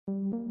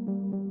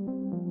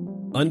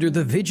Under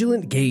the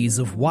vigilant gaze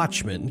of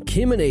Watchmen,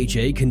 Kim and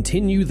AJ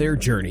continue their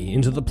journey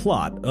into the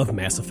plot of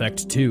Mass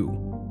Effect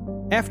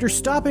 2. After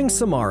stopping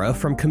Samara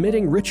from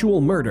committing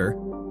ritual murder,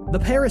 the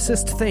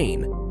parasist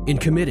Thane in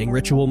committing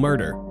ritual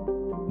murder.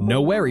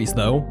 No worries,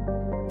 though.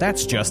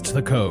 That's just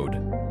the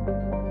code.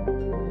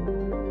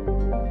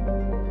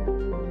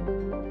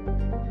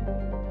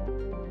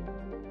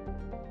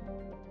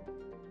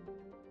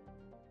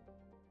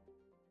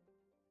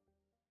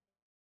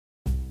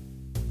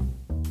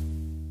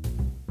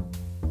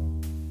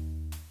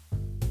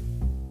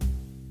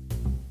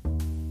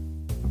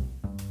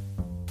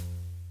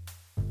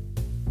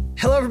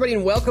 Hello, everybody,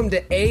 and welcome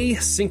to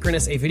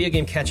Asynchronous, a video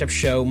game catch-up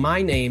show.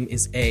 My name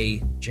is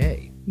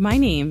AJ. My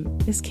name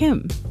is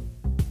Kim.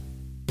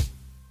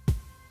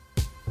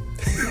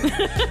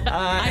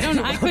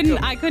 I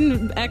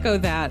couldn't echo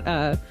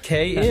that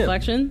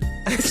reflection.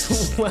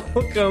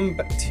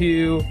 Welcome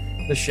to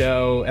the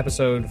show,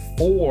 episode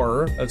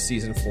 4 of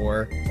season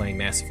 4, playing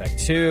Mass Effect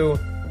 2.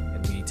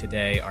 And we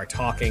today are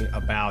talking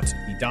about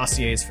the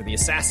dossiers for the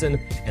assassin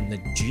and the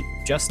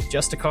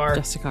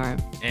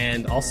Justicar.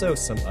 And also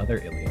some other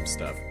Ilium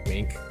stuff.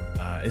 Wink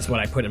is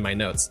what I put in my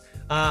notes.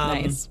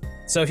 Nice.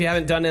 So if you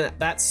haven't done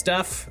that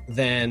stuff,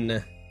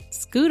 then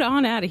scoot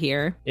on out of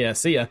here. Yeah,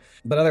 see ya.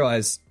 But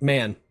otherwise,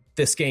 man,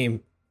 this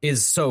game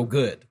is so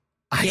good.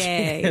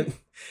 Yay.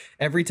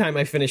 Every time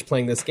I finish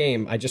playing this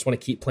game, I just want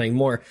to keep playing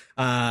more,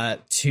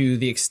 to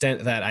the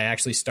extent that I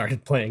actually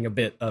started playing a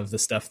bit of the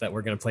stuff that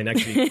we're going to play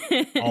next week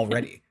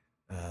already.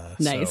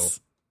 Nice.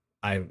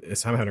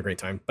 So I'm having a great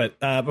time. But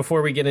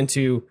before we get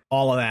into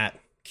all of that,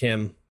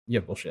 Kim, you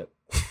have bullshit.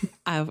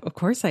 Of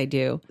course I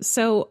do.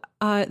 So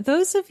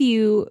those of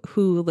you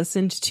who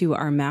listened to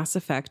our Mass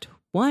Effect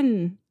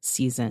 1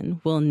 season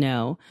will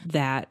know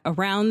that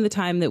around the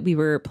time that we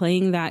were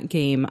playing that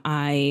game,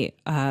 I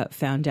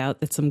found out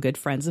that some good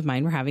friends of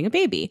mine were having a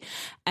baby.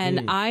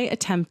 And I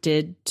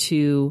attempted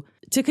to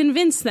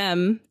convince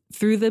them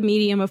through the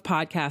medium of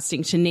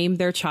podcasting to name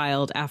their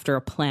child after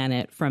a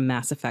planet from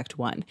Mass Effect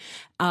 1.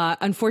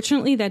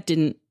 Unfortunately, that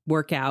didn't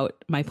work out.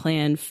 My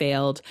plan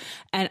failed.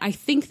 And I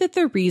think that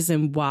the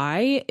reason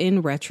why,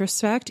 in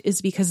retrospect,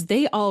 is because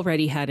they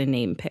already had a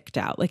name picked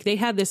out. Like, they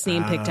had this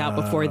name picked out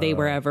before they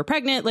were ever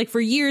pregnant. Like,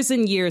 for years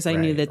and years, I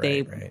knew that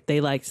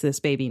they liked this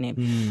baby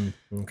name.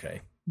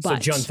 Okay. But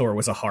so John Thor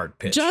was a hard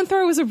pitch. John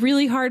Thor was a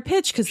really hard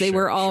pitch because they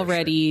were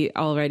already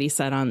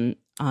set on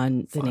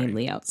the name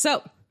Leo.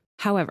 So,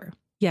 however,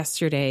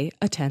 yesterday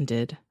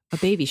attended a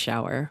baby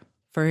shower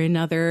for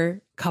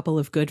another couple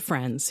of good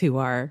friends who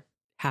are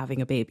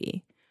having a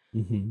baby.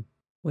 Mm-hmm.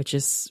 Which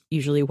is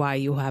usually why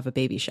you have a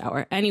baby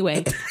shower.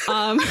 Anyway,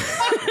 I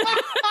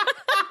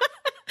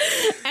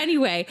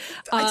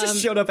just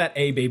showed up at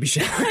a baby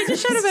shower. I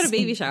just showed up at a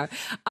baby shower.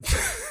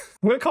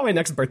 I'm going to call my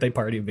next birthday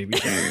party a baby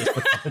shower.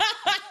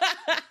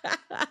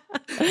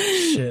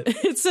 Shit.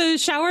 It's a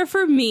shower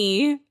for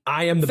me.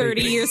 I am the 30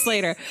 baby. years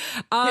later.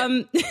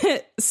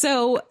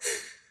 So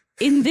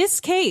in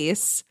this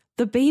case,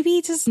 the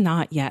baby does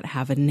not yet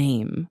have a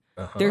name.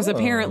 There's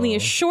apparently a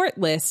short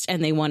list,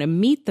 and they want to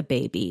meet the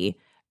baby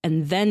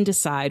and then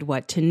decide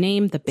what to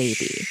name the baby.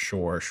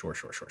 Sure.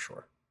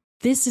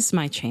 This is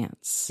my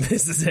chance.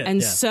 This is it.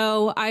 And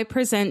so I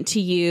present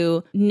to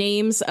you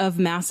names of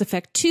Mass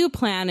Effect 2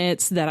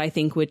 planets that I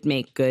think would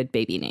make good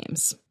baby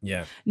names.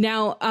 Yeah.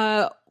 Now,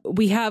 I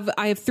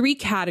have 3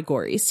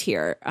 categories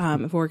here.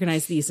 I've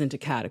organized these into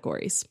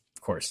categories.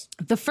 Of course.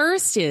 The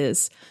first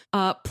is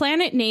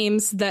planet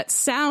names that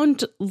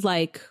sound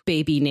like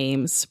baby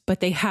names, but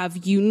they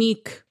have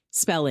unique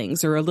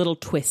spellings or a little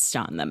twist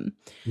on them.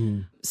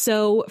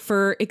 So,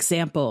 for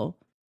example,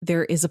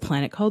 there is a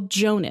planet called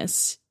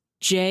Jonas,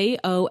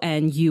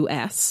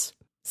 Jonus.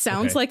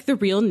 Sounds like the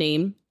real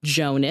name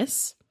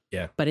Jonas.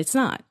 Yeah. But it's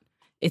not.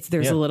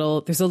 There's a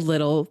little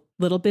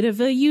bit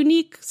of a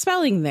unique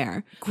spelling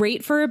there.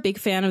 Great for a big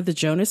fan of the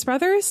Jonas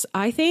Brothers,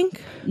 I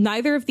think.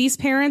 Neither of these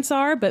parents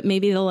are, but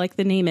maybe they'll like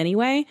the name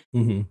anyway.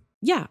 Mm-hmm.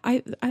 Yeah, I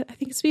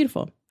think it's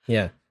beautiful.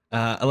 Yeah.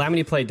 Allow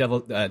me to play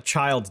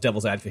child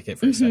devil's advocate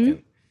for a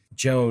second.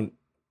 Joan,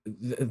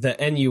 the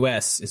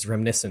NUS is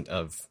reminiscent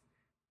of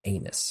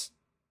anus.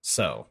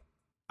 So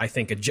I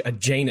think a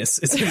Janus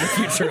is in the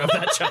future of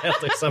that child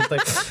or something.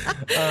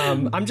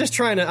 I'm just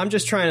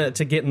trying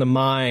to get in the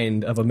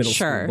mind of a middle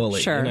school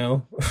bully, you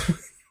know?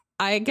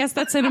 I guess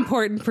that's an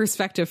important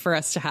perspective for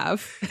us to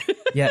have.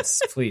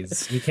 Yes,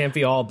 please. We can't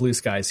be all blue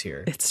skies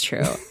here. It's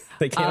true.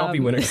 They can't all be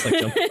winners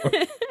like John Thor.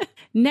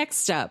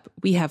 Next up,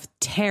 we have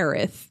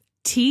Tarith,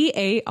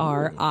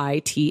 Tarith.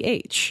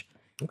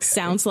 Okay.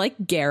 Sounds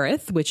like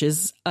Gareth, which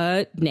is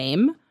a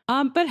name,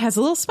 but has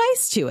a little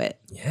spice to it.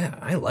 Yeah,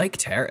 I like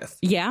Tarith.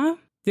 Yeah.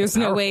 There's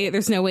no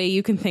way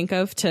you can think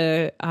of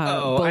to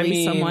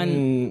bully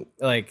someone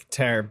like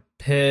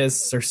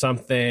Terpiss or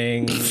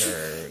something.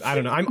 Or, I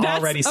don't know. I'm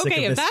already sick of this.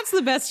 Okay, if that's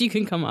the best you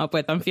can come up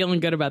with, I'm feeling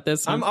good about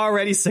this one. I'm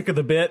already sick of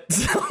the bit.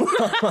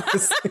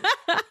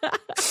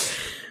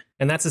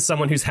 And that's as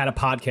someone who's had a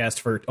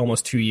podcast for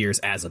almost 2 years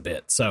as a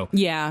bit. So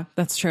yeah,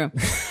 that's true.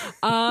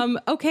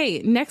 Okay,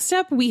 next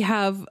up we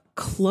have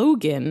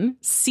Clogan,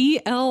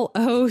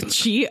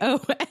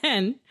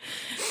 Clogon.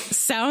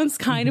 Sounds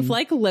kind of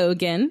like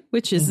Logan,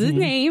 which is a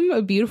name,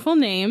 a beautiful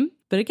name.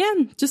 But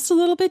again, just a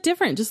little bit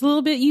different, just a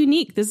little bit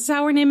unique. This is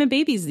how we're naming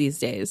babies these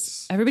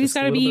days. Everybody's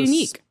got to be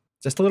unique.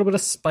 Just a little bit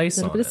of spice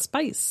on it. A little bit of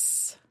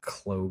spice.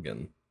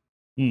 Clogan.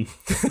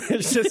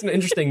 It's just an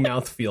interesting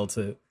mouthfeel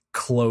to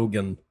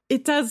Clogan.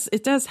 It does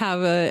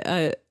have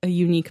a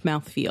unique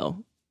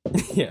mouthfeel.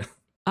 Yeah.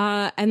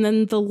 And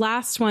then the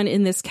last one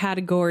in this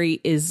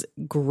category is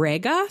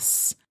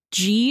Gregas,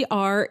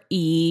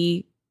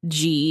 Gregas.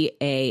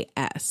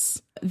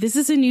 This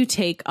is a new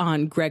take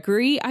on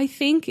Gregory, I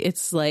think.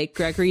 It's like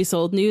Gregory's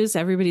old news.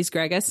 Everybody's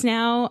Gregas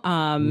now.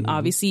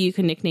 Obviously, you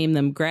can nickname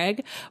them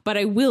Greg. But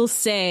I will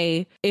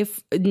say,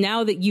 if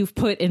now that you've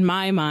put in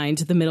my mind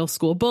the middle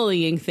school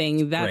bullying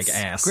thing,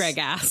 that's Greg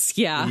ass.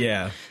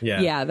 Yeah,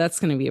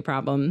 that's going to be a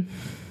problem.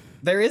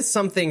 There is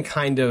something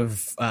kind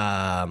of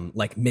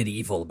like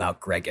medieval about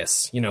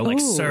Gregus,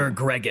 like Sir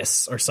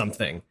Gregus or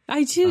something.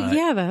 I do.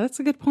 That's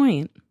a good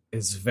point.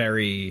 Is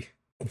very...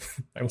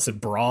 I almost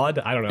said broad.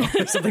 I don't know.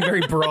 There's something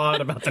very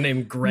broad about the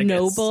name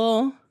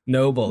Gregus.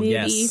 Noble.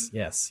 Maybe.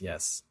 Yes.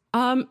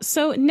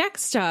 So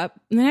next up,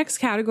 the next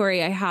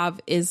category I have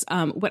is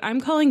what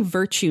I'm calling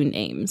virtue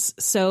names.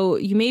 So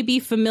you may be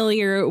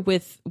familiar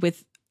with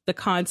the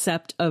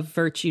concept of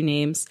virtue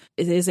names.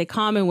 It is a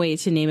common way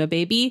to name a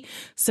baby.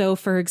 So,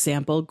 for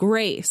example,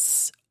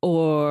 Grace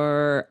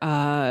or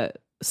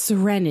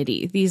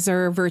Serenity. These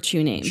are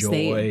virtue names.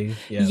 Joy.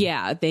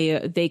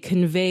 They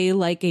convey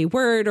like a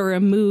word or a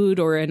mood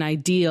or an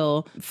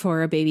ideal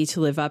for a baby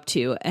to live up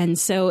to. And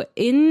so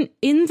in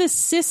the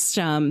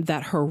system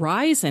that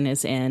Horizon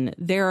is in,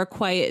 there are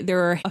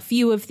a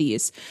few of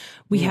these.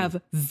 We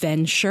have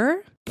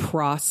Venture,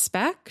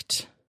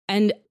 Prospect,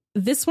 and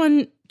this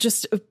one,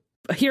 just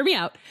hear me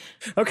out.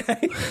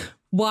 Okay.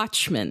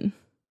 Watchman.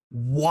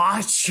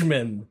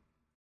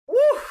 Woo!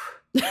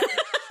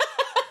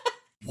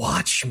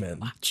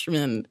 Watchman.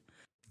 Can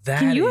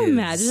you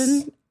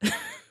imagine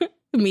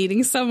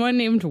meeting someone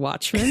named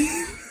Watchman?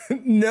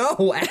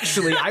 No,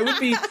 actually, I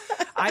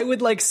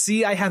would I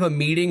have a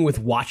meeting with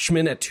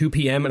Watchman at 2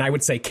 p.m. and I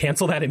would say,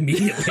 cancel that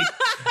immediately.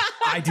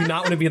 I do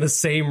not want to be in the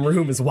same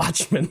room as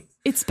Watchman.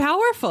 It's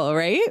powerful,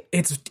 right?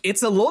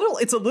 It's a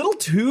little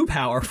too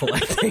powerful, I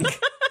think.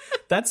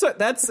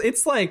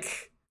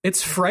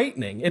 It's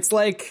frightening. It's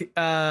like,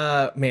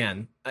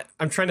 man,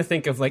 I'm trying to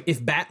think of like,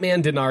 if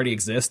Batman didn't already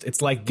exist,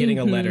 it's like getting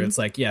a letter. It's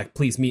like, yeah,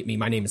 please meet me.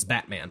 My name is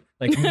Batman.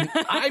 Like,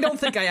 I don't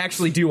think I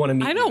actually do want to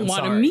meet I don't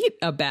want to meet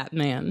a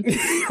Batman.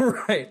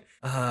 Right.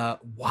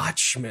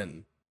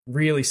 Watchmen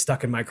really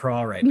stuck in my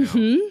craw right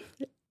now.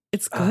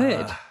 It's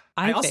good.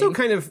 I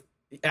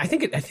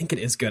think it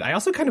is good. I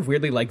also kind of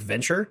weirdly like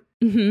Venture.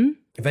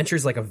 Venture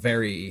is like a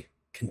very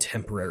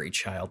contemporary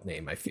child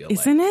name, I feel.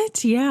 Isn't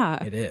it?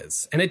 Yeah, it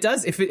is. And it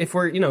does, if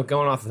we're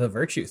going off of the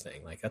virtue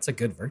thing, like that's a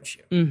good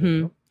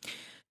virtue.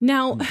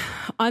 Now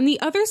on the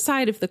other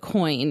side of the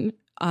coin,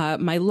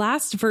 my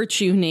last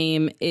virtue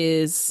name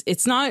is,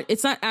 it's not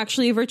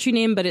actually a virtue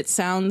name, but it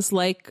sounds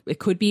like it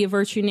could be a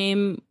virtue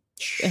name.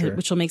 Sure.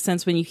 Which will make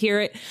sense when you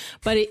hear it,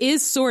 but it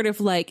is sort of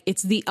like,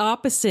 it's the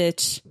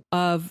opposite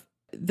of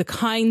the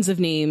kinds of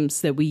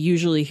names that we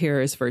usually hear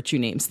as virtue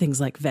names, things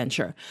like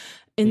Venture.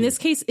 In this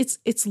case,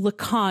 it's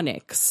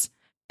Laconics,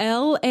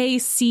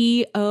 Laconix.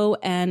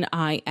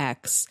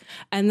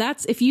 And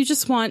that's, if you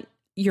just want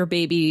your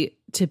baby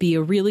to be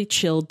a really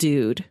chill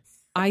dude,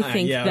 I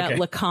think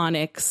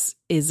Laconics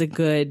is a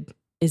good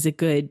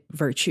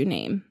virtue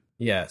name.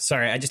 Yeah.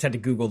 Sorry. I just had to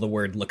Google the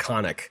word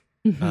laconic,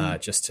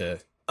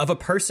 of a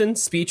person,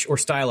 speech, or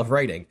style of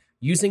writing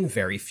using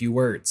very few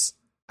words.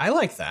 I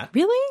like that.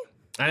 Really?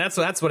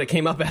 That's what it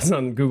came up as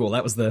on Google.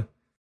 That was the...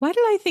 Why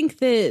did I think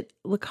that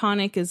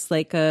laconic is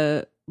like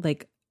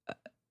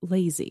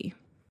lazy?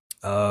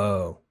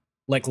 Oh,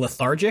 like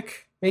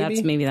lethargic?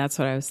 Maybe that's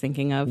what I was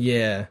thinking of.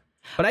 Yeah,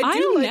 but I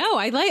don't know.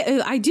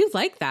 I do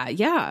like that.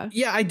 Yeah,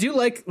 yeah, I do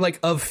like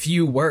of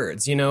few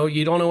words. You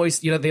don't always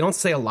they don't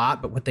say a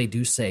lot, but what they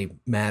do say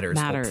matters.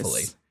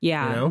 Hopefully,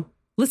 yeah.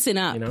 Listen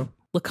up.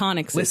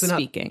 Laconics is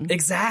speaking. Up.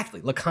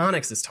 Exactly,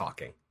 Laconics is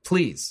talking.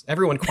 Please,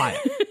 everyone, quiet.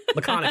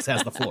 Laconics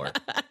has the floor.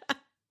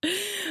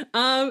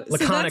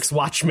 Laconics,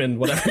 Watchman,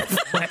 whatever.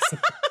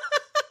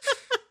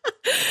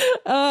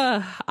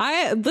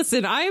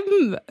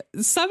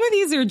 Some of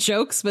these are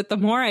jokes, but the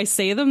more I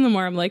say them, the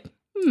more I'm like,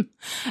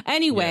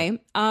 Anyway,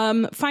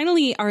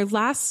 finally, our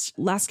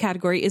last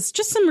category is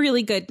just some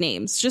really good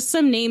names, just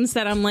some names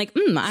that I'm like,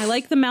 I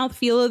like the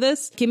mouthfeel of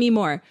this. Give me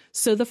more.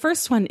 So the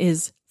first one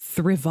is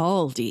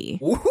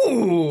Thrivaldi.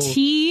 Ooh.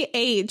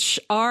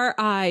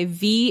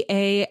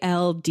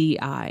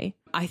 Thrivaldi.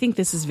 I think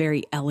this is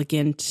very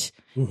elegant.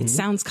 Mm-hmm. It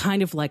sounds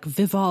kind of like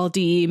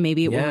Vivaldi.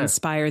 Maybe it will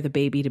inspire the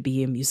baby to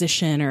be a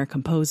musician or a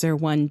composer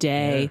one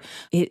day.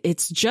 Yeah.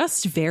 It's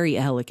just very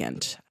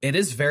elegant. It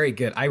is very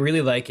good. I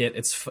really like it.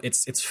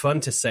 It's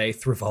fun to say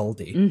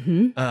Thrivaldi.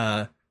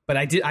 Mm-hmm. But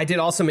I did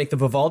also make the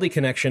Vivaldi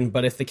connection.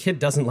 But if the kid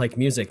doesn't like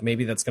music,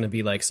 maybe that's going to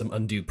be like some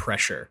undue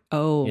pressure.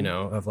 Oh, You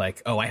know, of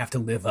like, I have to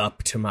live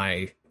up to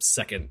my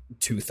second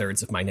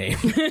 2/3 of my name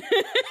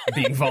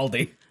being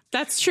Valdi.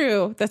 that's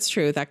true. That's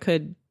true. That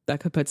could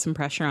put some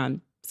pressure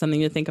on.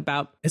 Something to think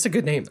about. It's a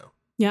good name, though.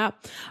 Yeah.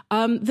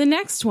 The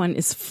next one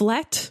is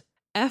Flett.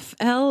 Flett.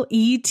 Oh,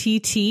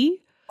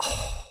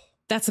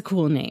 that's a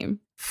cool name.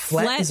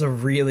 Flett is a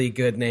really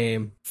good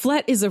name.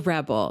 Flett is a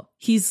rebel.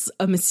 He's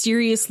a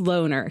mysterious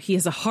loner. He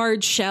has a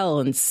hard shell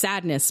and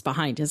sadness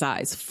behind his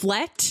eyes.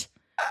 Flett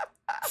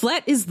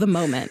is the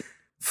moment.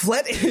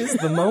 Flett is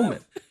the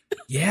moment.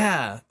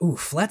 Yeah. Ooh,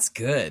 Flett's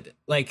good.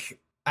 Like,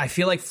 I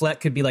feel like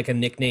Flett could be like a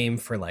nickname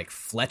for like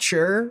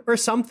Fletcher or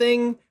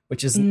something,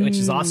 which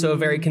is also a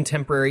very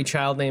contemporary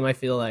child name, I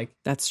feel like.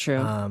 That's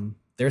true.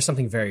 There's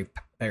something very,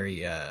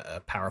 very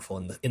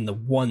powerful in the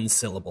one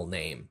syllable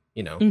name,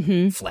 you know,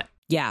 Flett.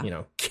 Yeah. You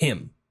know,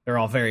 Kim. They're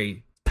all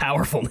very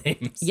powerful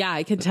names. Yeah,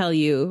 I can tell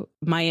you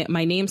my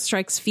name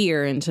strikes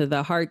fear into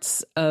the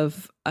hearts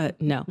of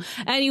no.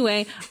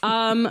 Anyway,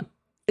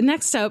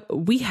 next up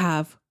we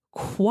have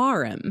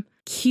Quorum.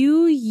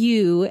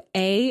 Quarem.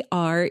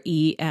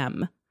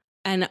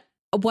 And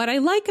what I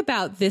like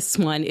about this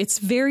one, it's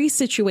very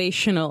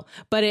situational,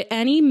 but at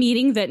any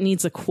meeting that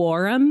needs a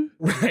quorum,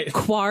 Right.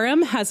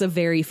 Quorum has a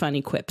very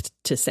funny quip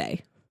to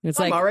say. It's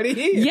I'm like, already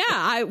here.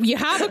 yeah, you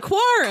have a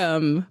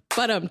quorum,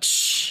 but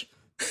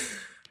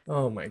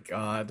Oh my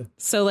God.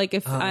 So like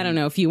if I don't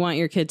know, if you want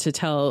your kid to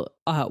tell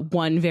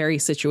one very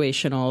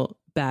situational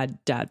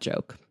bad dad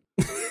joke,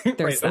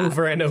 there's Right,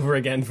 over and over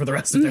again for the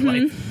rest of their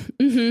life.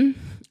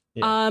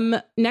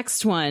 Yeah.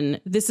 Next one.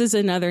 This is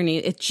another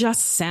name. It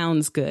just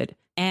sounds good.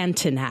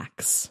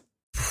 Antinax.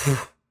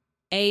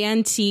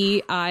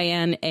 Antinax.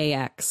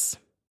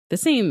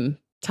 This name.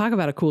 Talk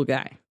about a cool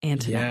guy.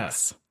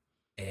 Antinax.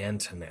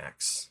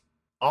 Antinax.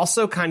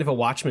 Also kind of a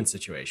Watchmen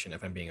situation,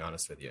 if I'm being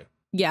honest with you.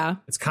 Yeah.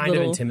 It's kind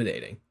of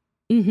intimidating.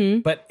 Mm-hmm.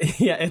 But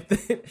yeah,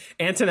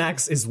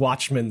 Antinax is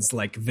Watchmen's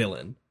like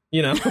villain.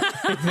 You know,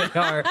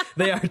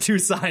 they are two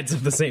sides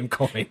of the same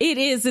coin. It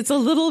is. It's a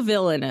little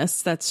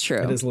villainous. That's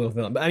true. It is a little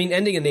villain. But I mean,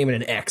 ending a name in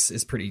an X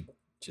is pretty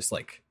just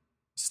like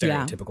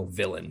stereotypical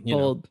villain. You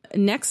know?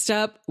 Next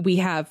up, we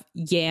have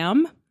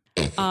Yam.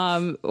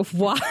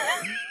 What?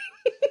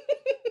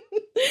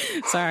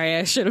 Sorry,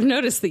 I should have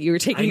noticed that you were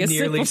taking a sip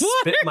nearly before.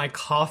 spit my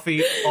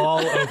coffee all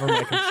over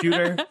my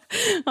computer.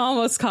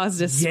 Almost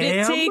caused a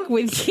spit take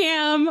with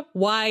Yam.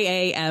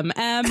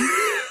 Yamm.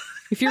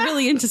 If you're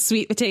really into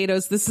sweet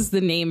potatoes, this is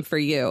the name for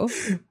you.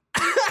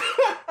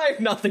 I have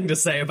nothing to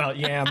say about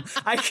Yam.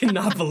 I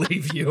cannot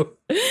believe you.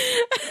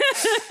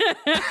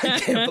 I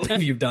can't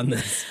believe you've done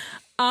this.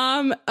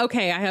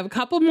 Okay, I have a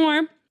couple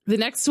more. The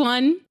next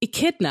one,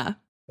 Echidna.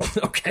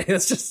 Okay,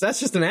 that's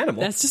just an animal.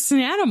 That's just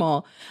an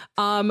animal.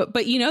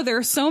 But you know, there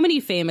are so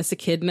many famous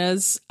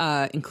echidnas,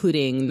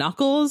 including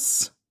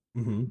Knuckles.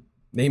 Mm-hmm.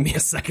 Name me a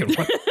second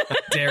one. How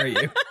dare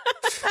you?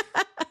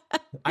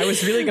 I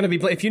was really going to be,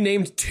 if you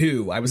named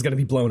two, I was going to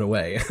be blown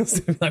away.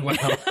 Like, wow.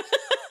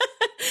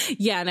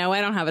 Yeah, no,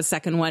 I don't have a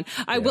second one.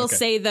 I will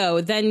say,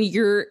 though, then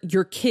your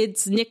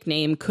kid's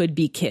nickname could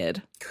be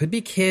Kid. Could be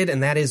Kid,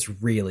 and that is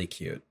really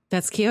cute.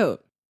 That's cute.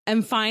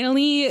 And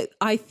finally,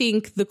 I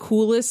think the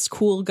coolest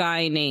cool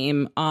guy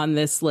name on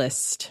this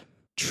list,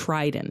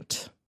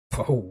 Trident.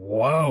 Oh,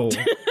 whoa.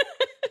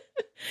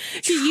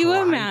 Can you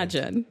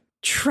imagine?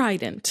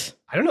 Trident.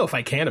 I don't know if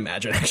I can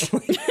imagine,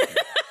 actually.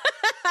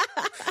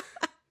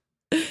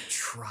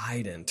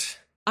 Trident.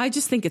 I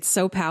just think it's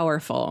so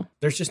powerful.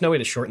 There's just no way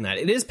to shorten that.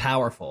 It is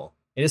powerful.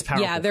 It is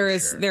powerful. Yeah,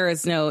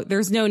 there's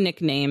no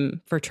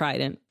nickname for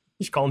Trident.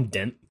 You should call him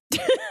Dent.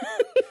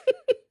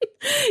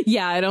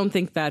 Yeah, I don't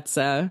think that's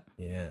that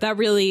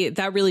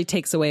really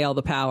takes away all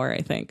the power,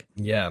 I think.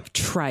 Yeah.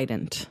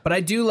 Trident. But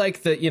I do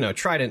like that, you know,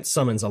 Trident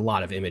summons a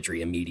lot of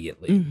imagery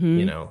immediately.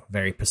 You know,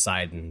 very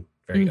Poseidon,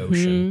 very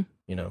ocean.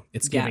 You know,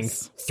 it's giving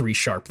 3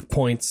 sharp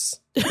points.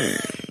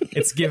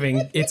 It's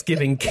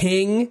giving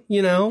king,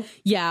 you know?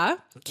 Yeah.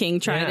 King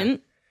Trident. Yeah.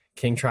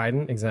 King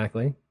Trident,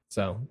 exactly.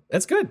 So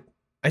that's good.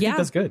 I think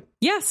that's good.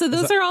 Yeah, so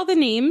those are all the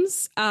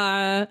names.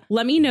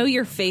 Let me know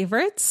your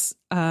favorites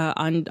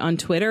on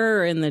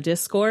Twitter or in the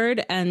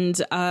Discord, and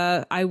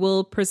I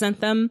will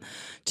present them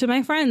to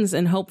my friends,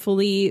 and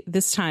hopefully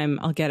this time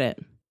I'll get it.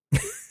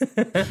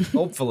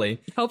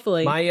 Hopefully.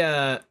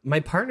 My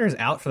partner's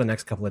out for the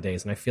next couple of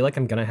days, and I feel like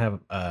I'm gonna have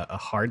a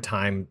hard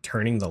time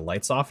turning the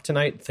lights off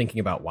tonight thinking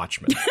about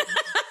Watchmen.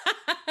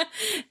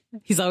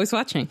 He's always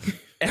watching.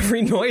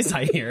 Every noise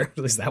I hear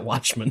is that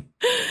Watchmen.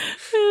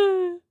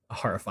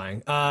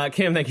 Horrifying.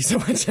 Kim, thank you so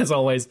much as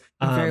always.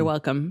 You're very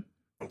welcome.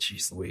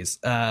 Jeez Louise.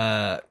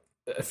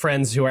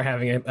 Friends who are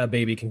having a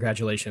baby,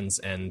 congratulations,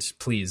 and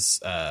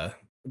please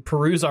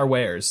peruse our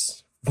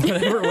wares.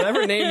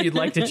 Whatever name you'd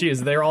like to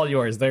choose, they're all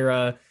yours.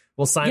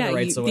 We'll sign the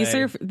rights away.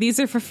 These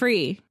are for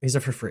free. These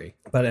are for free.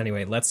 But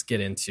anyway, let's get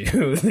into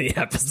the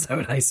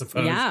episode, I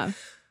suppose. Yeah.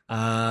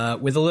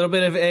 With a little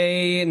bit of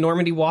a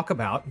Normandy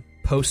walkabout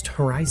post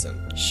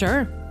Horizon.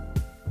 Sure.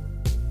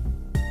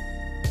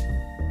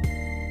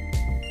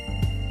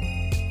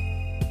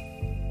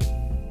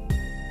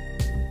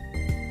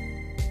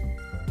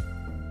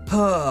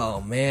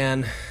 Oh,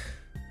 man.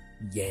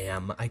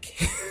 Yam. I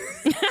can't.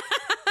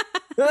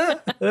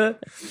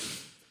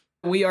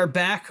 We are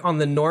back on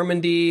the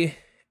Normandy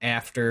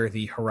after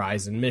the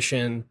Horizon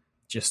mission,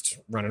 just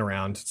running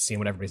around, seeing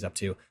what everybody's up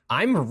to.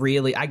 I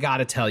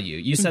gotta tell you,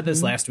 you said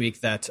this last week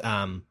that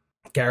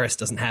Garrus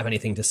doesn't have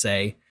anything to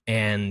say.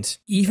 And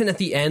even at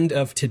the end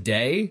of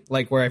today,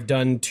 like where I've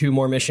done 2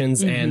 more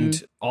missions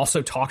and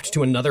also talked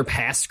to another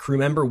past crew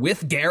member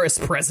with Garrus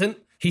present,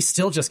 he's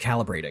still just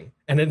calibrating.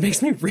 And it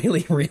makes me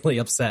really, really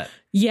upset.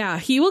 Yeah,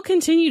 he will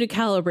continue to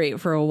calibrate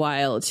for a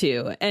while,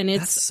 too. And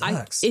it's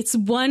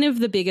one of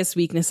the biggest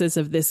weaknesses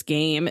of this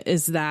game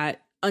is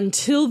that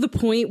until the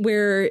point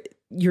where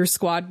your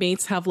squad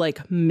mates have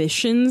like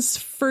missions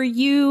for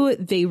you,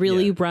 they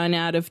really run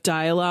out of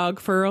dialogue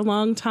for a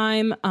long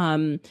time.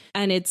 And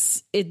it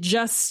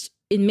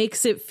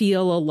makes it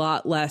feel a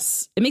lot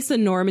less. It makes the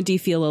Normandy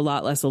feel a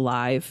lot less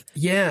alive.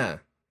 Yeah.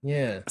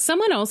 Yeah.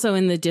 Someone also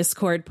in the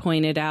Discord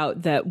pointed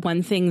out that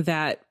one thing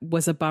that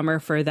was a bummer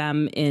for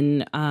them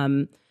in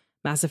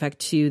Mass Effect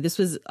 2, this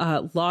was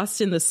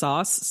Lost in the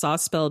Sauce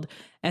spelled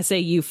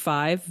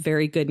SAU5.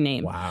 Very good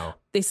name. Wow.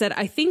 They said,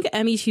 I think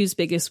ME2's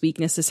biggest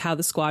weakness is how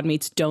the squad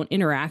mates don't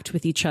interact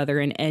with each other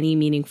in any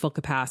meaningful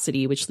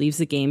capacity, which leaves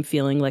the game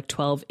feeling like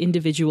 12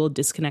 individual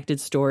disconnected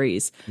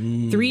stories.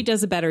 3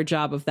 does a better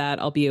job of that,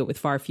 albeit with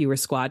far fewer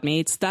squad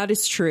mates. That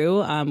is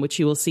true, which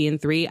you will see in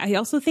 3. I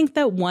also think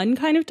that 1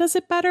 kind of does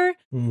it better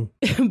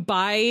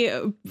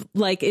by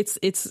like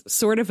it's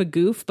sort of a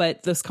goof,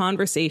 but those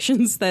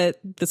conversations that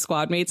the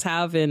squad mates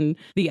have in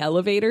the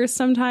elevators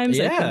sometimes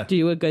I think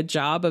do a good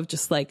job of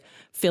just like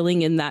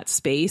filling in that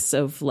space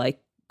of like,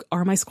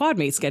 are my squad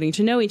mates getting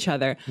to know each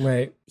other?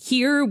 Right.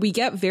 Here, we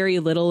get very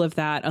little of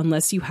that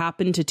unless you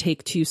happen to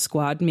take 2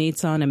 squad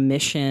mates on a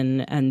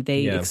mission and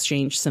they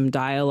exchange some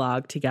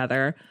dialogue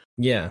together.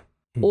 Yeah.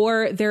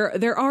 Or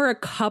there are a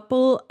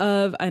couple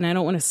of, and I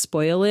don't want to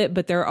spoil it,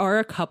 but there are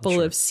a couple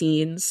of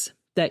scenes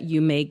that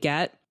you may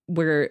get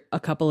where a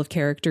couple of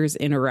characters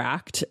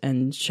interact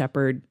and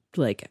Shepard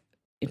like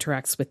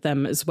interacts with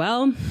them as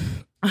well.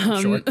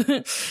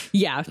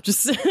 Yeah,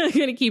 just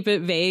gonna keep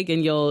it vague,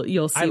 and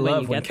you'll see. I love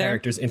when you when get there.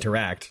 characters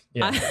interact.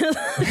 Yeah,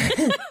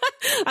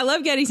 I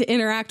love getting to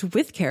interact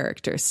with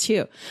characters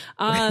too.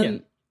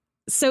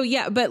 So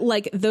yeah, but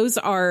like those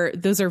are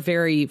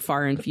very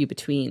far and few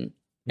between,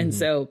 and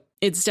so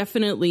it's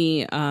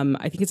definitely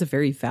I think it's a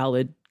very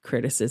valid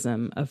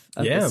criticism of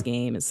this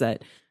game is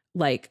that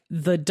like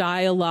the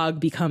dialogue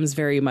becomes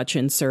very much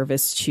in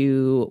service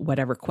to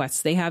whatever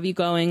quests they have you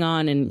going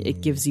on. And it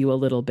gives you a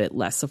little bit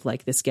less of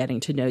like this getting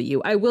to know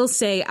you. I will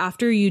say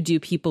after you do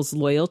people's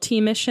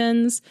loyalty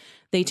missions,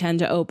 they tend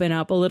to open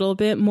up a little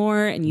bit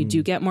more and you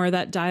do get more of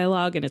that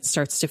dialogue and it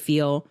starts to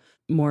feel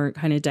more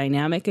kind of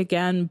dynamic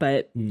again.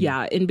 But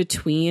yeah, in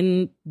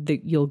between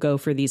you'll go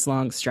for these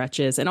long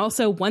stretches. And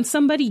also once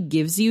somebody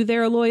gives you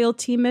their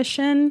loyalty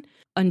mission,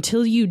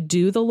 until you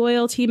do the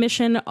loyalty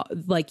mission,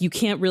 like you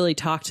can't really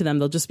talk to them.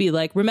 They'll just be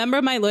like,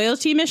 remember my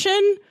loyalty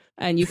mission?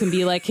 And you can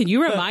be like, can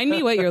you remind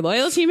me what your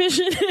loyalty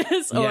mission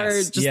is? Or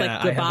just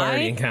like, goodbye. I have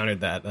already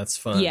encountered that. That's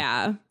fun.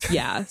 Yeah.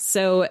 Yeah.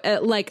 So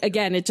like,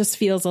 again, it just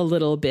feels a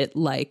little bit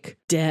like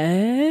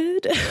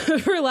dead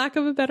for lack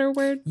of a better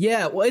word.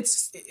 Yeah. Well,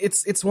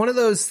 it's one of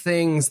those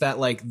things that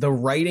like the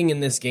writing in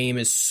this game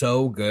is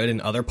so good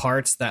in other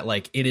parts that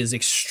like it is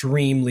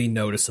extremely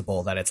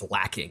noticeable that it's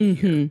lacking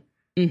here.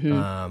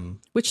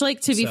 Which,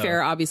 like, to be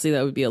fair, obviously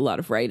that would be a lot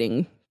of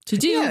writing to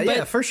do.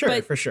 Yeah, for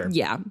sure.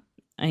 Yeah,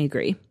 I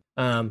agree.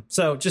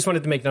 So just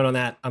wanted to make note on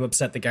that. I'm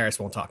upset that Garrus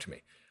won't talk to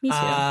me. Me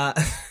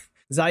too.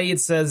 Zaid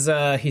says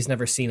he's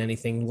never seen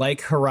anything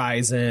like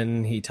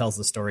Horizon. He tells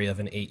the story of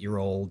an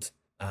 8-year-old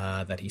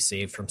that he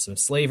saved from some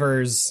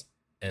slavers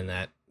and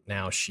that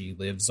now she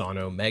lives on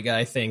Omega,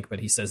 I think. But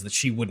he says that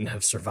she wouldn't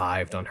have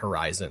survived on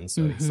Horizon.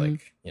 So he's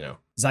like,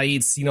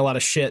 Zaid's seen a lot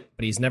of shit,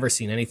 but he's never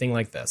seen anything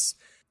like this.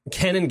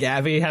 Ken and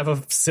Gabby have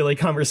a silly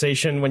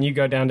conversation when you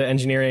go down to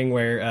engineering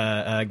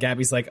where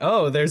Gabby's like,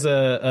 oh, there's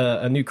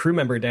a new crew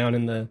member down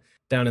in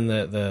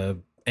the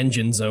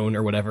engine zone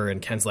or whatever. And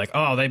Ken's like,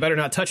 oh, they better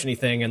not touch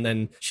anything. And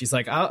then she's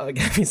like, oh,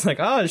 Gabby's like,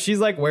 oh, she's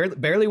like,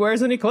 barely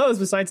wears any clothes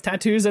besides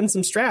tattoos and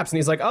some straps. And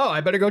he's like, oh, I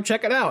better go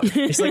check it out.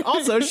 He's like,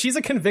 also, she's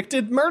a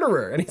convicted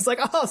murderer. And he's like,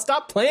 oh,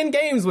 stop playing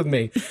games with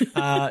me.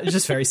 It's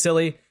just very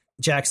silly.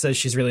 Jack says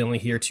she's really only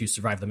here to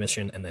survive the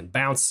mission and then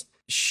bounce.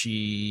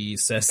 She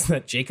says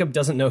that Jacob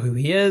doesn't know who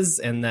he is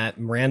and that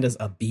Miranda's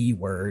a B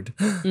word.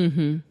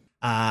 And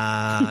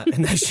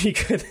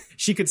that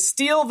she could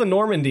steal the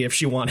Normandy if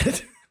she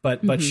wanted,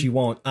 but she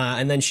won't.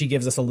 And then she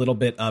gives us a little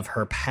bit of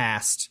her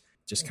past,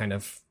 just kind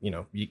of,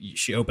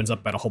 she opens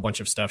up about a whole bunch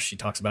of stuff. She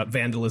talks about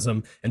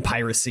vandalism and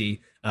piracy,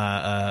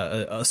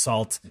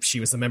 assault. She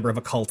was a member of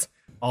a cult,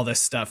 all this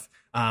stuff.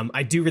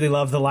 I do really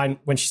love the line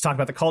when she's talking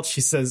about the cult.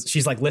 She says,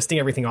 she's like listing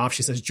everything off.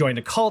 She says, joined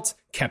a cult,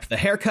 kept the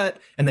haircut,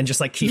 and then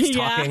just like keeps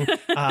talking.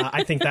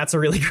 I think that's a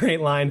really great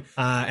line.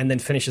 And then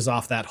finishes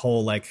off that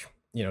whole, like,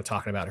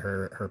 talking about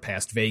her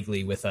past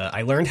vaguely with,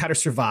 I learned how to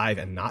survive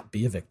and not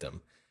be a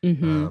victim.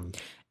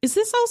 Is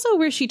this also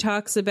where she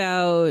talks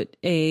about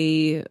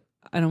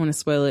I don't want to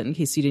spoil it in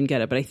case you didn't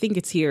get it, but I think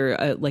it's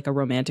here, like a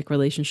romantic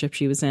relationship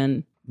she was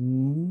in.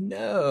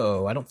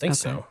 No, I don't think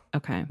so.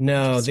 Okay.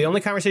 No, the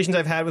only conversations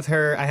I've had with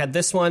her, I had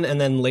this one, and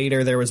then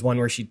later there was one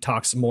where she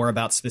talks more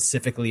about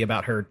specifically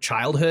about her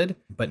childhood,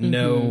 but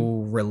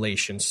no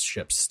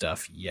relationship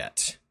stuff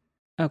yet.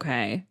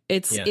 Okay.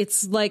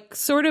 It's like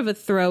sort of a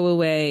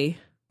throwaway.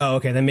 Oh,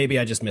 okay. Then maybe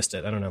I just missed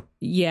it. I don't know.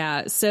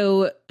 Yeah.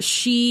 So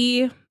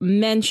she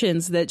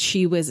mentions that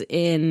she was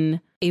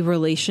in a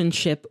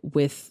relationship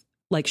with,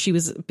 like, she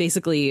was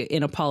basically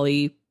in a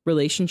poly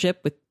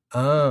relationship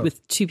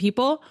with two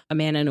people, a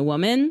man and a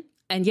woman.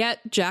 And yet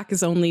Jack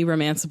is only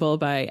romanceable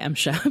by M.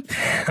 Shep.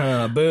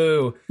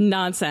 Boo.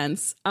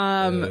 Nonsense.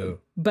 Boo.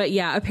 But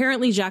yeah,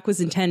 apparently Jack was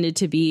intended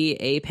to be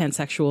a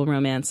pansexual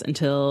romance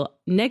until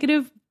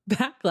negative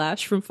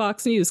backlash from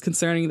Fox News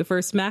concerning the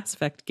first Mass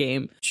Effect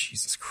game.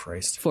 Jesus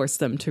Christ. Forced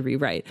them to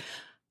rewrite.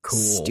 Cool.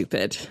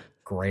 Stupid.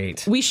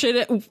 Great. We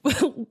should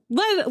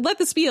let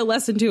this be a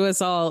lesson to us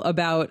all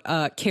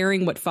about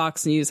caring what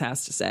Fox News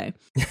has to say.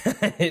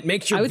 It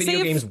makes your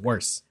video games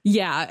worse.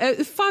 Yeah.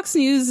 If Fox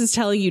News is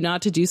telling you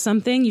not to do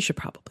something, you should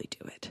probably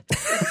do it.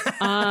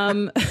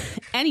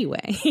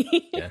 Anyway.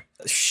 Yeah.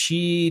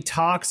 She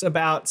talks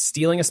about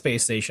stealing a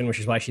space station, which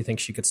is why she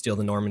thinks she could steal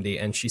the Normandy.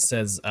 And she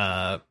says,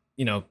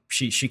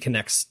 she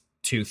connects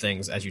two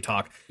things as you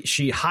talk.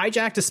 She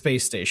hijacked a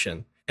space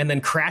station and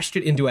then crashed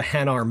it into a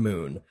Hanar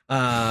moon,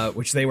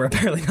 which they were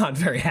apparently not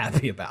very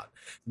happy about.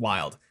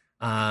 Wild.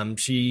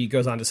 She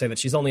goes on to say that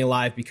she's only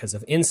alive because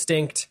of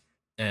instinct,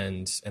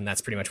 and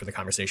that's pretty much where the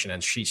conversation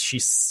ends.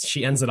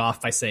 She ends it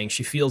off by saying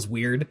she feels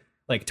weird,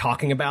 like,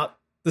 talking about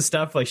the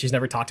stuff, like she's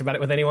never talked about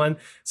it with anyone.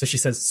 So she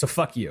says, "So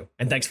fuck you,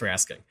 and thanks for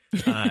asking."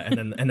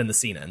 And then the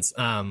scene ends,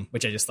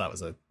 which I just thought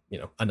was a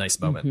nice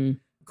moment. Mm-hmm.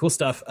 Cool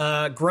stuff.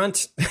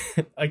 Grunt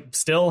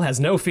still has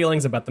no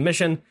feelings about the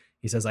mission.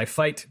 He says, "I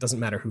fight, doesn't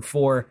matter who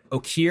for."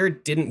 Okeer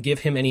didn't give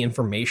him any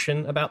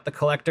information about the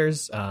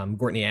collectors.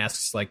 Gortney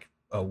asks,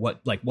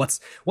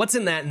 what's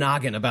in that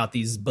noggin about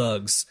these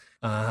bugs?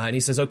 And he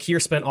says Okeer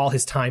spent all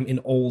his time in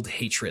old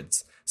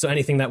hatreds. So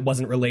anything that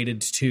wasn't related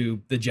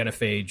to the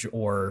Genophage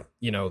or,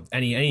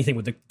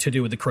 anything to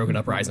do with the Krogan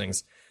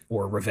uprisings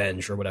or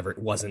revenge or whatever, it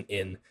wasn't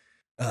in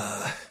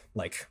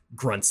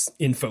Grunt's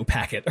info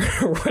packet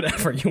or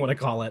whatever you want to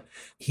call it.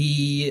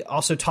 He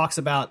also talks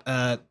about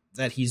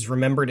that he's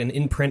remembered an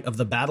imprint of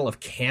the Battle of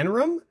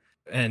Canrum.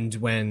 And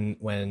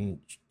when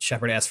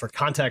Shepard asked for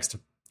context,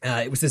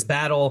 it was this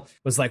battle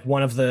was like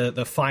one of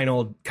the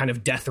final kind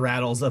of death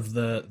rattles of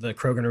the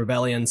Krogan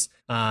rebellions.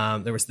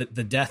 There was the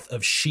death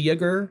of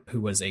Shiagur, who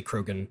was a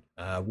Krogan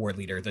war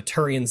leader. The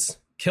Turians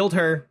killed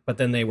her, but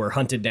then they were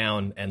hunted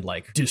down and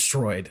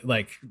destroyed,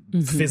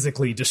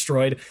 physically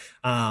destroyed.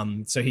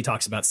 So he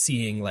talks about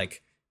seeing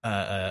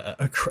a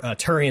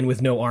Turian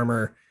with no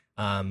armor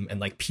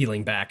and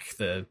peeling back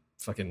the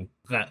fucking,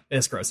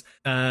 it's gross.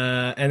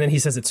 And then he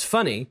says it's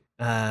funny.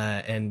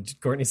 And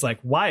Courtney's like,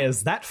 "Why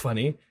is that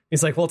funny?"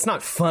 He's like, "Well, it's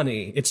not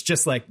funny. It's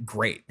just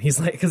great." He's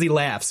like, because he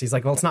laughs. He's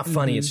like, "Well, it's not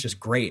funny. It's just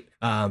great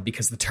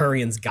because the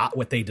Turians got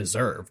what they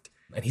deserved."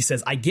 And he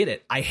says, "I get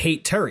it. I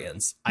hate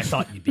Turians. I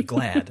thought you'd be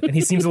glad." And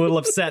he seems a little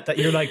upset that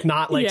you're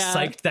not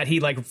psyched that he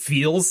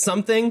feels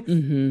something.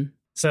 Mm-hmm.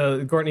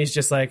 So Courtney's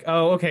just like,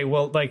 "Oh, okay.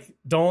 Well,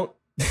 don't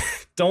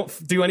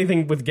do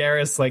anything with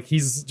Garrus.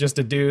 He's just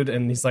a dude."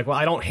 And he's like, "Well,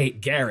 I don't hate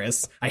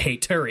Garrus. I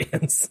hate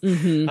Turians."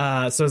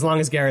 Mm-hmm. So as long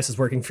as Garrus is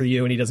working for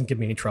you and he doesn't give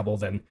me any trouble,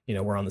 then,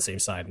 we're on the same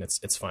side and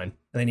it's fine.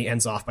 And then he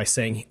ends off by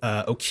saying,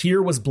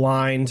 Okeer was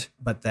blind,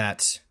 but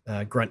that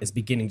Grunt is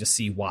beginning to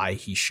see why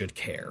he should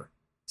care.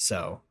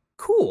 So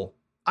cool.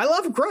 I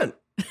love Grunt.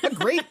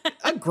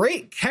 A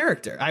great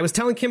character. I was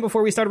telling Kim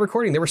before we started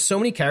recording, there were so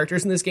many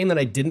characters in this game that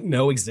I didn't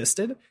know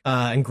existed,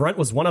 and Grunt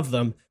was one of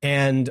them.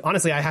 And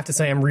honestly, I have to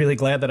say I'm really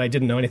glad that I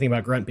didn't know anything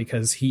about Grunt,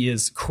 because he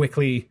is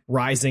quickly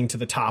rising to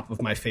the top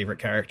of my favorite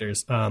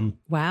characters.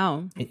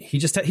 Wow.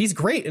 He's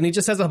great, and he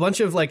just has a bunch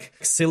of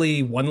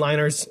silly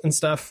one-liners and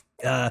stuff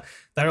that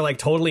are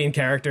totally in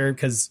character,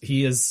 because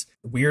he is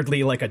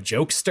weirdly a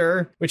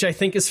jokester, which I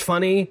think is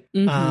funny.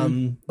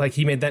 Mm-hmm.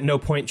 He made that no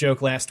point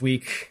joke last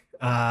week.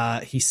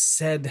 He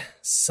said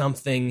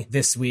something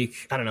this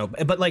week, I don't know,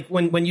 but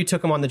when you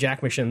took him on the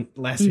Jack mission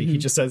last week, he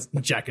just says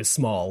Jack is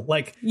small.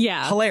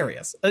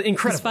 Hilarious,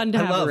 incredible. He's fun to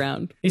have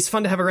around. He's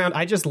fun to have around.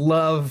 I just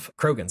love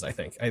Krogans. I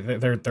think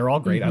they're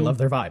all great. I love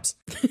their vibes.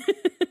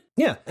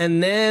 Yeah,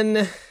 and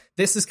then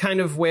this is kind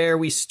of where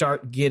we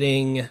start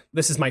getting,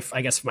 this is my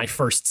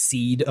first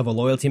seed of a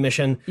loyalty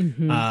mission,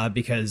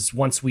 because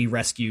once we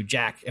rescued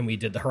Jack and we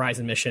did the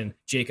Horizon mission,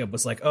 Jacob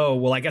was like, "Oh,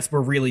 well, I guess we're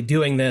really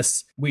doing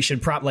this. We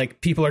should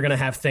people are going to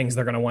have things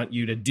they're going to want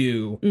you to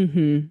do,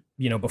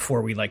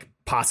 before we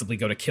possibly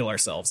go to kill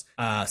ourselves."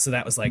 So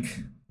that was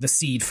the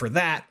seed for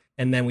that.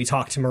 And then we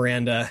talked to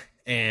Miranda,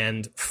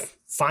 and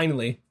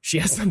finally, she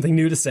has something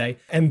new to say.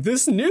 And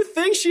this new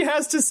thing she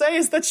has to say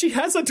is that she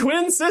has a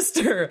twin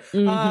sister.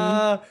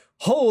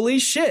 Holy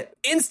shit.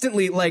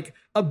 Instantly,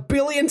 a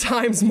billion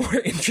times more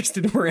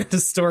interested in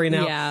Miranda's story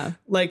now. Yeah.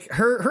 Like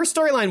her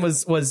storyline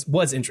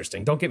was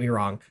interesting. Don't get me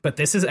wrong, but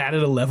this has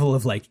added a level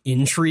of like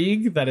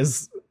intrigue that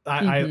is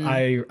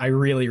I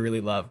really,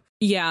 really love.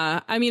 Yeah.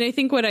 I mean, I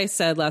think what I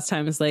said last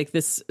time is like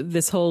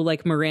this whole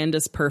like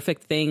Miranda's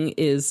perfect thing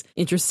is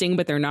interesting,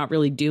 but they're not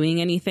really doing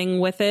anything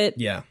with it.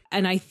 Yeah.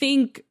 And I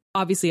think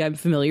obviously I'm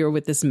familiar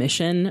with this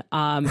mission,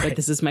 but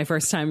this is my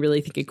first time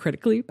really thinking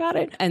critically about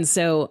it. And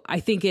so I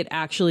think it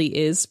actually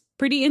is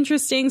pretty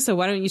interesting. So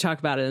why don't you talk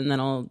about it and then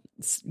I'll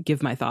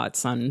give my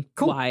thoughts on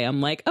why I'm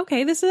like,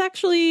 okay, this is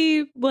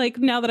actually like,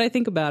 now that I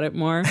think about it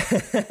more,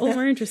 a little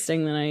more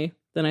interesting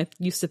than I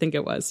used to think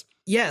it was.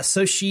 Yeah,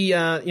 so she,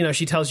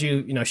 she tells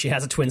you, she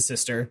has a twin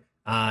sister,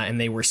 and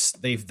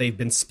they've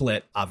been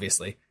split,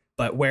 obviously.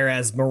 But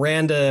whereas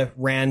Miranda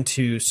ran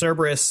to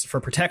Cerberus for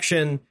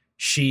protection,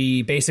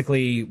 she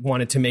basically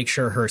wanted to make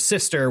sure her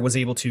sister was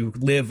able to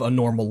live a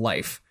normal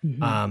life.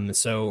 Mm-hmm.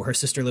 So her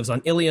sister lives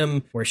on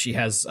Ilium, where she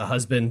has a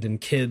husband and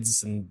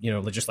kids and,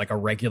 just like a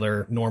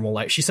regular normal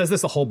life. She says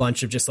this a whole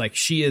bunch of just like,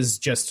 she is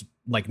just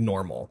like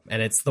normal.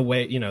 And it's the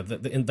way,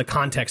 in the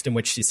context in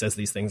which she says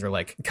these things are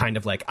like, kind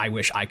of like, I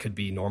wish I could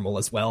be normal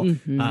as well,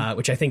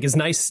 which I think is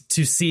nice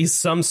to see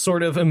some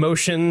sort of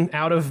emotion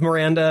out of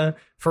Miranda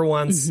for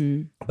once.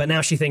 Mm-hmm. But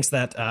now she thinks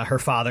that her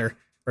father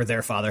or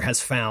their father has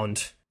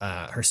found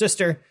her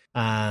sister,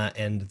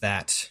 and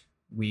that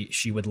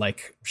she would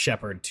like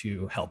Shepard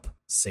to help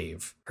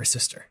save her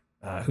sister,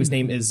 whose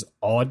name is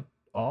Oriana.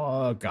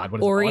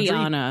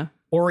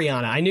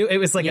 Oriana. I knew it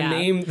was like a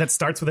name that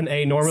starts with an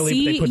A normally.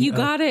 See, but they put you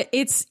got it.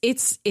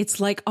 It's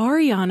like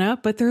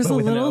Ariana, but there's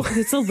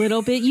it's a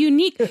little bit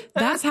unique.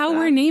 That's how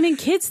we're naming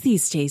kids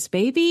these days,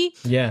 baby.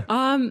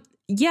 Yeah.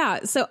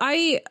 Yeah. So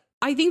I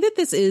think that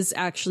this is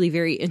actually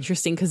very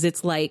interesting because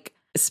it's like,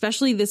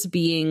 especially this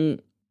being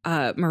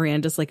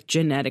Miranda's like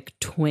genetic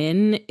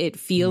twin, it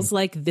feels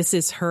like this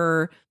is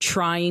her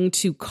trying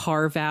to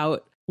carve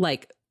out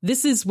like,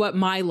 this is what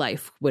my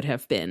life would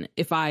have been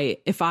if I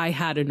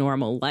had a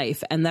normal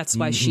life. And that's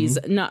why she's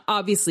not,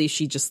 obviously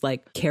she just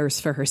like cares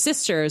for her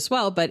sister as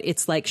well, but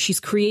it's like she's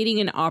creating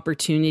an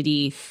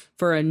opportunity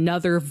for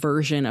another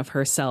version of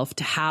herself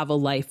to have a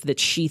life that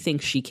she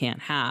thinks she can't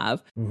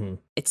have. Mm-hmm.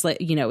 It's like,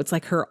 it's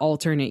like her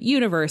alternate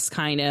universe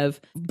kind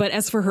of, but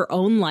as for her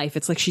own life,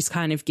 it's like she's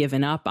kind of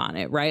given up on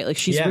it, right? Like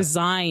she's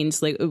resigned.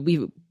 Like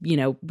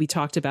we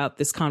talked about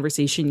this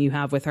conversation you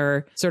have with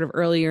her sort of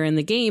earlier in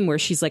the game where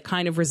she's like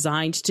kind of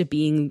resigned to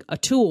being a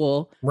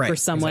tool for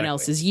someone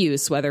else's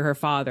use, whether her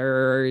father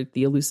or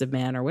the elusive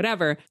man or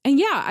whatever. And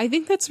yeah, I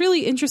think that's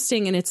really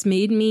interesting. And it's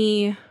made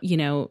me,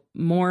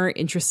 more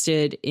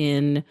interested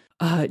in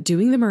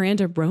doing the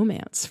Miranda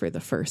romance for the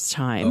first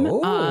time.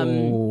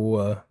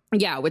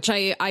 Yeah, which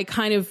I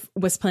kind of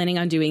was planning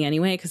on doing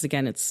anyway, because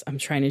again, I'm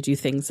trying to do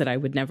things that I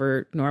would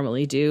never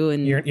normally do.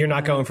 And you're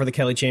not going for the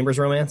Kelly Chambers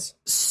romance?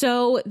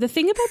 So the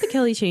thing about the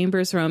Kelly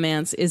Chambers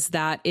romance is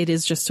that it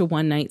is just a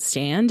one night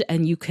stand,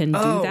 and you can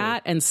do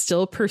that and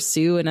still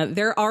pursue. And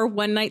there are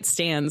one night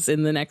stands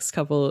in the next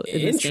couple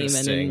in this game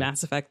and in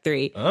Mass Effect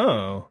 3.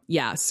 Oh,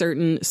 yeah,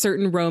 certain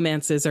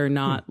romances are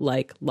not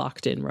like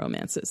locked in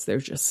romances; they're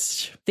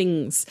just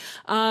things,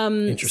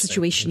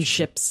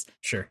 situationships.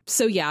 Sure.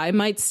 So yeah, I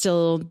might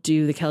still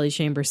do the Kelly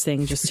Chambers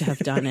thing just to have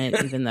done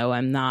it, even though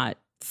I'm not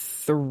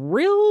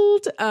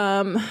thrilled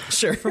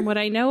from what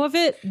I know of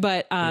it.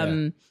 But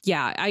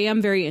yeah, I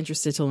am very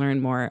interested to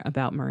learn more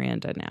about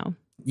Miranda now.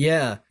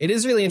 Yeah, it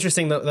is really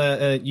interesting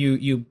that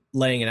you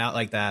laying it out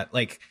like that.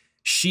 Like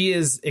she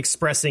is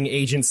expressing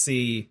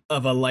agency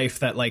of a life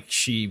that like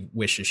she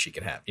wishes she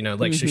could have.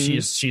 Like she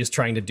is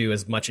trying to do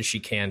as much as she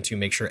can to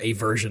make sure a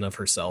version of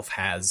herself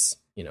has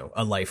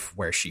a life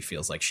where she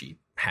feels like she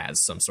has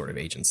some sort of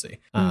agency.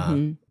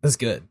 That's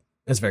good.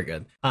 That's very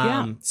good.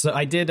 So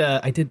I did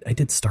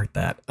start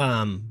that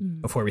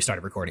before we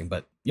started recording,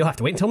 but you'll have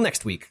to wait until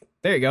next week.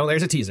 There you go.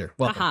 There's a teaser.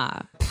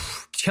 Welcome.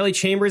 Kelly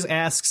Chambers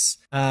asks,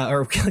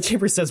 or Kelly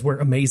Chambers says we're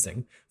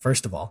amazing,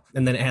 first of all,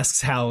 and then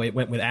asks how it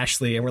went with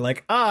Ashley, and we're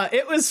like,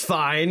 it was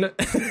fine.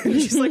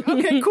 She's like,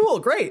 okay, cool,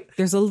 great.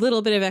 There's a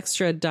little bit of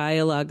extra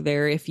dialogue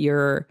there if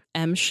you're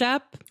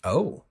M-Shep.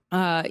 Oh.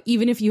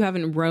 Even if you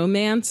haven't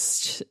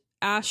romanced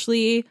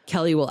Ashley,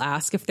 Kelly will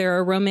ask if there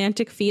are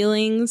romantic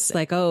feelings,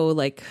 like,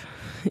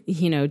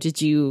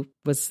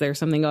 was there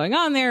something going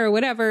on there or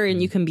whatever?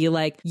 And you can be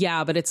like,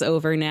 yeah, but it's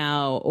over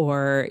now,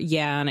 or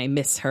yeah, and I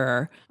miss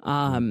her,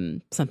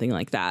 something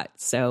like that.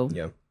 So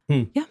yeah.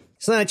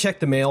 So then I checked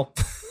the mail.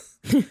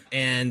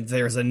 And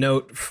there's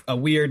a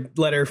weird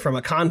letter from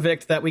a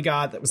convict that we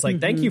got that was like,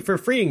 thank you for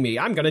freeing me.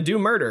 I'm going to do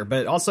murder,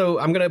 but also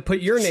I'm going to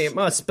put your name,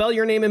 spell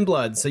your name in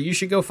blood. So you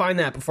should go find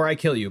that before I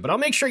kill you, but I'll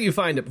make sure you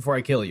find it before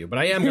I kill you, but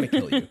I am going to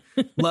kill you.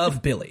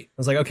 Love, Billy. I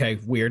was like, okay,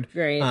 weird.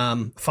 Great.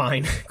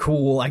 Fine.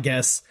 Cool. I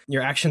guess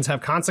your actions have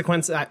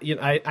consequences.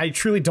 I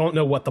truly don't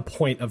know what the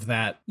point of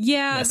that.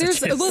 Yeah.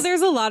 There's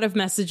a lot of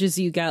messages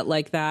you get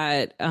like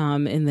that,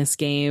 in this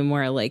game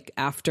where like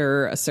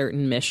after a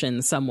certain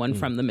mission, someone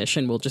from the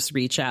mission will just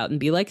reach out and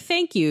be like,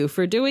 thank you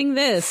for doing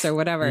this or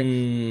whatever.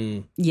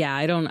 Yeah,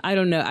 I don't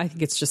know. I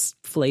think it's just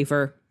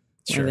flavor.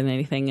 more than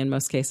anything in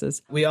most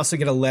cases. We also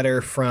get a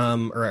letter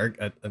from, or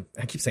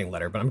I keep saying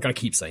letter, but I'm going to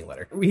keep saying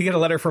letter. We get a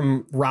letter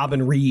from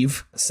Robin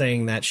Reeve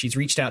saying that she's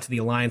reached out to the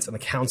Alliance and the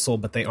Council,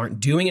 but they aren't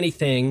doing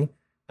anything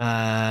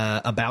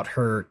about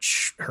her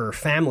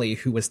family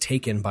who was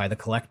taken by the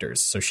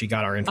Collectors. So she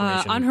got our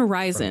information on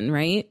Horizon,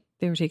 right?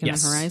 They were taken on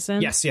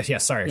Horizon? Yes.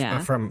 Sorry.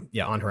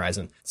 Yeah. On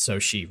Horizon. So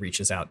she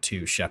reaches out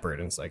to Shepard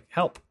and is like,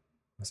 help.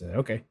 I said,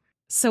 okay.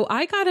 So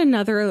I got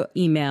another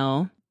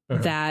email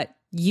that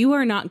you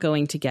are not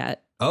going to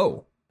get.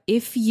 Oh.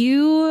 If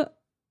you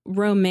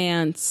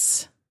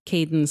romance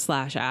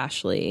Kaidan /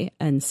 Ashley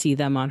and see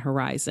them on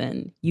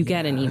Horizon, you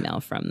get an email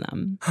from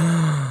them.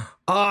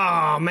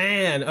 Oh,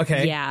 man.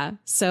 Okay. Yeah.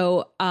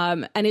 So,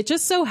 and it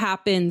just so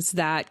happens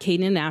that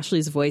Kaidan and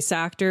Ashley's voice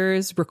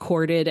actors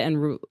recorded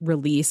and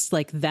released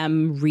like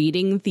them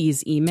reading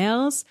these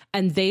emails,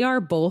 and they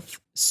are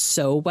both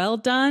so well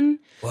done.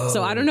 Whoa.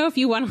 So I don't know if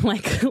you want to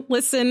like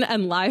listen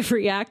and live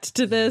react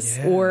to this,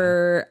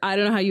 or I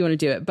don't know how you want to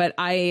do it, but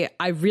I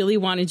really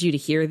wanted you to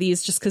hear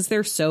these just because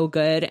they're so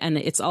good. And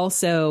it's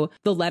also,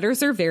 the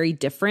letters are very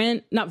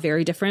different, not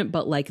very different,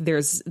 but like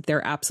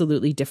they're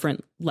absolutely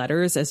different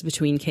letters as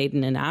between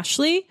Kaidan and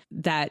Ashley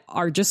that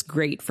are just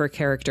great for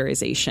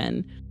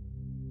characterization.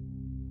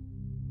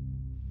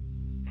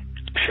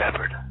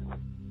 Shepard,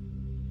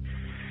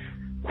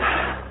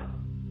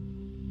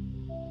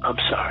 I'm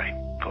sorry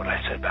for what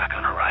I said back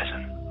on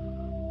Horizon.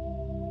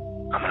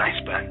 I mean, I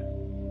spent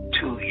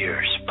 2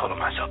 years pulling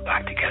myself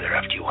back together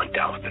after you went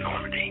down with the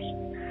Normandy.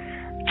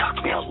 It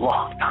took me a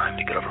long time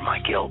to get over my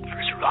guilt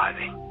for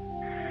surviving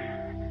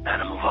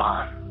and to move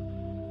on.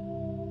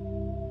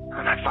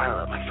 And I finally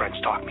let my friends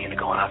talk me into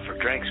going out for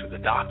drinks with the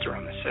doctor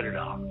on the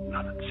Citadel.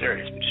 Nothing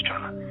serious, but just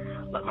trying to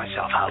let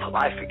myself have a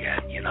life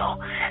again, you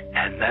know?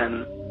 And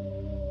then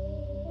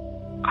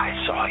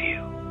I saw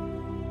you.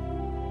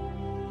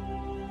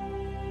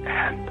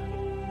 And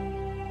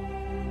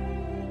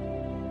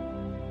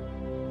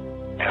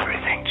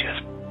everything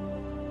just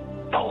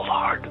pulled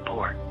hard to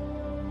port.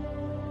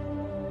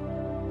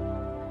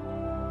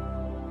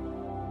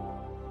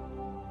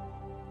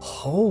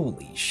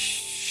 Holy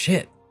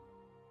shit.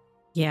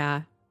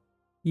 Yeah.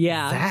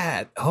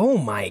 Oh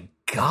my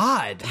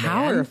God.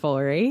 Powerful,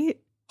 man. right?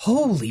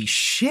 Holy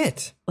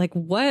shit. Like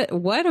what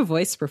a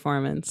voice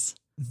performance.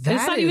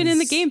 It's not even in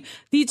the game.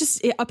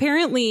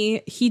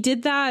 Apparently he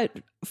did that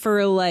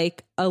for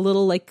like a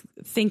little like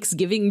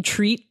Thanksgiving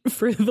treat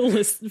for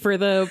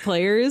the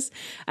players,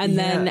 and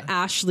then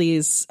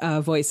Ashley's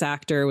voice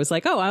actor was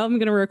like, "Oh, I'm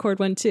going to record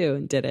one too,"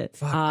 and did it.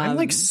 I'm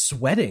like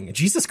sweating.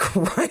 Jesus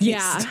Christ.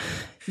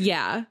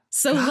 Yeah.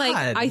 So God. like,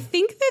 I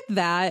think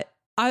that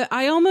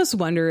I almost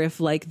wonder if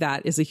like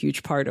that is a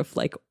huge part of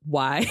like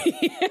why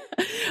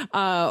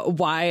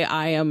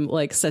I am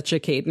like such a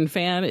Kaidan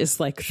fan is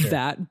like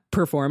that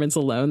performance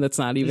alone. That's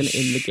not even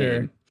in the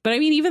game. But I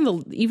mean,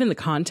 even the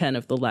content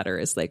of the letter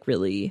is like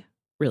really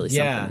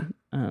something.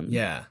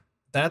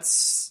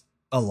 That's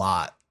a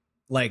lot.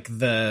 Like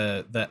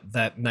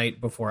that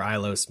night before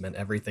Ilos meant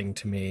everything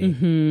to me.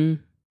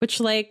 Mm-hmm. Which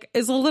like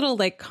is a little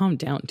like, calm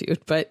down,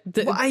 dude. But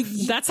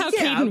that's how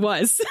Kaidan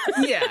was.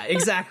 Yeah,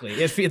 exactly.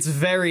 It's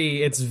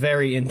very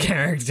in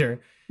character.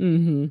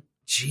 Mm-hmm.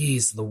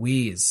 Jeez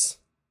Louise.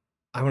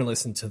 I want to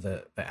listen to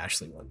the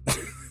Ashley one.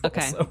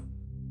 Okay.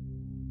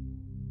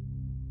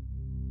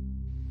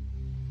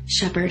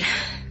 Shepard,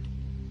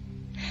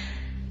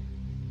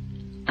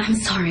 I'm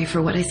sorry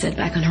for what I said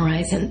back on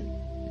Horizon.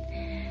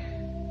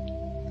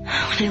 When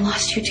I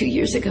lost you 2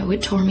 years ago,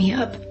 it tore me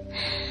up.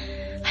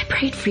 I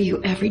prayed for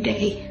you every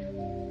day.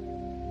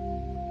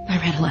 I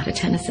read a lot of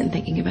Tennyson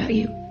thinking about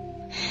you,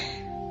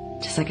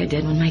 just like I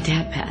did when my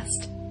dad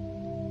passed.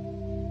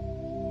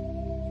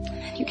 And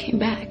then you came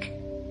back,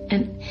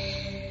 and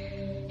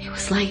it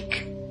was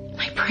like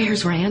my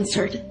prayers were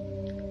answered.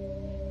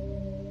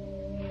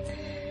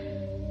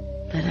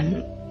 But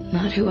I'm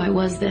not who I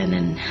was then,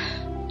 and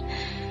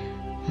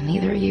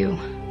neither are you.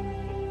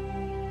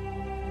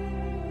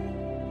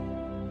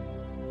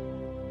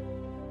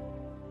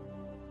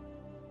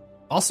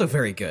 Also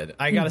very good.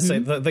 I gotta say,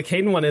 the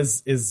Kaidan one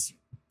is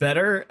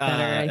better.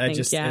 I think,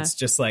 it's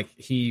just like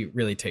he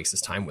really takes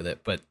his time with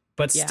it, but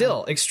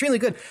still extremely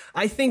good.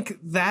 I think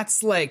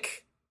that's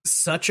like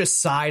such a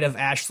side of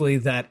Ashley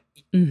that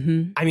I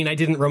mean, I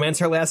didn't romance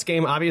her last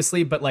game,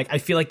 obviously, but like I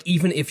feel like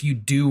even if you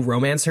do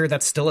romance her,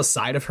 that's still a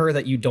side of her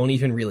that you don't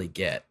even really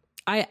get.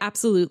 I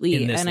absolutely,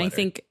 and letter. I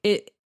think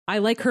I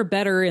like her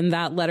better in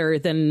that letter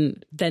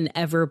than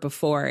ever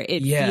before.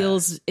 It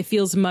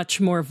feels much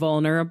more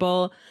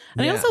vulnerable.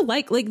 And I also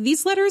like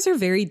these letters are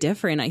very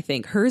different. I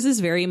think hers is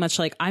very much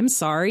like, I'm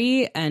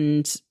sorry,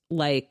 and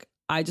like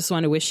I just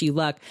want to wish you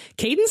luck.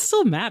 Kaidan's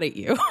still mad at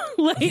you.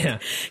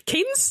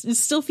 Kaidan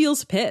still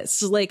feels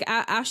pissed. Like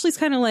Ashley's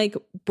kind of like,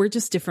 we're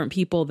just different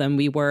people than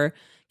we were.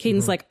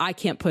 Kaidan's like, I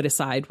can't put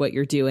aside what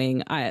you're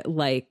doing. I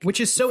like, which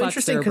is so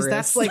interesting because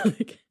that's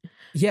like,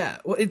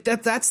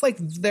 that's like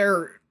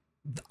their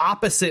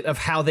opposite of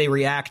how they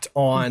react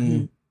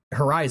on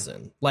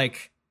Horizon.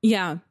 Like,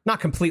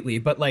 not completely,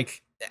 but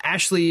like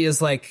Ashley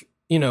is like,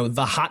 you know,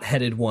 the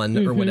hot-headed one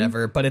or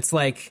whatever, but it's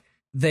like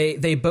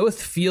they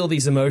both feel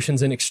these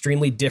emotions in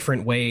extremely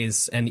different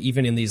ways, and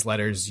even in these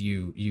letters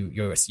you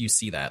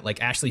see that.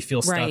 Like Ashley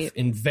feels stuff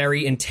in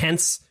very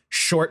intense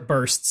short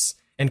bursts,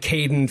 and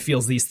Caden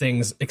feels these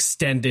things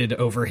extended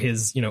over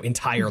his, you know,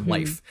 entire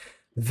life.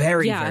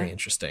 Very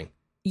interesting.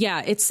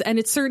 Yeah, it's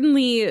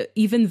certainly,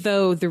 even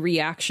though the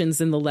reactions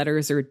in the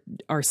letters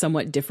are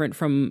somewhat different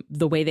from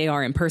the way they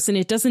are in person,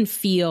 it doesn't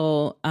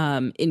feel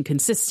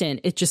inconsistent.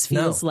 It just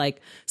feels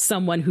like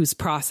someone who's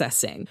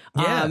processing.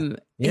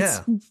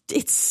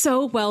 It's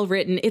so well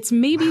written. It's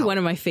maybe one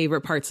of my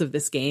favorite parts of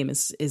this game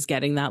is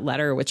getting that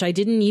letter, which I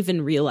didn't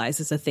even realize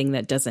is a thing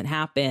that doesn't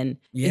happen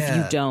if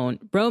you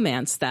don't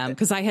romance them.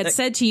 Because I had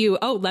said to you,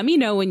 oh, let me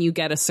know when you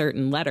get a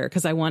certain letter,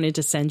 because I wanted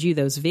to send you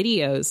those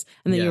videos.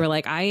 And then you were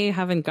like, I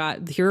haven't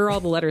got, here are all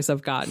the letters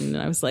I've gotten.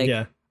 And I was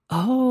like,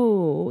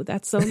 oh,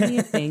 that's only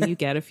a thing you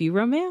get if you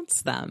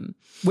romance them.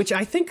 Which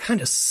I think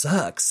kind of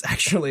sucks,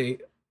 actually.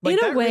 Like, in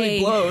a that way, really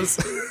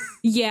blows.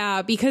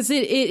 Yeah, because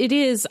it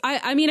is.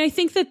 I mean, I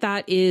think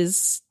that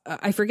is,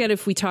 I forget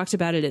if we talked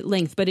about it at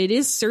length, but it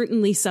is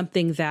certainly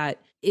something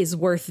that is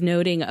worth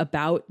noting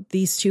about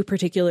these two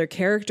particular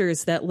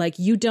characters, that like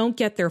you don't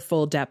get their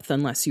full depth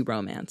unless you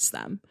romance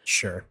them.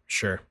 Sure.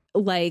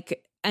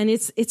 Like, and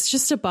it's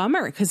just a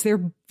bummer because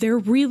they're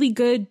really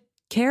good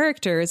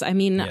characters. I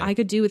mean, I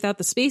could do without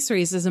the space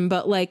racism,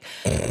 but like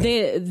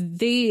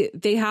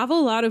they have a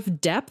lot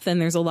of depth,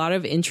 and there's a lot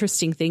of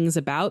interesting things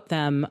about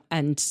them.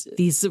 And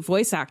these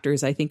voice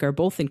actors, I think, are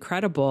both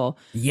incredible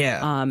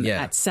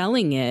at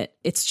selling it.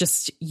 It's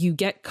just you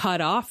get cut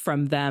off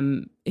from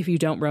them if you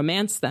don't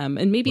romance them.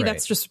 And maybe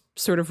that's just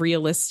sort of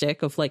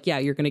realistic of like,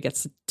 you're going to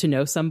get to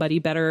know somebody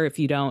better if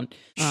you don't.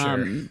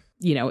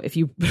 You know, if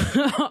you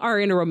are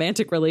in a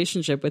romantic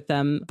relationship with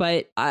them.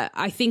 But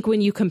I think when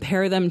you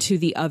compare them to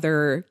the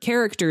other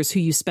characters who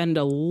you spend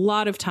a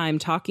lot of time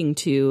talking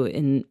to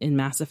in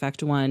Mass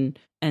Effect 1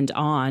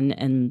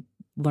 and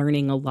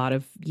learning a lot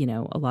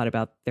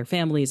about their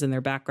families and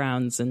their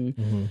backgrounds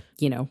and,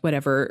 you know,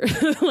 whatever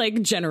like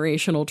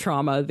generational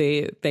trauma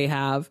they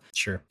have.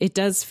 Sure. It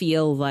does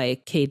feel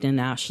like Caden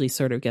and Ashley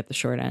sort of get the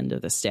short end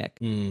of the stick.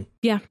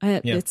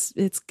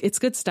 It's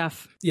good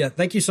stuff. Yeah.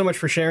 Thank you so much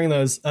for sharing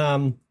those.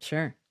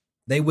 Sure.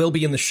 They will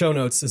be in the show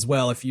notes as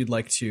well if you'd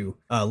like to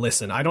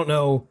listen. I don't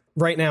know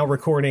right now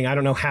recording. I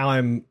don't know how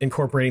I'm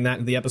incorporating that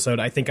into the episode.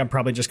 I think I'm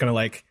probably just going to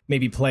like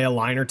maybe play a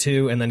line or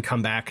two and then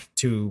come back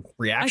to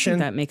reaction. I think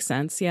that makes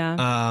sense.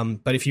 Yeah.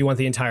 But if you want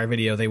the entire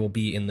video, they will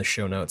be in the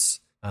show notes.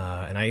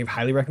 And I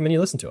highly recommend you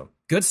listen to them.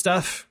 Good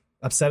stuff.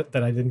 Upset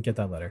that I didn't get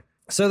that letter.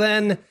 So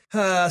then,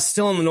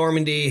 still in the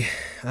Normandy,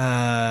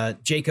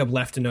 Jacob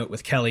left a note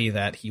with Kelly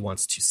that he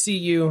wants to see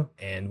you.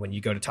 And when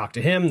you go to talk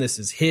to him, this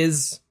is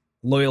his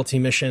loyalty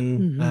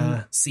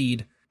mission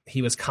seed.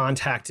 He was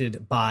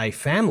contacted by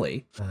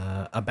family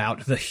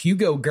about the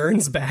Hugo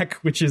Gernsback,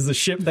 which is a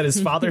ship that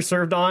his father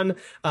served on.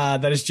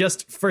 That is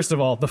just, first of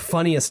all, the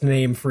funniest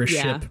name for a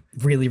ship.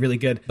 Really, really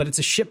good. But it's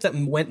a ship that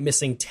went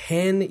missing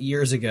 10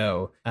 years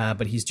ago.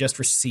 But he's just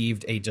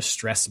received a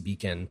distress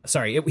beacon.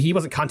 Sorry, he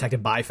wasn't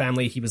contacted by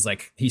family. He was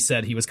like, he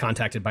said he was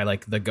contacted by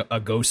like a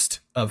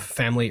ghost of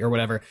family or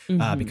whatever,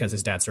 because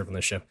his dad served on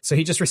the ship. So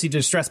he just received a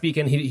distress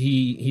beacon.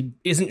 He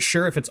isn't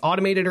sure if it's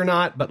automated or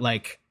not, but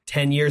like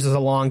 10 years is a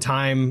long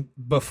time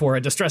before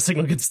a distress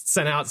signal gets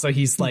sent out. So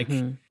he's like,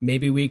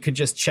 maybe we could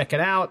just check it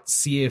out,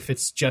 see if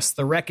it's just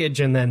the wreckage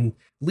and then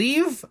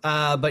leave.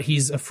 But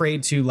he's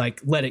afraid to like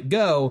let it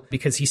go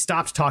because he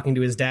stopped talking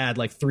to his dad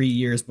like 3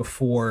 years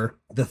before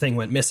the thing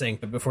went missing,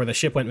 before the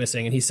ship went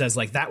missing. And he says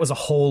like that was a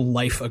whole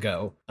life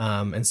ago.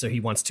 And so he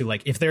wants to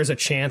like, if there's a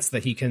chance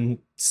that he can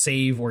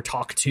save or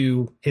talk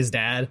to his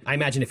dad, I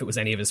imagine if it was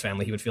any of his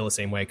family, he would feel the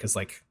same way. Cause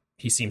like,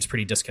 he seems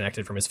pretty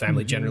disconnected from his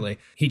family generally.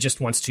 He just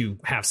wants to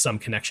have some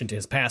connection to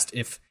his past,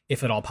 if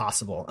at all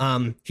possible.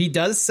 He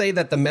does say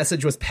that the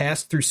message was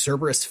passed through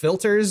Cerberus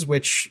filters,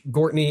 which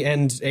Gortney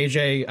and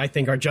AJ, I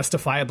think, are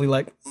justifiably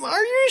like,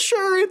 are you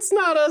sure it's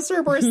not a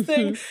Cerberus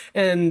thing?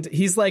 And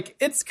he's like,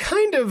 it's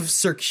kind of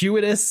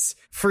circuitous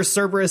for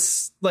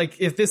Cerberus.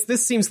 Like, if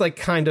this seems like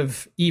kind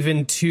of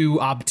even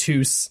too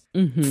obtuse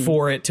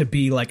for it to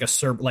be like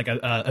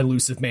a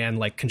elusive man,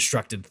 like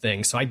constructed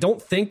thing. So I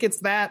don't think it's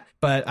that,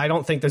 but I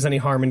don't think there's any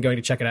harm in going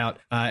to check it out.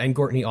 And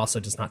Gortney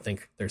also does not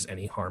think there's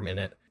any harm in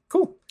it.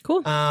 Cool.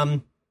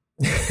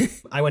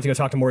 I went to go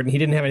talk to Mordin. He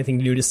didn't have anything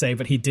new to say,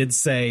 but he did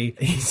say,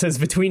 he says,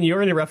 between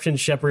your interruption,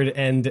 Shepard,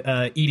 and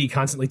Edie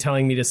constantly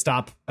telling me to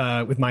stop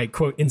with my,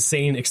 quote,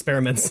 insane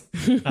experiments,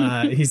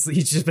 he's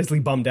just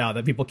basically bummed out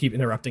that people keep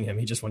interrupting him.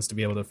 He just wants to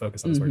be able to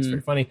focus on his work. It's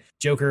very funny.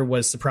 Joker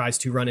was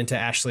surprised to run into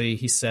Ashley.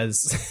 He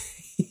says,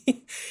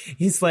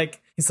 he's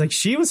like,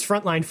 she was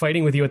frontline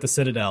fighting with you at the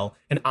Citadel,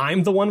 and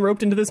I'm the one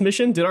roped into this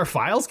mission. Did our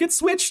files get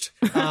switched?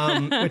 Which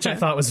I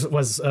thought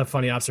was a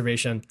funny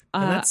observation.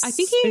 I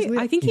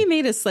think he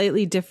made a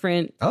slightly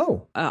different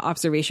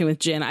observation with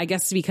Jin. I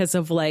guess because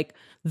of like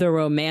the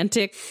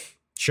romantic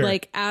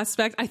like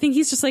aspect. I think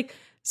he's just like,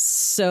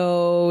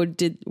 so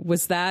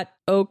was that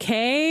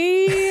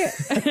okay?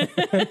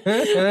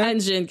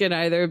 And Jin can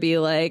either be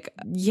like,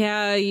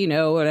 yeah, you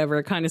know, whatever,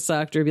 it kind of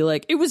sucked, or be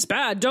like, it was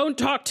bad, don't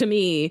talk to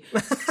me.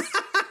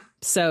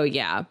 So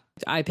yeah,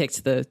 I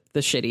picked the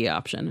shitty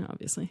option,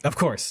 obviously. Of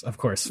course,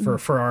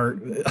 for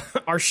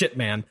our shit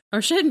man.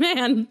 Our shit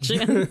man,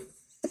 Jin.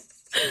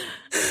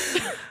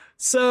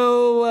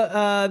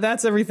 So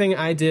that's everything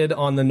I did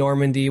on the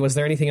Normandy. Was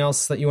there anything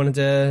else that you wanted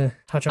to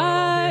touch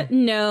on?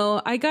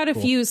 No, I got a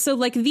few. So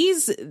like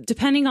these,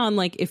 depending on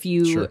like if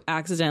you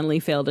accidentally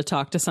fail to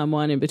talk to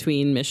someone in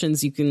between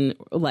missions, you can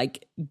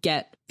like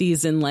get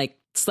these in like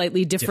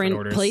slightly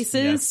different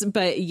places. Yeah.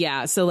 But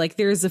yeah, so like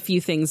there's a few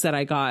things that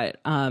I got,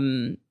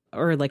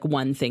 or like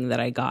one thing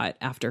that I got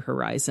after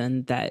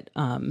Horizon that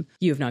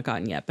you have not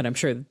gotten yet, but I'm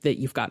sure that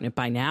you've gotten it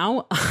by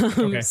now.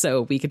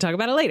 So we could talk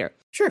about it later.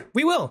 Sure,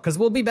 we will, because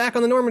we'll be back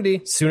on the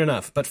Normandy soon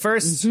enough. But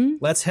first,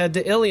 let's head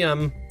to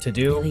Ilium to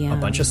do a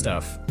bunch of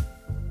stuff.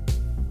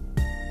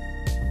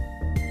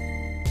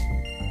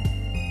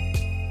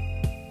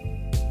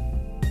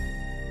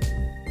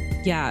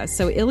 Yeah,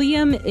 so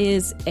Ilium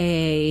is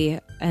an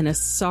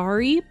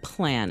Asari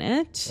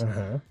planet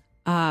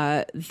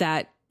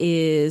that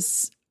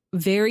is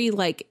very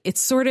like,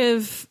 it's sort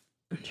of,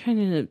 I'm trying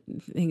to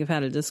think of how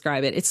to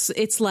describe it.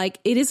 It's like,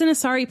 it is an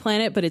Asari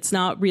planet, but it's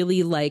not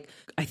really like,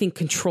 I think,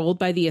 controlled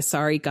by the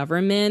Asari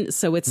government.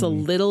 So it's a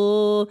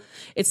little,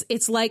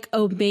 it's like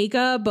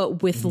Omega,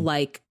 but with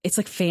like, it's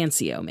like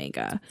fancy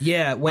Omega.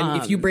 Yeah,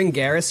 if you bring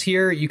Garrus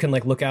here, you can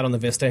like look out on the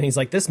vista and he's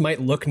like, this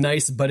might look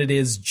nice, but it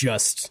is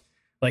just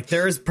like,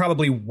 there is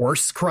probably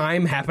worse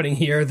crime happening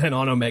here than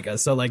on Omega.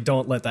 So like,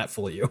 don't let that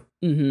fool you.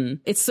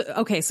 It's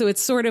okay. So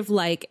it's sort of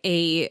like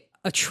a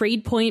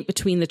trade point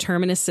between the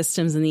Terminus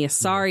systems and the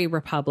Asari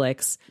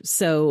republics.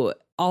 So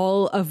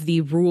all of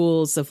the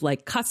rules of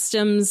like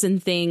customs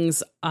and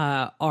things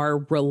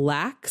are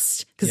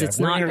relaxed because it's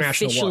not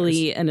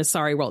officially an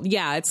Asari world.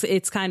 Yeah,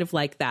 it's kind of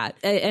like that.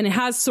 And it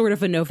has sort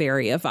of a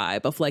Noveria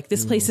vibe of like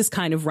this place is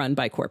kind of run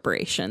by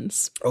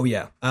corporations. Oh,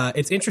 yeah.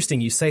 It's interesting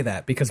you say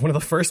that because one of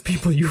the first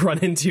people you run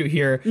into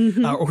here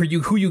or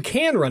who you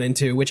can run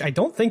into, which I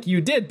don't think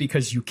you did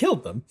because you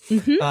killed them,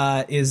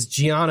 is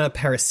Gianna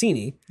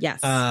Parasini.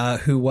 Yes.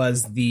 Who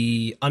was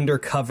the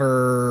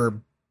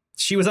undercover...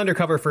 She was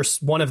undercover for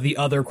one of the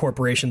other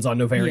corporations on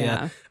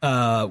Noveria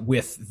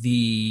with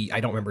the, I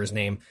don't remember his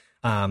name,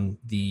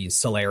 the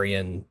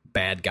Solarian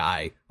bad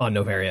guy on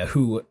Noveria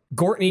who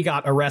Gortney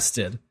got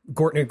arrested.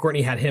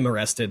 Gortney had him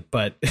arrested,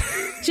 but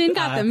Jin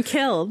got them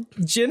killed.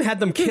 Jin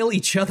had them kill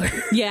each other.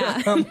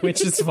 Yeah.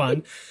 Which is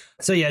fun.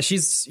 So yeah,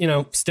 she's,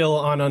 still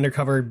on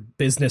undercover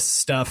business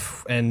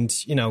stuff. And,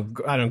 I don't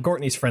know,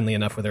 Gortney's friendly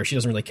enough with her. She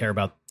doesn't really care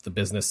about the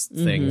business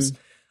things.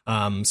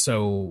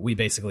 So we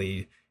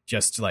basically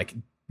just like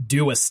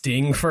do a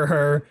sting for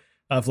her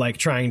of like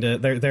trying to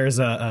there's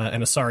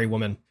an Asari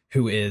woman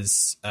who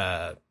is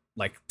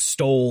like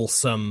stole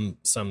some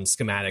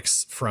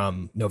schematics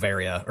from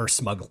Noveria or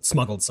smuggled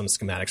some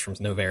schematics from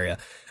Noveria.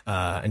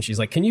 And she's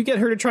like, can you get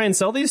her to try and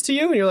sell these to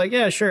you? And you're like,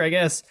 yeah, sure, I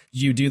guess.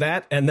 You do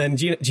that. And then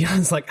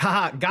Gianna's like,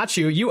 haha, got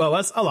you. You owe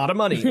us a lot of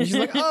money. And she's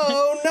like,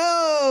 oh,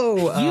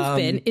 no. You've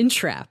been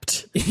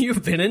entrapped.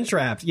 You've been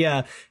entrapped.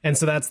 Yeah. And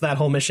so that's that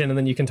whole mission. And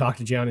then you can talk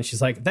to Gianna. And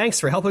she's like, thanks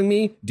for helping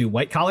me do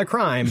white collar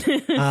crime.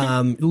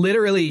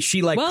 Literally,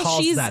 she like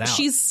calls that out.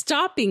 She's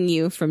stopping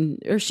you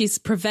or she's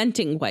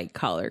preventing white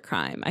collar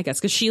crime, I guess,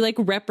 because she like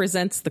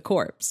represents the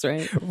corpse,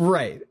 right?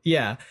 Right.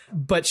 Yeah.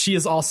 But she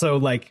is also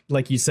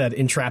like you said,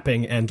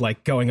 entrapping and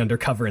like going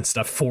undercover and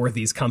stuff for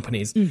these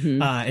companies.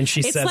 And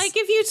she says, it's like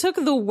if you took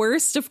the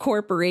worst of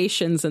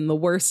corporations and the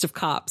worst of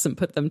cops and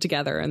put them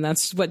together. And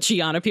that's what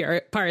Gianna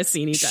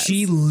Parasini does.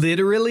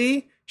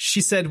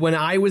 She said, when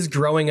I was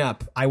growing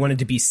up, I wanted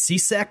to be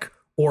CSEC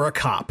or a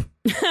cop,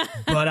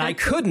 but I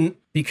couldn't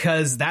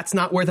because that's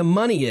not where the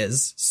money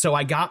is. So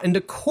I got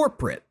into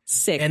corporate.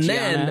 Sick, and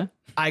Gianna. Then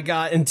I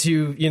got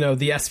into,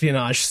 the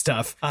espionage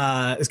stuff.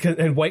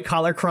 And white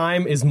collar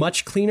crime is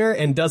much cleaner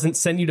and doesn't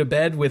send you to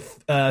bed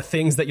with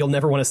things that you'll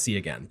never want to see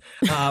again.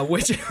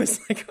 Which was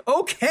like,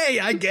 okay,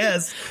 I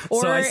guess.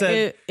 Or so I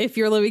said, if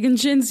you're living in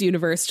Jin's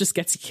universe, just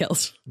gets you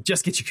killed.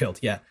 Just get you killed,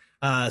 yeah.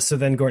 So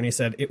then Gortney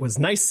said, it was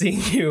nice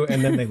seeing you,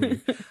 and then they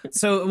leave.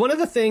 So one of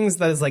the things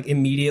that is like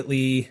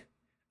immediately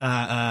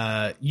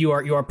you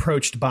are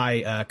approached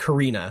by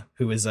Karina,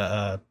 who is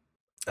God,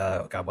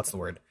 what's the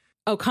word?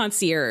 Oh,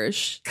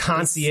 concierge.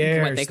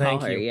 Concierge. What they call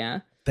her,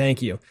 yeah.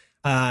 Thank you.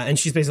 And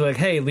she's basically like,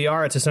 hey,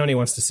 Liara Tassoni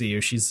wants to see you.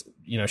 She's,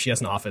 she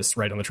has an office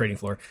right on the trading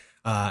floor.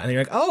 And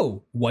you're like,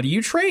 oh, what do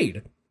you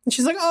trade? And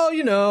she's like,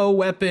 oh,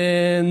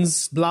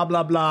 weapons, blah,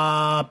 blah,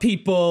 blah,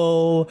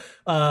 people,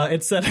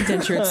 etc.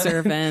 Indentured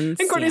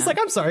servants. And Courtney's like,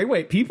 I'm sorry,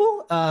 wait,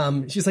 people?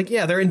 She's like,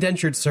 yeah, they're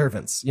indentured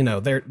servants.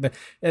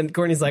 And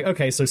Courtney's like,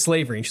 okay, so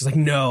slavery. And she's like,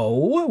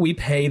 no, we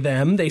pay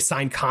them. They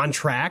sign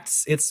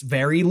contracts. It's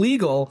very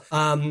legal.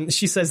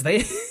 She says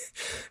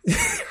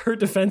her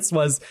defense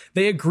was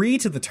they agree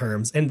to the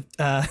terms and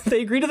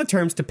they agree to the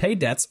terms to pay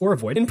debts or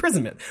avoid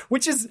imprisonment,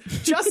 which is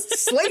just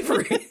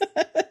slavery.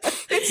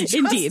 It's just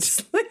Indeed.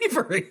 slavery.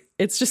 slavery.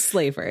 It's just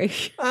slavery.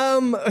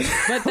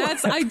 But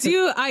that's,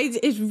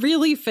 it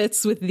really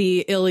fits with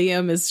the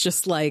Ilium is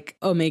just like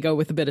Omega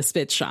with a bit of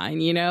spit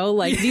shine, you know?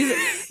 Like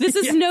this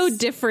is no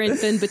different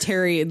than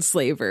Batarian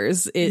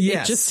slavers.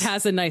 It just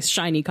has a nice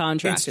shiny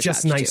contract. It's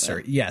just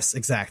nicer. Yes,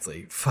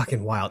 exactly.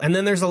 Fucking wild. And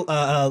then there's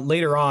a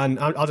later on,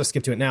 I'll just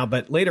skip to it now,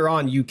 but later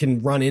on you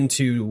can run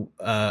into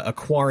a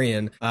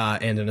Quarian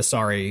and an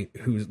Asari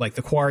who's like,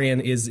 the Quarian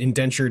is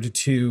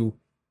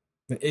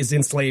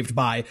enslaved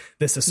by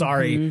this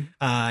Asari.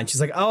 And she's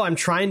like, oh, I'm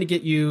trying to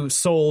get you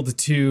sold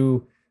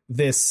to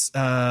this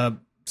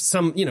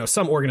some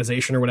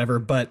organization or whatever,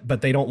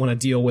 but they don't want to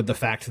deal with the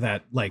fact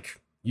that like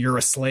you're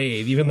a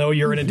slave, even though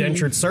you're an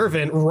indentured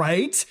servant,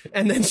 right?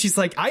 And then she's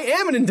like, I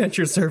am an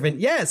indentured servant.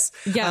 Yes.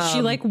 Yeah,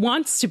 she like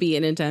wants to be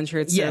an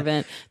indentured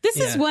servant. This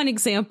is one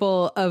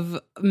example of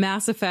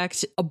Mass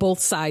Effect both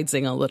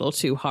sidesing a little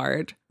too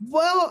hard.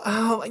 Well,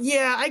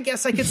 I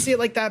guess I could see it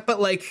like that.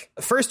 But like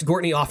first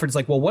Courtney offered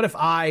like, well, what if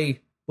I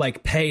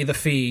like pay the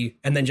fee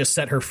and then just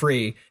set her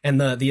free?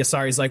 And the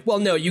Asari's like, well,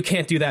 no, you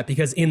can't do that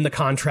because in the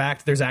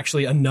contract, there's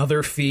actually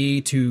another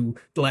fee to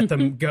let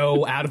them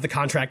go out of the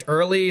contract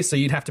early. So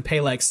you'd have to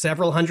pay like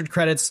several hundred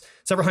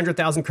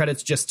thousand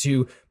credits just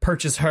to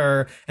purchase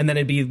her. And then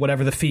it'd be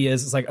whatever the fee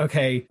is. It's like,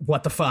 okay,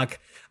 what the fuck?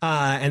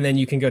 And then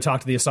you can go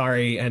talk to the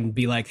Asari and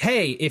be like,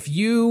 hey, if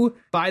you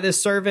buy this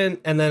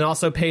servant and then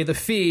also pay the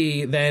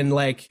fee, then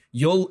like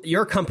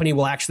your company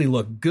will actually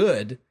look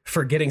good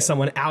for getting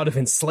someone out of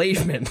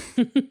enslavement.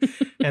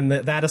 And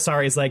that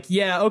Asari is like,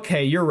 yeah,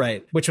 okay, you're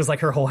right. Which was like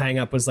her whole hang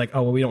up was like,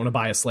 oh, well, we don't want to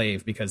buy a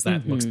slave because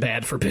that looks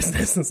bad for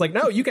business. And it's like,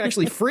 no, you can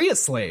actually free a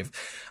slave,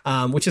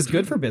 which is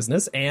good for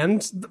business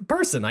and the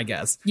person, I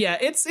guess. Yeah,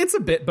 it's a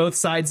bit both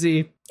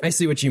sidesy. I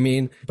see what you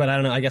mean, but I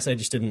don't know. I guess it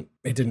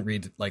didn't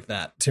read like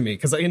that to me.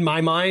 Because in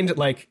my mind,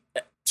 like,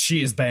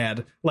 she is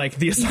bad. Like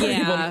the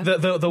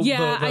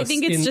Asari I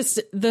think it's just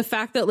the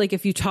fact that like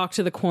if you talk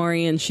to the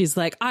Quarian, she's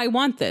like, I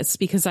want this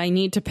because I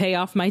need to pay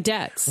off my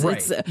debts.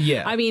 Right.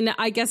 I mean,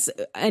 I guess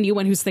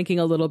anyone who's thinking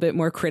a little bit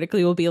more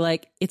critically will be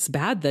like, it's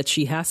bad that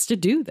she has to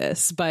do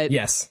this. But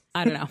yes,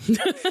 I don't know.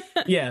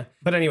 Yeah.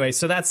 But anyway,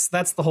 so that's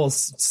the whole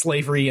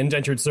slavery,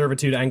 indentured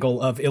servitude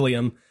angle of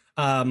Ilium.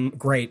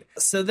 Great.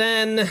 So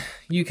then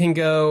you can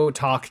go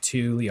talk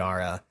to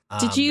Liara.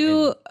 Did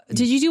you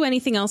do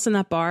anything else in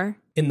that bar?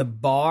 In the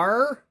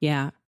bar?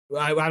 Yeah.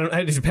 I don't.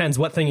 It depends.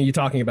 What thing are you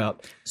talking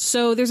about?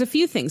 So there's a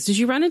few things. Did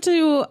you run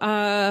into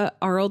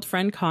our old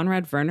friend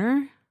Conrad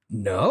Werner?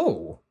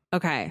 No.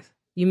 Okay.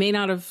 You may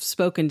not have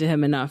spoken to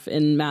him enough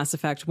in Mass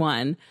Effect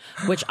 1,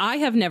 which I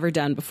have never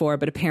done before,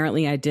 but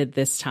apparently I did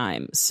this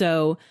time.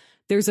 So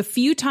there's a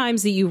few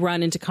times that you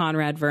run into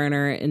Conrad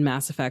Werner in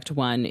Mass Effect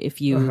 1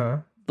 if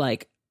you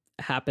like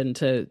happen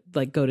to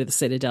like go to the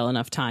Citadel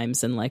enough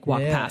times and like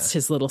walk past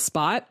his little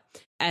spot.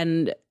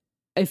 And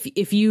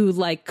if you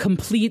like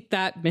complete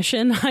that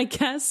mission, I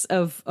guess,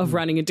 of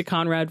running into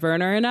Conrad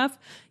Werner enough,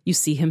 you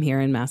see him here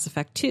in Mass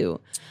Effect 2.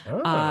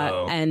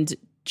 And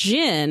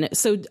Jin,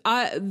 so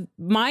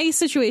my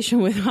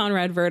situation with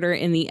Conrad Werner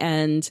in the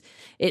end,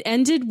 it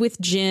ended with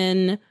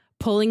Jin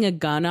pulling a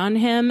gun on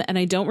him, and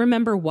I don't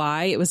remember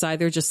why. It was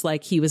either just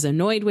like he was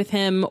annoyed with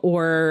him,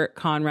 or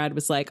Conrad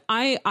was like,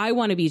 I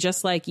want to be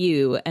just like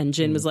you, and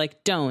Jin was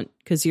like, don't,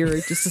 because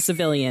you're just a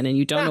civilian and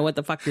you don't know what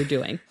the fuck you're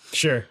doing.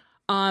 Sure.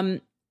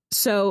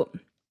 So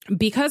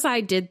because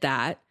I did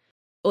that,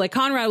 like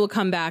Conrad will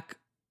come back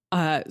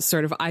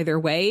sort of either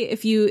way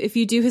if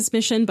you do his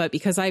mission, but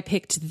because I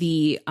picked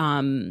the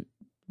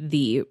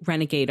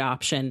renegade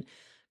option,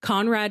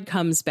 Conrad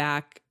comes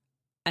back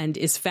and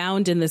is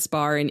found in this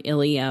bar in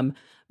Ilium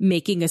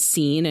making a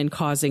scene and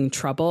causing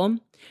trouble.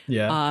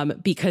 Yeah.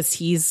 Because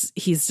he's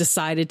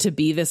decided to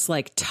be this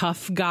like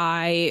tough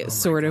guy,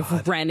 sort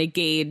of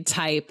renegade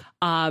type.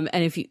 And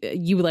if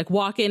you like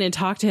walk in and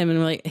talk to him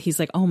and like, he's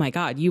like, oh my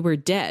God, you were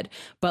dead.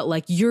 But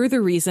like, you're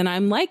the reason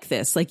I'm like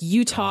this. Like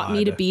you taught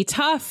me to be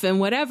tough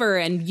and whatever.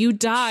 And you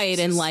died.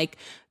 Jesus. And like,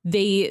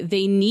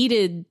 they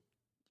needed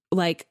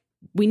like,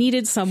 we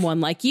needed someone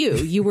like you.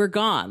 You were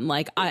gone.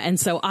 Like, and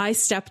so I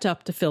stepped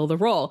up to fill the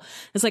role.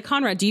 It's like,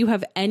 Conrad, do you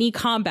have any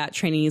combat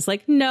training? He's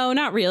like, no,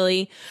 not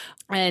really.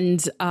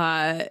 And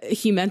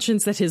he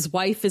mentions that his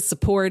wife is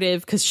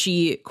supportive because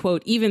she,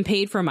 quote, even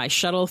paid for my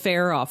shuttle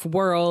fare off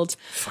world.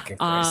 Fucking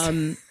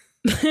Christ.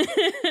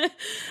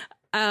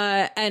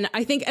 And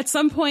I think at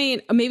some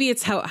point, maybe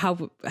it's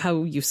how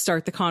you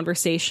start the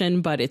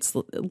conversation, but it's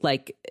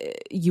like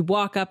you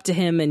walk up to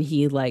him and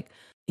he's like,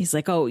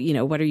 oh, you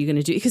know, what are you going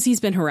to do? Because he's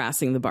been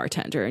harassing the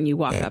bartender, and you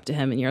walk up to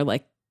him and you're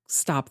like,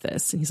 stop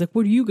this. And he's like,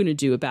 what are you going to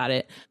do about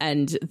it?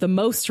 And the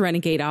most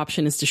renegade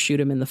option is to shoot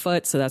him in the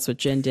foot. So that's what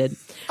Jin did.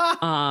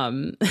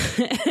 And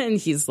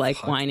he's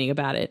like whining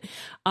about it.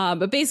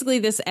 But basically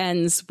this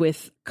ends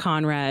with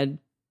Conrad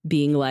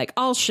being like,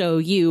 I'll show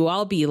you.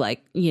 I'll be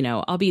like, you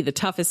know, I'll be the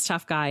toughest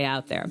tough guy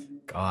out there.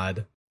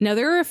 God. Now,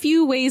 there are a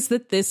few ways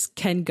that this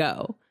can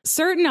go.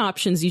 certain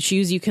options you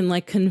choose. You can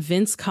like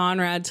convince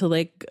Conrad to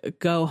like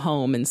go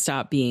home and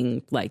stop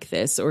being like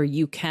this, or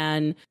you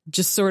can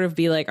just sort of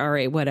be like, all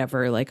right,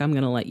 whatever, like I'm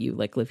gonna let you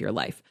like live your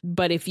life.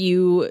 But if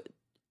you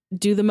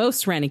do the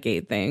most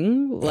renegade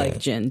thing like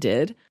Jin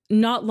did,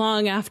 not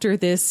long after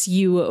this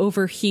you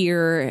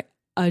overhear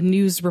a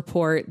news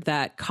report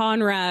that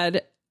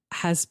Conrad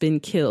has been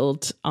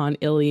killed on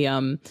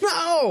Ilium.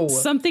 No!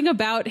 Something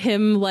about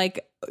him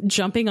like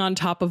jumping on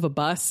top of a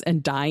bus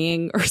and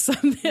dying or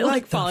something,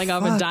 like falling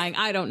off and dying.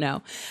 I don't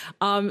know.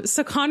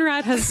 So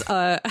Conrad has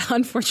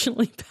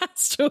unfortunately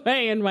passed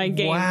away in my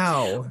game.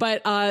 Wow.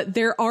 But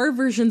there are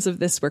versions of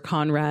this where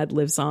Conrad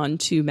lives on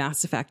to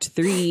Mass Effect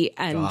 3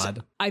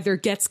 and either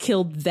gets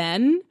killed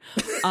then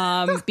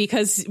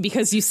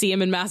because you see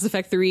him in Mass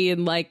Effect 3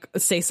 and like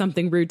say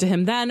something rude to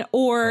him then,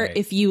 or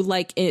if you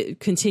like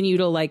continue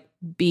to like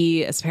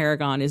be as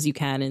Paragon as you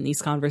can in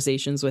these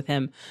conversations with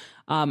him.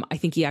 I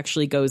think he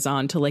actually goes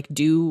on to like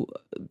do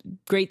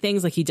great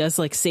things, like he does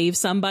like save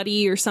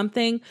somebody or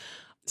something.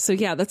 So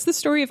yeah, that's the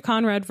story of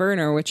Conrad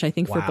Werner, which I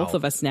think for both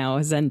of us now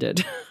has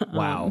ended.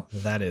 Wow,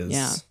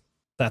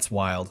 that's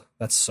wild.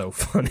 That's so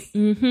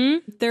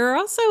funny. There are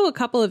also a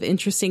couple of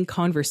interesting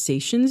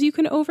conversations you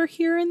can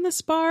overhear in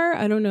this bar.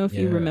 I don't know if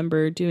you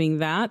remember doing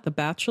that, the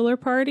bachelor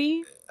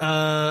party.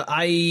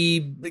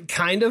 I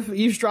kind of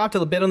eavesdropped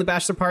a bit on the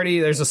bachelor party.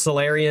 There's a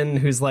Solarian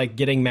who's like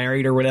getting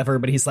married or whatever,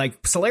 but he's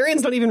like,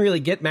 Solarians don't even really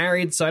get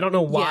married, so I don't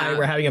know why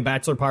we're having a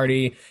bachelor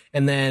party.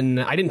 And then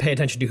I didn't pay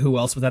attention to who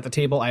else was at the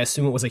table. I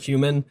assume it was a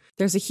human.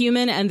 There's a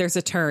human and there's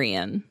a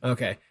Turian.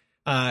 Okay.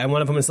 And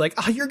one of them is like,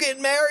 oh, you're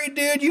getting married,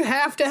 dude. You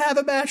have to have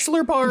a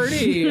bachelor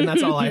party. And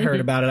that's all I heard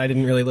about it. I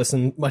didn't really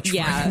listen much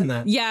more than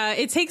that. Yeah,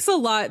 it takes a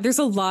lot. There's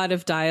a lot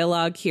of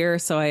dialogue here,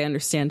 so I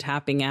understand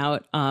tapping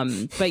out.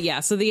 But yeah,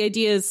 so the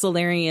idea is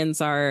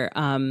Solarians are...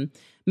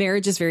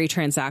 marriage is very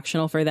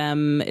transactional for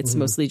them. It's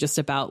mostly just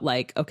about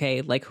like,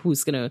 okay, like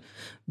who's going to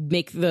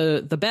make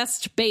the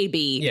best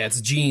baby. Yeah, it's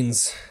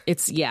genes.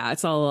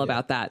 It's all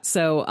about that.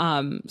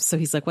 So so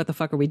he's like, what the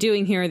fuck are we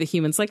doing here? The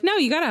human's like, no,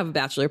 you got to have a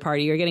bachelor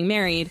party. You're getting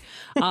married.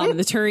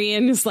 The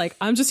Turian is like,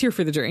 I'm just here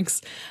for the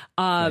drinks.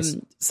 Nice.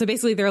 So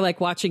basically they're like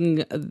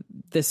watching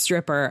this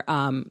stripper,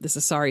 this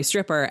Asari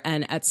stripper.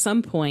 And at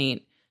some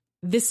point,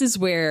 this is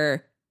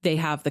where they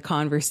have the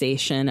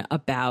conversation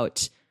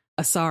about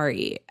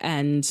Asari,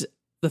 and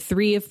the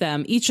three of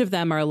them, each of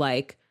them are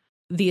like,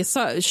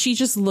 she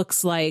just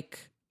looks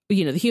like,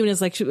 you know, the human is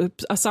like,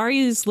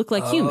 Asaris look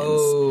like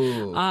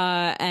humans.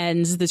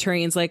 And the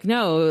Turian's like,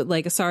 no,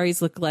 like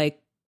Asaris look like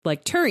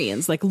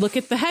Turians, like look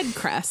at the head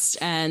crest.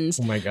 And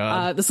oh my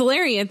God. The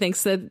Solarian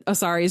thinks that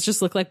Asaris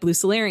just look like blue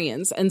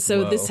Solarians. And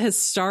so this has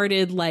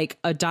started like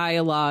a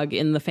dialogue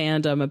in the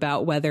fandom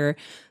about whether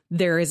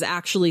there is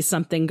actually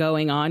something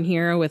going on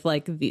here with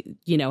like the,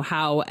 you know,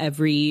 how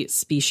every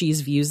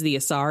species views the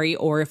Asari,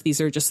 or if these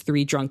are just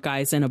three drunk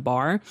guys in a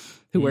bar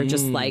who are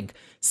just like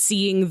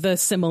seeing the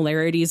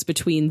similarities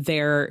between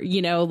their,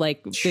 you know,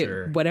 like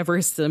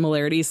whatever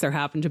similarities there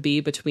happen to be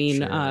between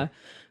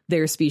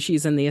their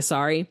species and the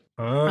Asari,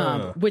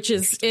 which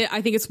is,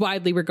 I think it's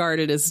widely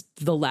regarded as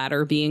the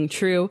latter being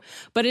true,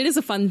 but it is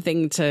a fun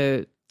thing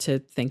to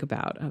think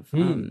about of,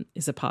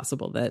 is it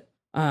possible that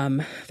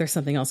there's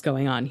something else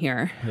going on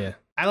here? Yeah.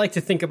 I like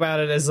to think about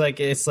it as like,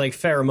 it's like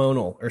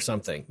pheromonal or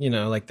something, you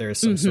know, like there's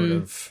some sort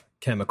of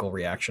chemical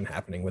reaction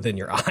happening within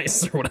your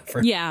eyes or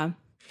whatever. Yeah,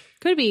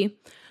 could be.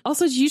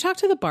 Also, did you talk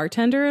to the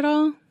bartender at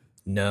all?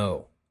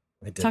 No,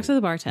 I didn't. Talk to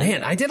the bartender.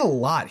 Man, I did a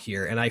lot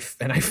here, and I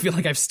feel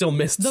like I've still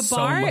missed the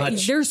bar. So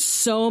much. There's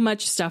so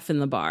much stuff in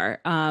the bar.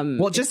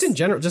 Well, just in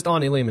general, just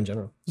on Ilium in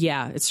general.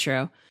 Yeah, it's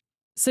true.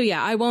 So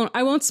yeah, I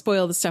won't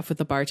spoil the stuff with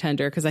the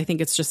bartender because I think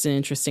it's just an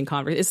interesting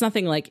conversation. It's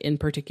nothing like in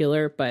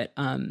particular, but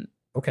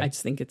okay. I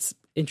just think it's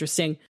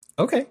interesting.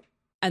 Okay.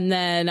 And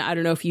then I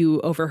don't know if you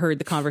overheard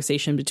the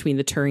conversation between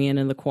the Turian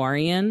and the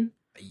Quarian.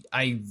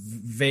 I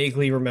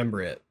vaguely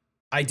remember it.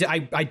 I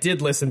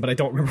did listen, but I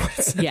don't remember what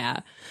it said. Yeah.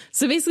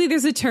 So basically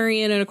there's a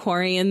Turian and a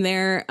Quarian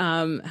there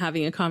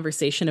having a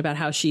conversation about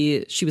how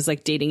she was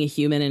like dating a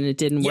human and it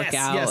didn't work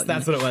out. Yes,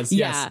 that's what it was.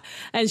 Yeah. Yes.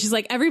 And she's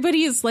like,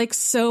 everybody is like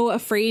so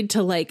afraid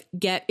to like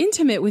get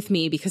intimate with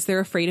me because they're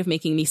afraid of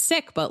making me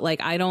sick. But like,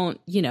 I don't,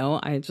 you know,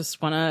 I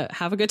just want to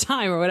have a good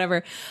time or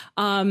whatever.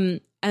 And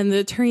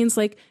the Turian's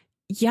like,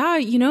 yeah,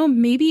 you know,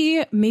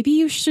 maybe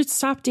you should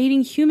stop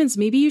dating humans.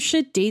 Maybe you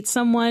should date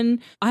someone,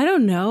 I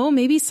don't know,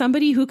 maybe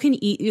somebody who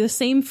can eat the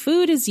same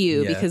food as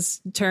you, because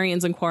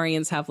Turians and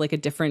Quarians have like a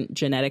different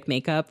genetic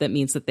makeup that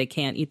means that they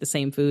can't eat the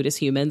same food as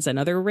humans and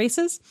other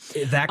races.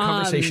 That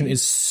conversation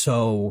is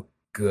so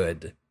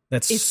good.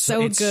 It's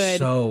so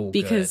good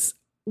because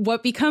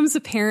what becomes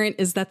apparent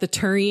is that the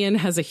Turian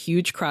has a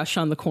huge crush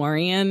on the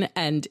Quarian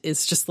and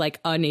is just like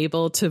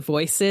unable to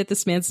voice it.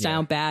 This man's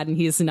down bad and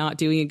he's not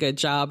doing a good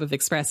job of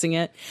expressing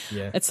it.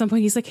 Yeah. At some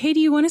point he's like, hey, do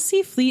you want to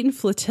see Fleet and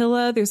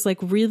Flotilla? There's like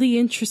really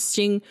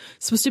interesting,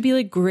 supposed to be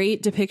like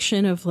great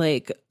depiction of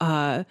like,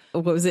 what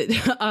was it?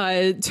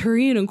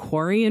 Turian and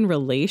Quarian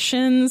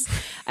relations.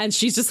 And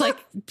she's just like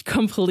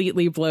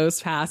completely blows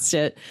past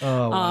it.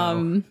 Oh,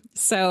 wow.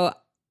 So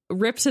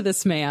rip to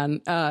this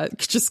man,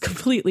 just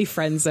completely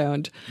friend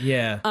zoned.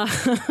 Yeah.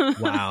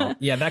 Wow.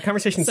 Yeah, that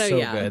conversation's so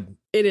good.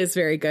 It is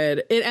very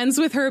good. It ends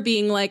with her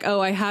being like,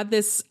 oh, I had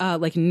this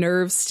like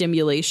nerve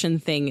stimulation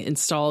thing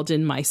installed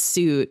in my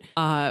suit,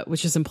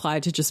 which is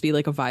implied to just be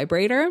like a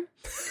vibrator.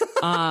 She's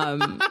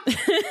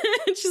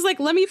like,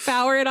 let me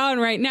power it on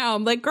right now.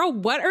 I'm like, girl,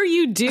 what are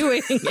you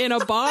doing in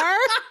a bar?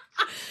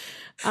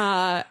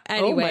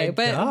 Anyway, oh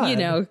but God. you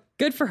know,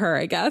 good for her,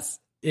 I guess.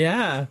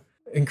 Yeah.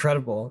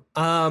 Incredible.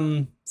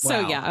 So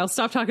wow. yeah, I'll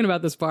stop talking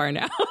about this bar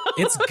now.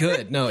 It's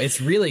good. No,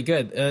 it's really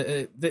good.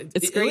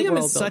 It's great. Ilium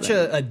World is such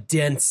building. a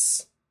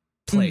dense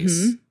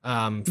place.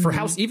 For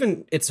house,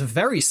 even it's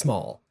very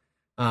small,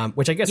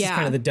 which I guess is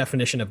kind of the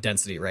definition of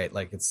density, right?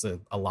 Like it's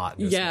a lot.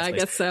 In a small I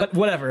space. guess so. But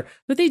whatever.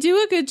 But they do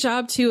a good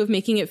job too of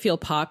making it feel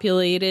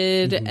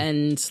populated,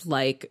 and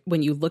like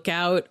when you look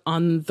out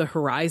on the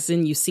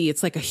horizon, you see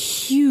it's like a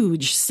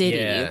huge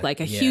city, like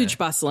a huge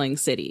bustling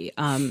city.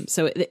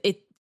 So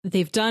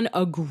they've done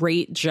a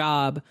great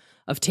job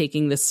of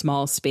taking this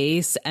small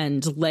space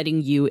and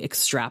letting you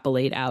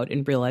extrapolate out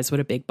and realize what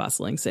a big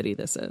bustling city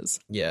this is.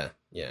 Yeah,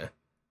 yeah.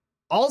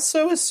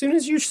 Also, as soon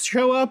as you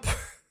show up,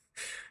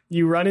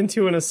 you run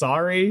into an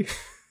Asari.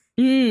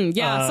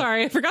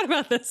 Sorry, I forgot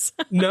about this.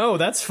 No,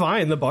 that's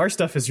fine. The bar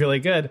stuff is really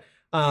good.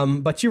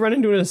 But you run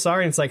into an Asari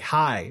and it's like,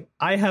 hi,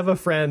 I have a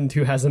friend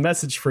who has a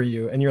message for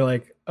you. And you're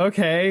like,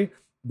 okay,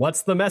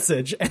 what's the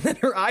message? And then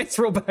her eyes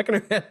roll back in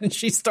her head and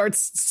she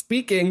starts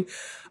speaking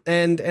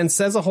and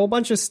says a whole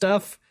bunch of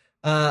stuff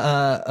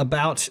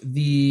about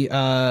the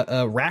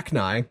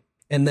Rachni,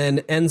 and then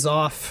ends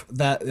off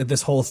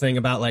this whole thing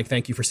about like,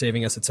 thank you for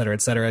saving us, et cetera,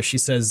 et cetera. She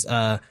says,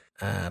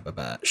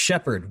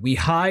 Shepherd, we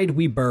hide,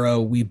 we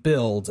burrow, we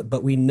build,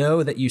 but we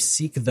know that you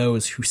seek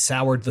those who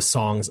soured the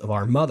songs of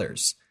our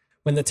mothers.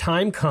 When the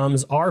time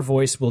comes, our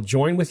voice will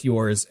join with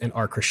yours, and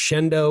our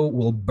crescendo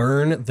will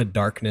burn the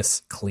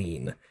darkness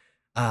clean.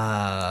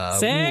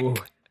 Sick. Ooh,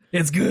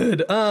 it's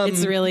good.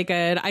 It's really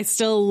good. I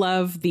still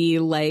love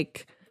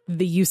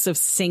the use of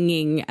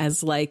singing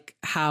as like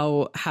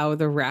how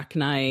the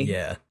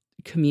Rachni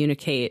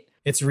communicate.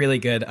 It's really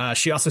good.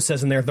 She also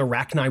says in there, the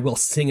Rachni will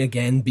sing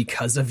again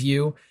because of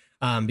you,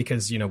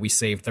 because, you know, we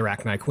saved the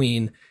Rachni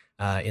Queen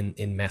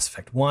in Mass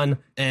Effect 1.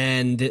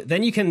 And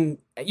then you can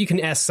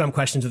ask some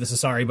questions of the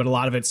Asari, but a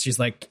lot of it, she's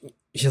like,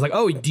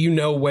 oh, do you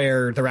know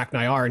where the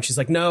Rachni are? And she's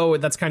like, no,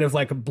 that's kind of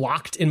like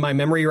blocked in my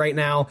memory right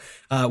now.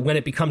 When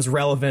it becomes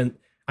relevant,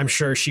 I'm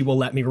sure she will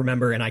let me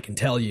remember and I can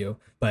tell you,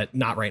 but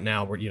not right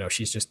now, where, you know,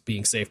 she's just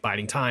being safe,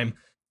 biding time.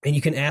 And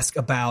you can ask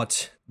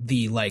about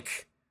the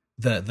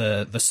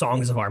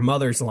songs of our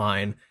mothers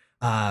line,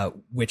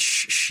 which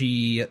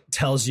she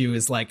tells you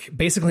is like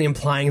basically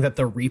implying that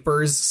the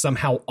Reapers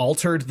somehow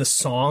altered the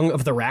song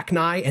of the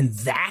Rachni, and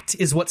that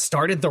is what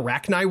started the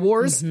Rachni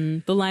Wars.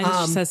 The line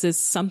that she says is,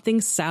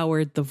 something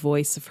soured the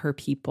voice of her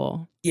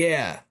people.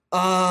 Yeah.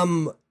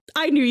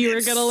 I knew you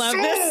were gonna love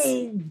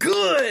this.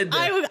 Good.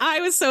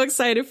 I was so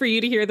excited for you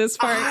to hear this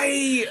part.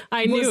 I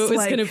knew it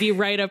was gonna be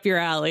right up your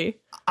alley.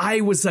 I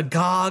was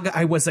agog.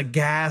 I was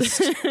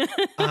aghast.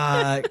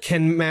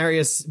 Can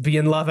Marius be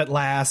in love at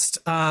last?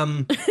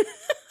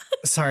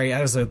 Sorry,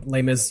 that was a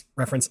Les Mis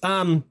reference.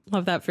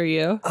 Love that for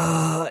you.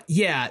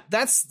 Yeah,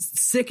 that's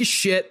sick as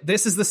shit.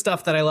 This is the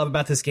stuff that I love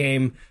about this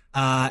game.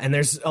 And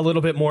there's a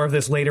little bit more of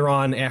this later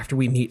on after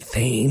we meet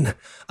Thane.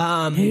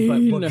 But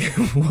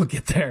we'll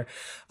get there.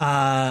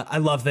 I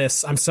love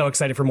this. I'm so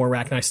excited for more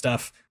Rachni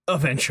stuff.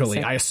 Eventually,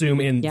 Sick. I assume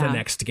in the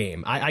next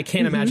game. I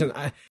can't imagine.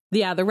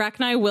 The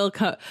Rachni will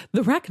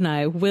the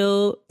Rachni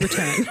will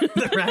return.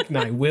 The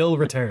Rachni will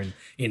return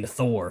in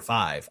Thor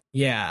 5.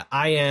 Yeah,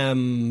 I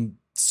am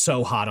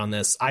so hot on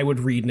this. I would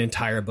read an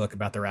entire book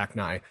about the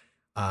Rachni.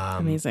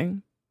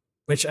 Amazing.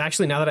 Which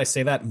actually, now that I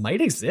say that,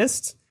 might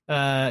exist.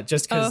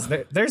 Just because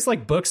there's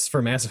like books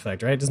for Mass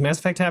Effect, right? Does Mass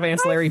Effect have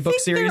ancillary book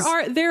series?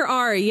 There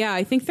are. Yeah,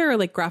 I think there are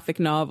like graphic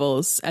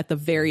novels at the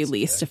very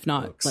least, if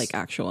not books. Like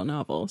actual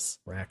novels.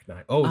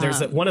 Rachni. Oh,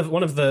 there's one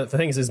of the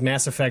things is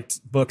Mass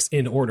Effect books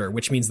in order,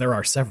 which means there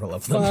are several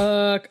of them.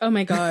 Fuck! Oh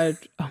my god!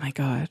 Oh my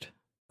god!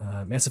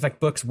 Mass Effect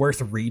books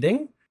worth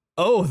reading?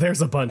 Oh,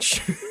 there's a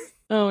bunch.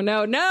 Oh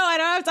no! I don't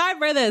have time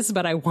for this,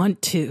 but I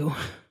want to.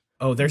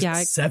 Oh, there's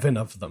 7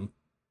 of them.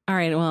 All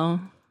right.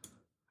 Well,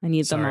 I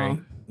need them all.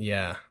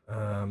 Yeah.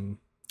 I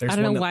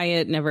don't know why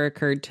it never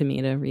occurred to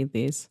me to read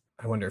these.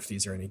 I wonder if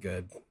these are any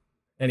good.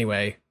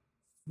 Anyway,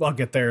 I'll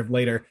get there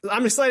later.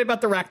 I'm excited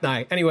about the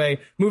Rachni. Anyway,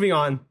 moving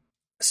on.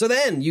 So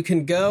then you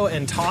can go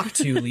and talk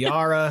to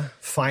Liara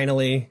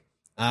finally,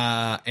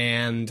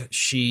 and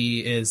she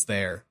is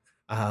there.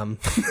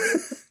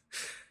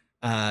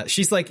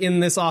 She's like in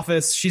this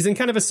office. She's in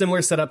kind of a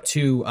similar setup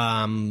to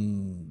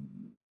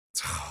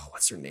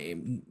what's her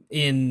name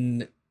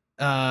in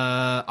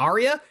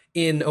Aria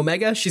in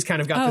Omega. She's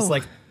kind of got this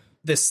like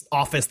this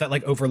office that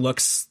like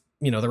overlooks,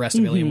 you know, the rest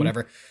of Ilium,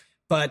 whatever.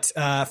 But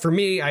for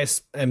me, I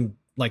am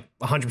like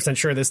 100%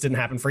 sure this didn't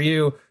happen for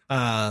you.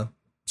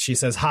 She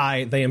says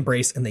hi, they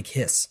embrace, and they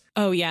kiss.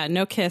 Oh yeah,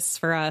 no kiss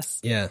for us.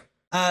 Yeah.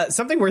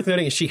 Something worth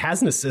noting is she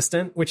has an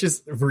assistant, which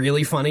is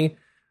really funny.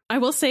 I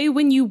will say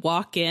when you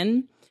walk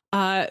in,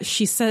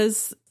 she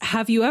says,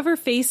 have you ever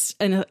faced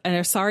an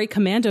Asari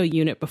commando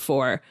unit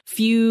before?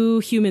 Few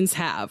humans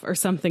have, or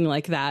something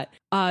like that.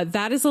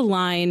 That is a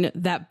line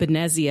that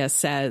Benezia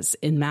says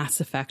in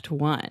Mass Effect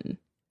 1.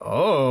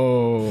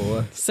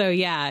 Oh. So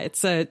yeah,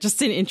 it's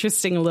just an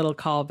interesting little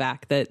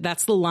callback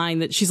that's the line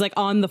that she's like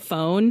on the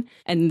phone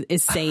and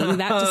is saying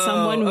that to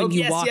someone when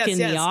you walk in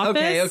the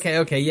office.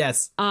 Okay,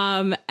 yes.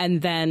 And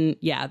then,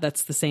 yeah,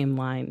 that's the same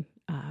line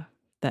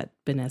that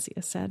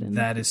Benezia said.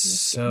 That is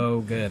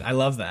so good. I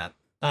love that.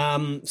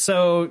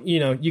 So,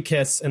 you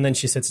kiss and then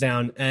she sits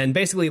down and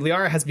basically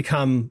Liara has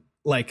become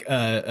like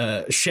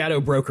a shadow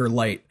broker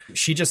light.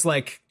 She just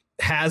like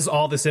has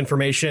all this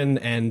information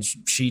and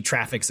she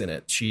traffics in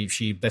it.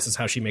 This is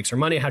how she makes her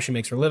money, how she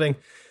makes her living.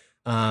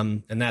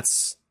 And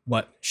that's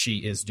what she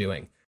is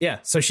doing. Yeah.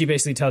 So she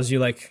basically tells you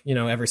like,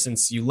 ever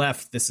since you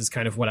left, this is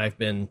kind of what I've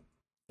been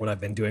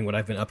doing, what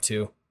I've been up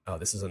to. Oh,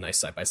 this is a nice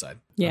side by side.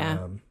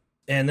 Yeah.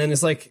 And then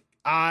it's like,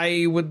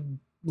 I would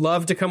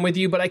love to come with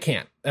you, but I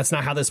can't. That's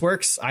not how this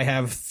works. I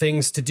have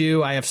things to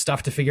do. I have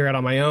stuff to figure out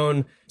on my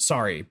own.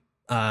 Sorry.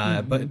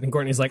 But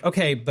Courtney's like,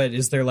 okay, but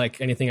is there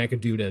like anything I could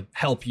do to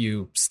help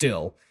you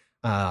still,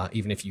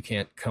 even if you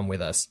can't come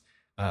with us?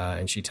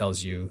 And she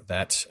tells you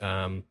that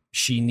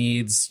she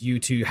needs you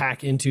to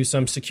hack into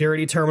some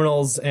security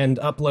terminals and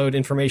upload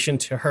information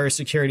to her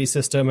security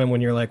system. And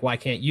when you're like, why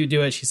can't you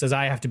do it? She says,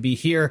 I have to be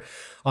here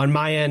on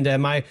my end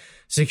and my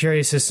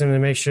security system to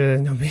make sure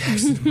that nobody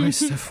hacks into my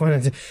stuff.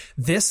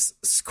 This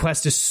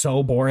quest is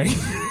so boring.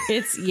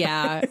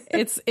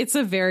 It's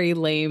a very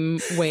lame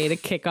way to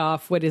kick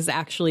off what is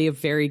actually a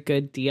very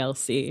good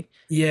DLC.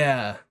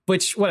 Yeah,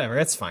 which whatever,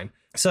 it's fine.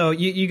 So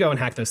you go and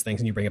hack those things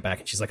and you bring it back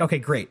and she's like, okay,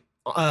 great.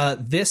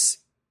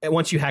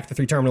 Once you hack the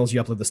 3 terminals,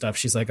 you upload the stuff.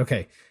 She's like,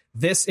 okay,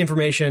 this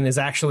information is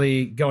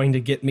actually going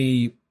to get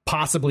me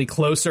possibly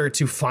closer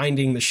to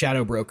finding the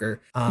shadow broker.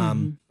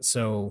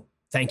 So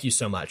thank you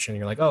so much. And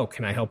you're like, oh,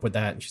 can I help with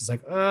that? And she's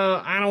like,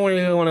 I don't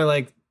really want to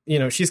like,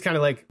 she's kind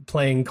of like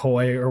playing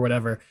coy or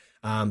whatever.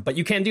 But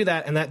you can do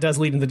that. And that does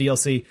lead into the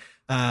DLC.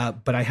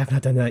 But I have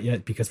not done that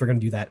yet because we're going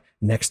to do that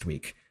next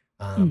week.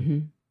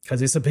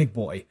 Because it's a big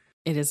boy.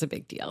 It is a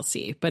big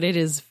DLC, but it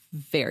is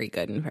very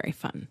good and very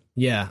fun.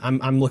 Yeah,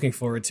 I'm looking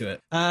forward to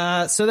it.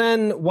 So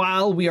then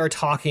while we are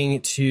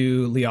talking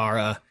to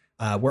Liara,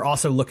 we're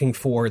also looking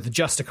for the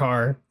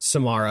Justicar,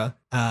 Samara,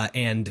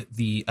 and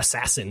the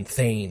assassin,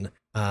 Thane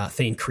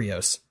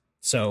Krios.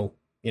 So,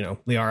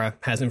 Liara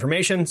has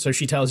information, so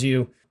she tells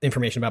you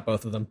information about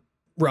both of them,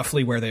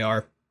 roughly where they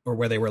are or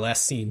where they were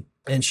last seen.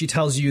 And she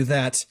tells you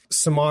that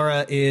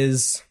Samara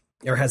has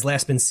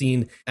last been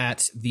seen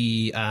at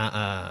the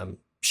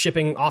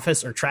shipping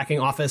office or tracking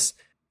office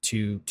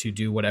to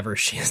do whatever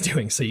she is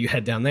doing. So you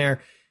head down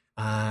there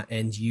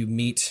and you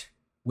meet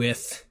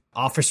with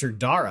Officer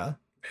Dara,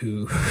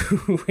 who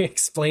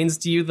explains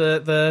to you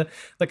the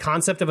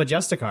concept of a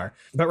Justicar.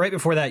 But right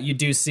before that, you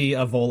do see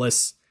a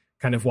Volus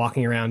kind of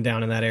walking around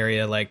down in that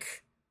area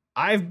like,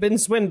 I've been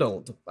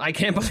swindled. I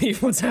can't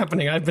believe what's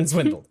happening. I've been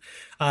swindled.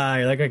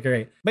 You're like, okay,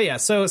 great. But yeah,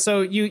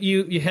 so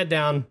you head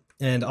down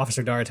and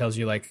Officer Dara tells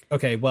you like,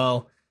 okay,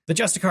 well, the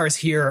Justicar is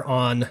here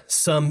on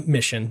some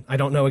mission. I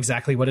don't know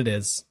exactly what it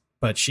is,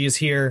 but she is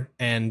here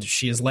and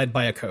she is led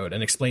by a code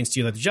and explains to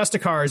you that the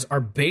Justicars are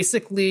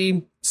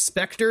basically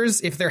Spectres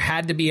if there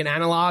had to be an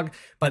analog.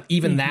 But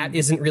even that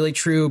isn't really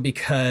true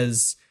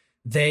because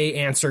they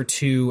answer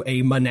to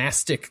a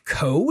monastic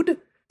code.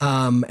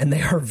 And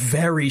they are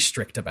very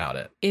strict about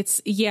it.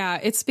 It's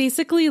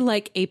basically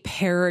like a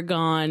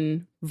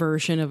Paragon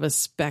version of a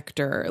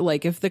Spectre.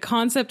 Like if the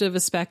concept of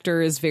a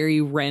Spectre is very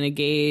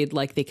renegade,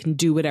 like they can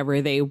do whatever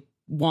they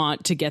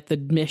want to get the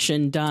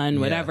mission done,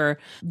 whatever.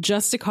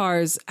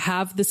 Justicars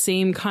have the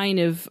same kind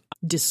of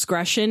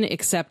discretion,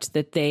 except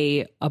that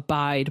they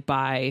abide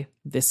by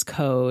this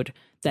code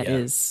that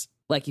is,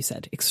 like you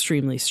said,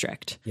 extremely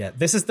strict. Yeah,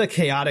 this is the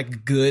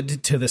chaotic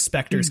good to the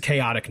Spectre's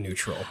chaotic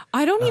neutral.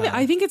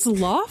 I think it's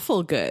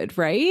lawful good,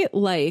 right?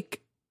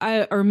 Like,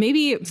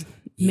 maybe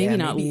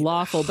not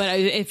lawful, but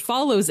it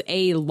follows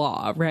a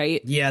law,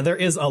 right? Yeah, there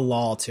is a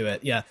law to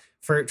it. Yeah.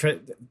 For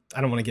I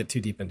don't want to get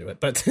too deep into it,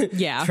 but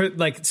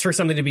for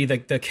something to be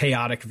the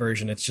chaotic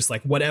version, it's just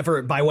like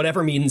by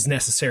whatever means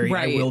necessary,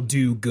 right. I will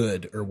do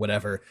good or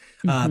whatever.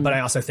 But I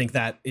also think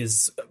that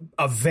is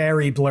a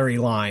very blurry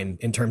line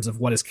in terms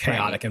of what is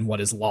chaotic and what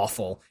is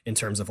lawful in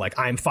terms of like,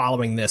 I'm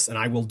following this and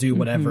I will do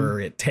whatever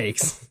it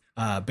takes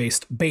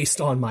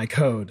based on my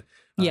code.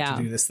 To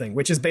do this thing,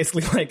 which is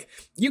basically like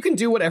you can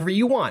do whatever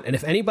you want, and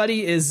if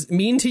anybody is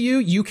mean to you,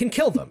 you can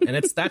kill them, and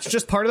that's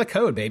just part of the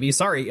code, baby.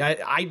 Sorry,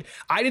 I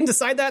didn't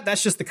decide that.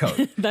 That's just the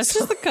code. That's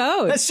just the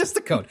code. That's just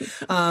the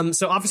code.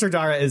 So Officer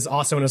Dara is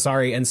also an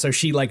Asari, and so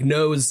she like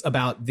knows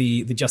about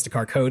the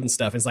Justicar code and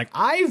stuff. It's like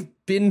I've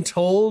been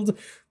told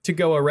to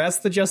go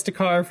arrest the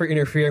Justicar for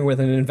interfering with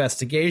an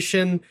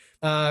investigation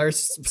or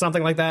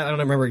something like that. I don't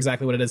remember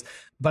exactly what it is,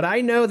 but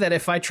I know that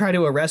if I try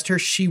to arrest her,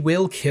 she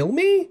will kill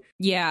me.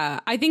 Yeah,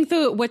 I think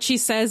what she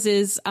says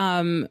is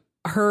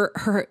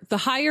the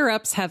higher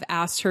ups have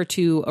asked her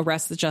to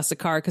arrest the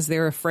Justicar because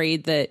they're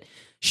afraid that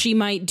she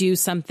might do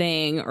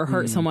something or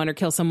hurt someone or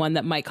kill someone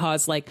that might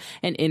cause like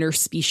an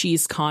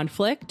interspecies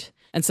conflict.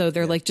 And so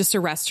they're like, just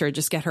arrest her,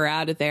 just get her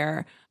out of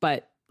there.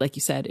 But like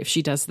you said, if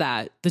she does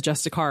that, the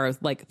Justicar,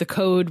 like the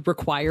code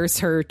requires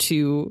her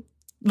to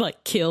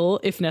like kill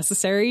if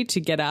necessary to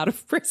get out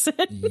of prison.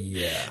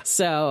 Yeah.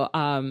 So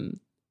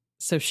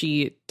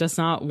she does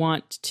not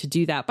want to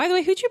do that. By the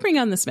way, who'd you bring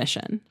on this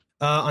mission?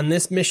 On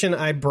this mission,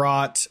 I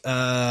brought,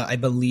 I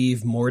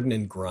believe, Morden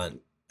and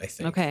Grunt, I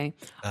think. Okay.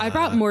 I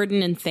brought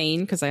Morden and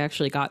Thane because I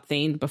actually got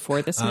Thane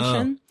before this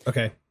mission.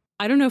 Okay.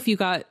 I don't know if you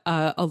got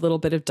a little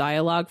bit of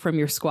dialogue from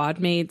your squad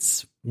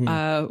mates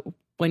when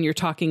you're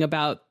talking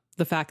about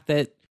the fact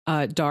that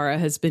Dara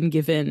has been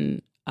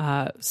given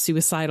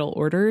suicidal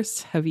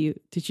orders.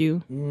 Did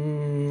you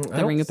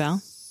ring a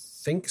bell?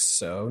 Think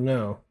so.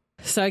 No.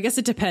 So I guess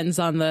it depends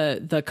on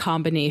the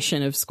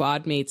combination of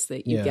squad mates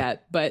that you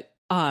get. But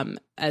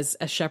as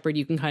a Shepard,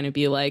 you can kind of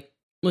be like,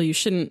 well, you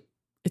shouldn't.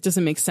 It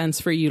doesn't make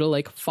sense for you to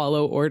like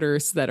follow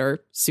orders that are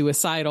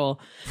suicidal.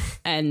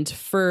 And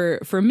for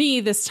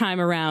me this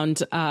time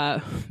around,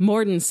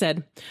 Morden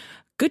said,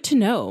 good to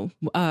know,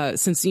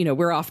 since, you know,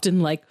 we're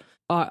often like,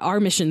 our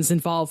missions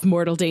involve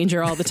mortal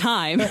danger all the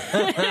time.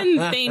 And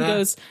Thane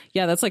goes,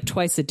 yeah, that's like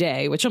twice a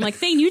day, which I'm like,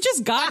 Thane, you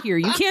just got here.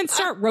 You can't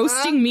start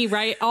roasting me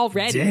right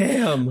already.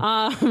 Damn.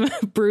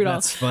 Brutal.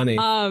 That's funny.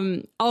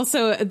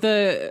 Also,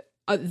 the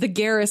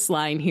Garrus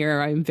line here,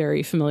 I'm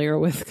very familiar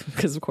with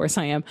because, of course,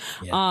 I am.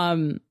 Yeah.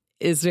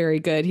 Is very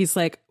good. He's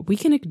like, we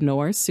can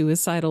ignore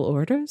suicidal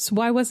orders.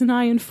 Why wasn't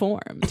I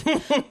informed?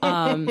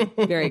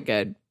 Very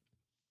good.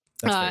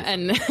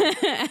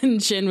 And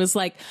Jin was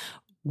like,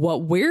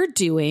 what we're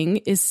doing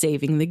is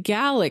saving the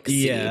galaxy.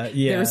 Yeah,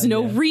 There's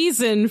no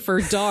reason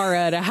for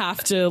Dara to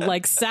have to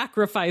like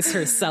sacrifice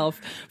herself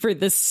for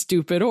this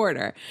stupid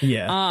order.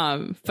 Yeah.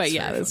 But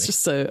yeah, it's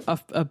just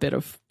a bit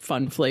of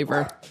fun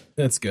flavor.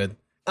 That's good.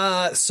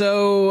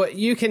 So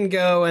you can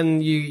go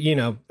and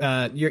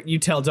you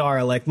tell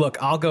Dara, like,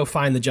 look, I'll go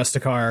find the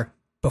Justicar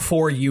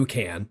before you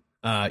can.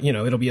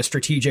 It'll be a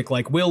strategic,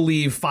 like, we'll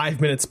leave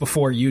 5 minutes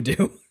before you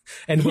do.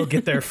 And we'll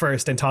get there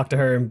first and talk to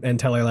her and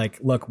tell her, like,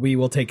 look, we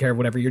will take care of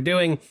whatever you're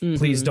doing. Mm-hmm.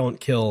 Please don't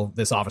kill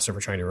this officer for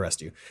trying to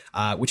arrest you,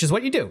 which is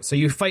what you do. So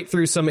you fight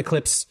through some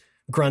Eclipse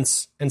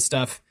grunts and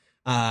stuff.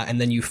 And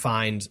then you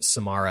find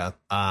Samara.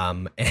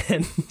 And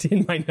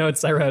in my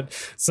notes, I wrote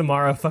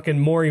Samara fucking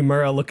Mori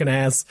Mura looking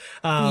ass.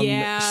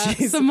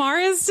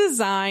 Samara's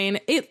design.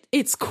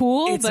 It's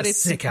cool, but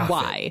it's sick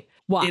outfit.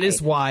 Why? It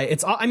is why.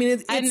 It's. I mean,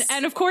 it's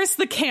and of course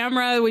the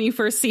camera when you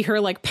first see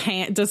her like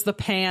does the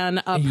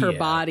pan up her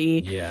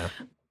body. Yeah.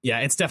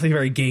 It's definitely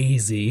very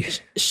gazy.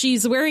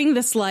 She's wearing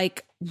this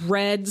like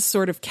red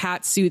sort of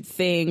catsuit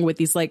thing with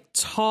these like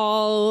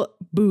tall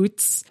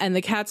boots, and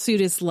the catsuit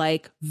is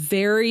like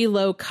very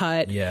low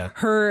cut. Yeah.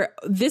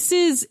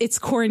 It's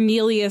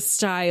Cornelia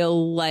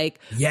style, like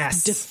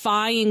yes,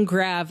 defying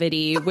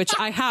gravity, which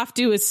I have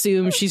to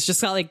assume she's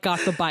just got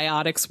the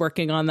biotics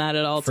working on that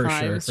at all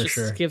times. For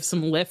sure. Give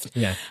some lift.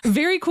 Yeah.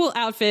 Very cool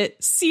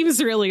outfit.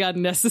 Seems really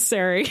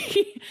unnecessary.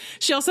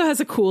 She also has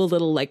a cool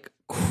little like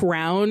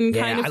crown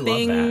kind of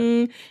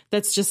thing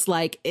that's just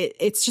like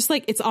it's just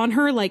like it's on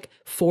her like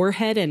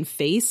forehead and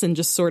face and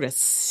just sort of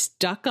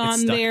stuck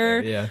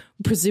there,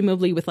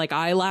 presumably with like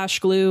eyelash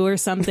glue or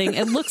something.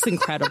 It looks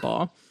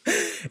incredible.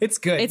 It's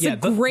good. It's a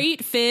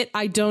great fit.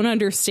 I don't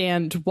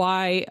understand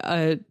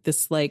why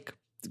this like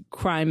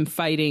crime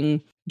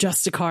fighting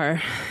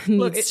Justicar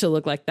needs to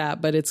look like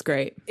that, but it's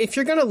great. If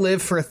you're gonna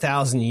live for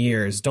 1,000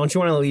 years, don't you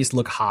want to at least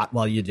look hot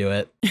while you do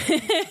it?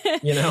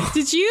 You know?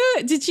 Did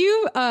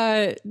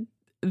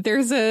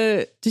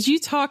you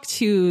talk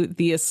to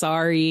the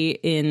Asari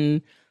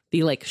in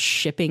the like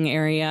shipping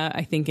area,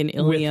 I think in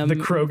Ilium? With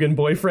the Krogan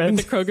boyfriend?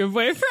 The Krogan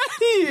boyfriend?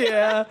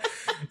 Yeah.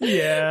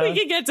 We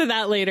can get to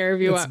that later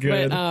if you want.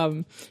 Good.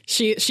 But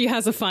she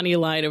has a funny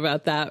line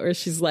about that where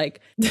she's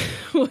like,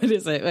 what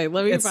is it? Wait,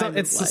 let me find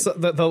it. It's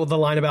the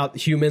line about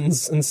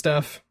humans and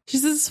stuff. She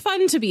says it's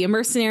fun to be a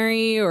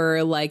mercenary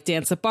or like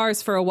dance at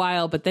bars for a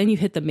while, but then you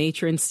hit the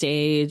matron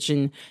stage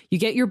and you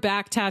get your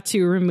back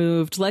tattoo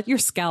removed, let your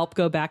scalp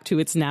go back to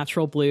its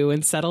natural blue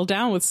and settle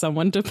down with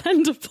someone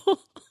dependable.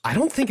 I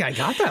don't think I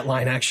got that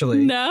line,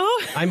 actually. No?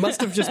 I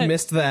must have just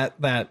missed that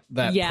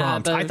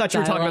prompt. I thought you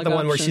were talking about the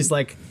one where she's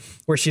like,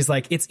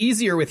 it's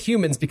easier with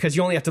humans because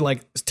you only have to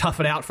like tough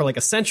it out for like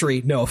a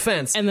century, no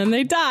offense. And then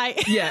they die.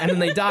 Yeah, and then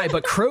they die,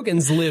 but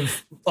Krogans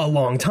live a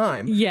long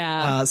time.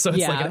 Yeah. So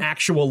it's like an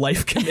actual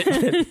life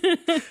commitment.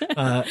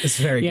 It's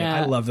very good.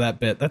 I love that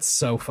bit. That's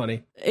so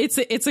funny. It's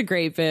a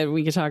great bit.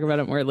 We can talk about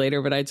it more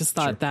later, but I just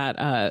thought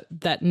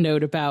that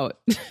note about,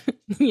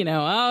 you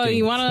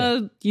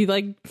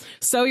like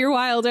sow your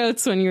wild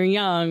oats when you're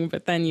young,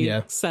 but then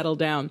you settle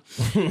down.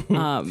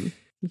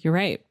 You're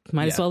right.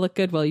 Might as well look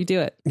good while you do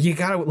it. You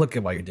gotta look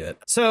good while you do it.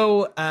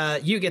 So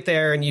you get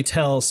there and you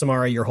tell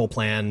Samara your whole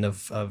plan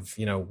of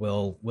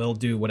we'll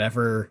do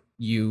whatever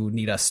you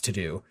need us to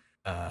do.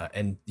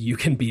 and you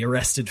can be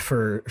arrested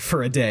for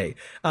a day.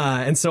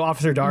 And so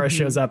Officer Dara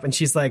shows up and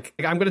she's like,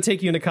 I'm going to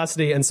take you into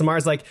custody. And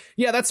Samar's like,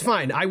 yeah, that's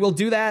fine. I will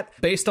do that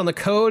based on the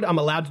code. I'm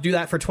allowed to do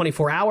that for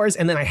 24 hours.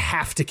 And then I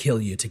have to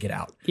kill you to get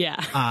out.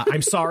 Yeah.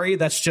 I'm sorry.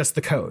 That's just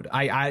the code.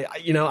 I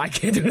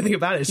can't do anything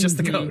about it. It's just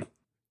the code.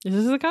 This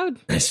is the code.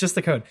 It's just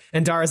the code.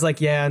 And Dara's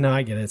like, yeah, no,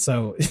 I get it.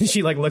 So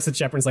she like looks at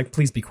Shepard and's like,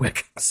 please be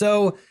quick.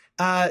 So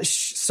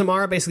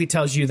Samara basically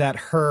tells you that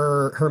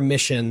her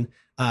mission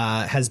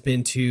has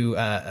been to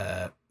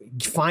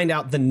find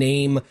out the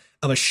name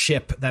of a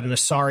ship that an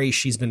Asari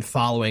she's been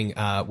following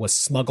was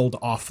smuggled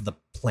off the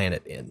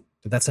planet in.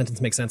 Did that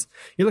sentence make sense?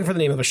 You're looking for the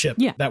name of a ship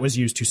that was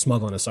used to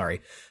smuggle an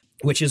Asari,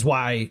 which is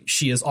why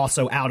she is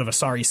also out of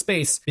Asari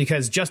space,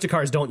 because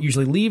Justicars don't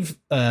usually leave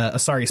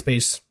Asari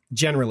space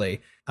generally,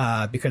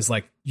 because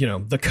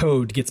the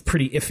code gets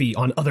pretty iffy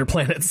on other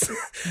planets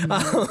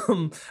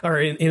or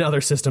in other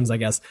systems, I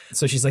guess.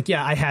 So she's like,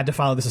 yeah, I had to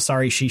follow this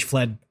Asari. She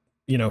fled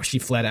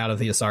out of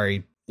the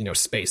Asari,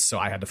 space. So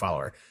I had to follow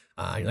her.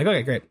 You're like,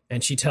 okay, great.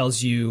 And she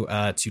tells you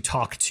to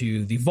talk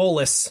to the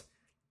Volus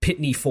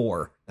Pitney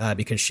 4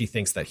 because she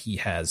thinks that he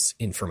has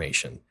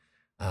information.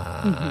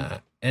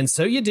 And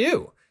so you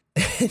do.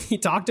 You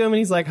talk to him and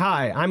he's like,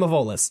 hi, I'm a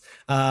Volus.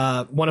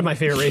 One of my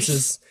favorite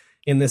races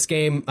in this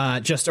game.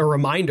 Just a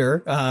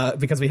reminder,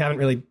 because we haven't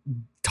really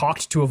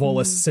talked to a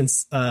Volus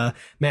since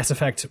Mass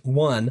Effect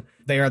 1.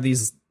 They are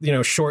these,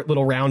 short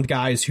little round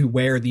guys who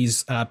wear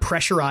these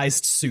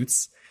pressurized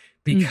suits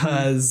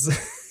because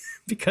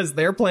because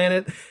their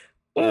planet,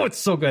 it's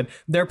so good.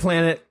 Their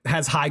planet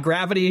has high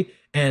gravity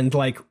and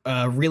like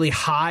a really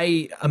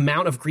high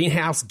amount of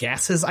greenhouse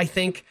gases, I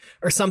think,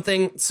 or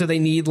something. So they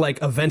need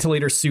like a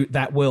ventilator suit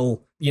that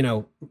will,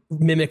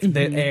 mimic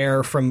the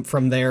air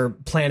from their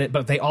planet.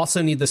 But they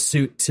also need the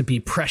suit to be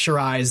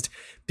pressurized,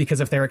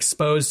 because if they're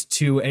exposed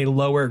to a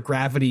lower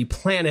gravity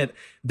planet,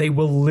 they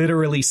will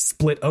literally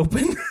split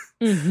open.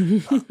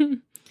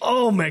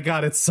 Oh my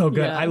God, it's so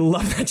good. Yeah. I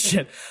love that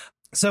shit.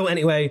 So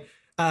anyway,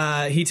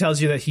 he tells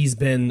you that he's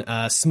been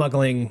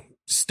smuggling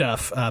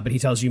stuff, but he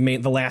tells you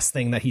the last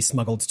thing that he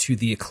smuggled to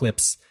the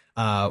Eclipse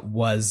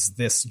was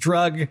this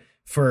drug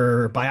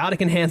for biotic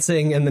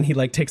enhancing, and then he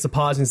like takes a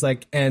pause and he's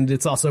like, and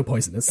it's also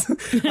poisonous.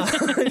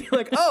 You're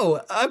like,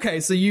 oh, okay,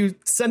 so you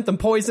sent them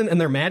poison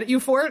and they're mad at you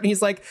for it? And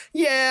he's like,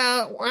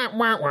 yeah, wah,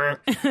 wah, wah.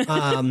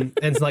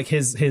 And like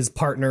his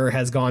partner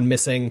has gone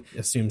missing,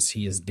 assumes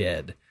he is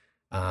dead.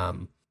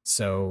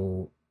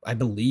 So I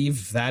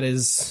believe that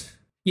is,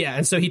 yeah.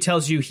 And so he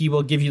tells you he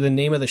will give you the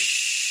name of the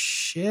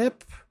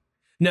ship.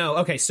 No,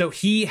 okay, so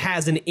he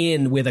has an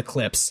in with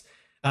Eclipse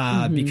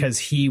because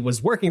he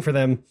was working for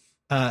them,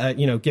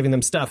 giving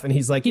them stuff, and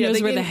he's like, he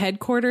knows where the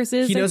headquarters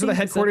is. He knows where the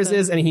headquarters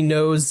is, and he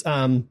knows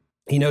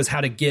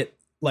how to get,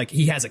 like,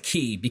 he has a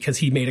key because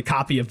he made a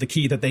copy of the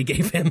key that they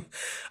gave him,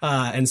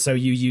 and so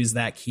you use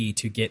that key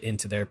to get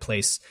into their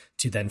place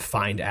to then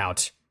find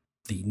out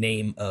the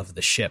name of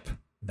the ship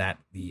that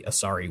the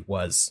Asari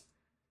was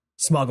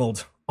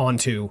smuggled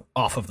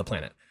off of the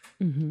planet.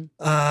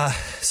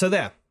 So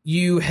there.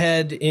 You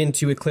head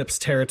into Eclipse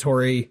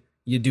territory.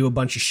 You do a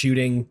bunch of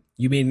shooting.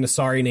 You meet an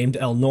Asari named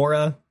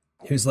Elnora,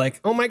 who's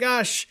like, "Oh my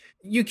gosh,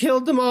 you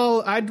killed them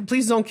all!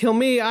 Please don't kill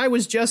me. I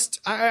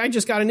just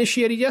got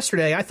initiated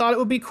yesterday. I thought it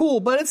would be cool,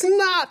 but it's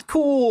not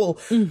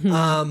cool."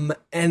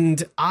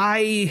 And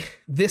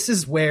this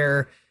is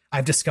where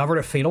I've discovered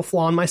a fatal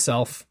flaw in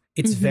myself.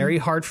 It's very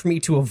hard for me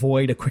to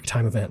avoid a quick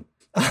time event.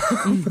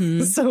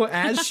 So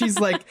as she's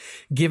like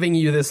giving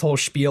you this whole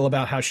spiel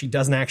about how she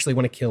doesn't actually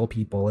want to kill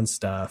people and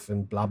stuff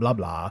and blah blah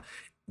blah,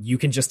 you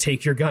can just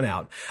take your gun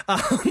out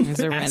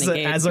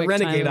as a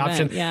renegade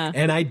option. Yeah.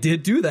 And I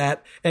did do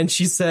that, and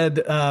she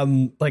said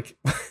like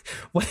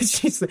what did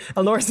she say?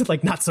 Elnora said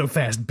like, not so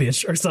fast,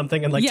 bitch, or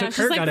something, and like took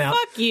her gun out.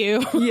 Fuck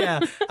you. Yeah.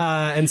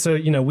 And so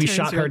we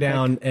shot her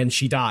down and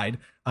she died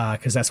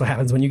because that's what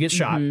happens when you get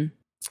shot.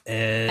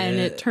 And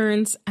it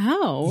turns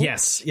out,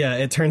 yes, yeah,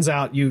 it turns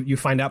out you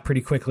find out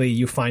pretty quickly.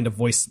 You find a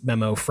voice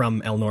memo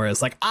from Elnora.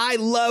 It's like, I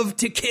love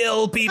to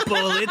kill people.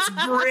 It's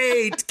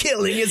great.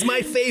 Killing is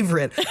my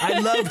favorite. I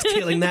loved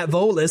killing that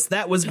Volus.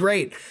 That was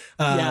great.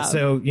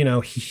 So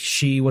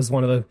she was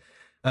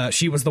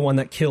she was the one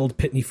that killed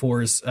Pitney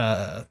 4's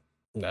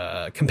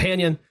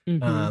companion,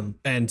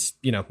 and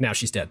now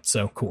she's dead,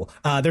 so cool.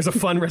 There's a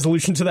fun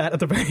resolution to that at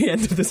the very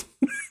end of this,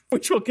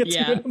 which we'll get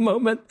to in a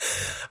moment.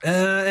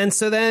 And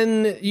so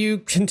then you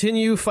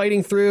continue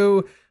fighting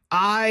through.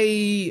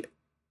 I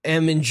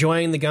am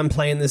enjoying the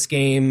gunplay in this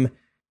game.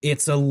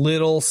 It's a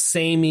little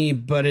samey,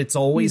 but it's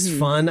always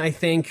fun, I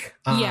think.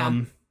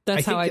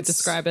 That's how I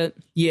describe it.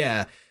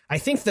 Yeah, I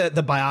think that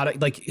the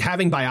biotic, like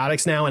having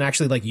biotics now and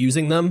actually like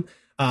using them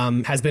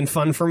has been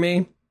fun for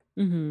me.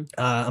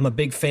 I'm a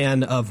big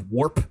fan of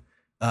warp.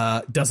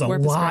 Does a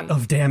lot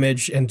of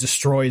damage and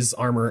destroys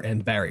armor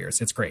and barriers.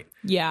 It's great.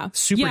 Yeah.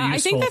 Super useful. I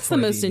think that's the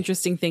most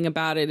interesting thing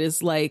about it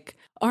is like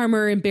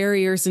armor and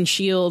barriers and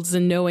shields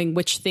and knowing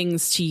which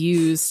things to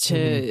use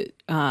to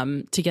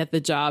get the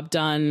job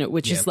done,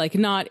 which is like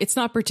it's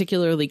not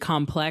particularly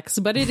complex,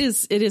 but it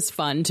is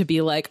fun to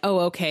be like, oh,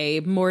 okay,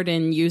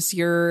 Morden, use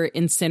your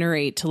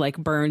incinerate to like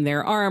burn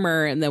their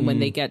armor. And then when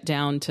they get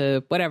down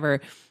to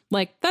whatever,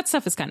 like that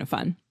stuff is kind of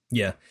fun.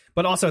 Yeah.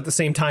 But also at the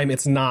same time,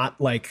 it's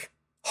not like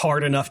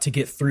hard enough to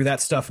get through that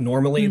stuff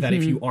normally that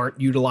if you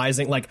aren't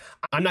utilizing, like,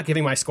 I'm not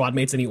giving my squad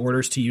mates any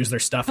orders to use their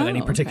stuff at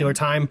any particular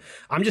time.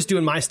 I'm just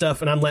doing my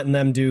stuff and I'm letting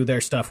them do their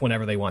stuff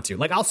whenever they want to.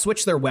 Like, I'll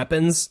switch their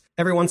weapons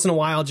every once in a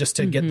while just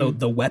to get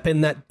the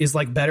weapon that is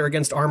like better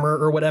against armor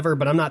or whatever,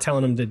 but I'm not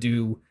telling them to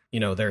do, you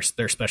know, their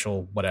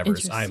special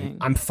whatevers.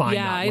 I'm fine.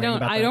 Yeah, I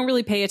don't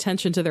really pay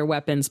attention to their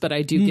weapons, but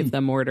I do give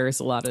them orders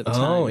a lot of the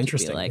time. Oh,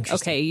 interesting. Like,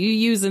 okay, you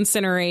use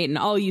incinerate and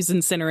I'll use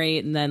incinerate,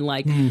 and then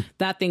like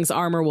that thing's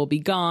armor will be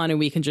gone and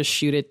we can just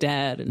shoot it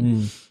dead.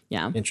 And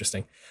yeah,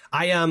 interesting.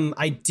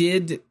 I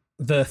did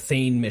the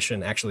Thane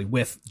mission actually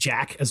with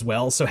Jack as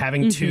well. So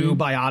having two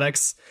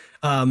biotics,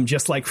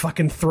 just like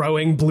fucking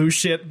throwing blue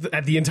shit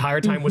at the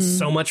entire time was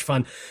so much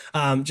fun.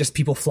 Just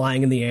people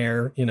flying in the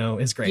air, you know,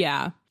 is great.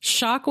 Yeah.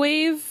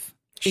 Shockwave,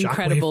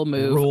 incredible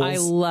move. Rules. I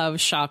love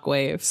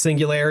Shockwave.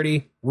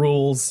 Singularity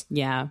rules.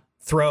 Yeah.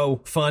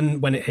 Throw,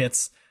 fun when it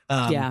hits.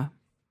 Yeah.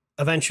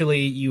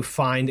 Eventually you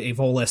find a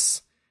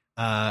Volus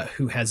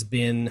who has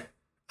been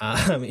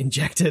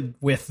injected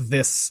with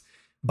this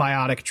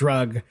biotic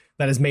drug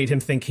that has made him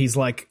think he's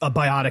like a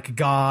biotic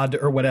god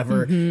or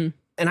whatever. And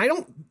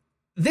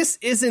this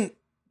isn't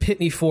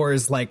Pitney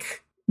Four's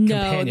like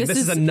companion. This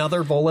is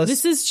another Volus.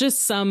 This is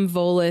just some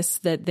Volus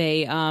that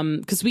they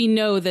because we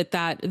know that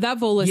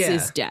Volus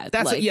is dead.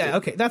 That's like,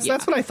 okay. That's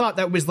what I thought.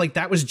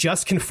 That was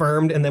just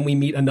confirmed, and then we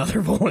meet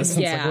another Volus.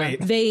 Yeah, it's like,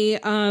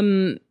 wait.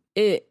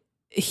 They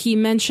he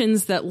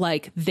mentions that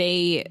like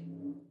they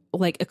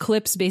like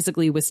Eclipse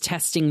basically was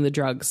testing the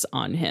drugs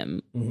on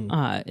him,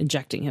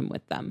 injecting him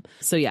with them.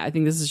 So yeah, I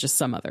think this is just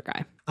some other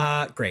guy.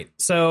 Great.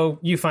 So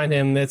you find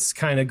him. It's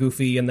kind of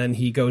goofy, and then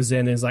he goes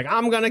in and is like,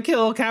 "I'm gonna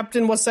kill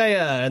Captain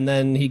Wasea," and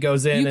then he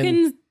goes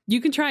in. You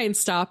can try and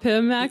stop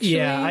him. Actually,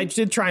 yeah, I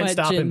did try and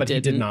stop him, but he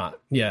did not.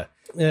 Yeah.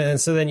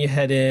 And so then you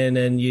head in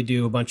and you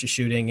do a bunch of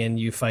shooting and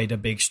you fight a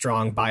big,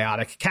 strong,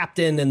 biotic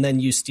captain, and then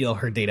you steal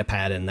her data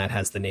pad, and that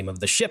has the name of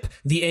the ship,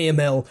 the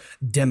AML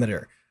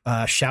Demeter.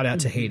 Shout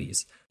out to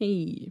Hades.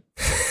 Hey.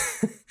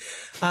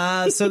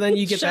 So then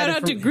you get shout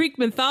out to Greek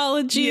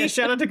mythology. Yeah,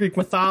 shout out to Greek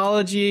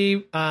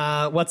mythology.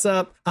 What's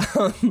up?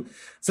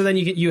 So then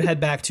you head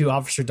back to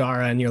Officer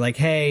Dara and you're like,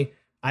 hey,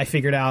 I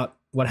figured out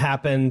what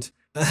happened.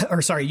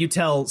 You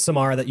tell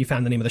Samara that you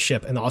found the name of the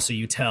ship, and also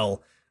you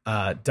tell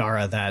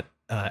Dara that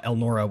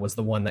Elnora was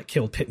the one that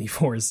killed Pitney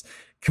Four's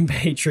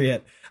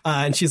compatriot.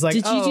 And she's like,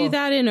 did you do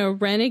that in a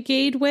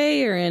renegade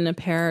way or in a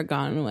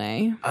Paragon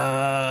way?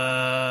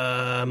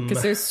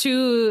 Because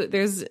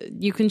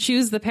you can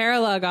choose the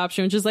paralog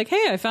option, which is like,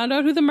 hey, I found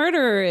out who the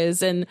murderer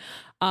is. And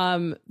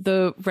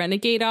the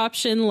renegade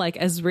option, like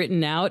as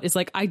written out, is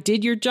like, I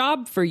did your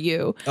job for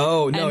you.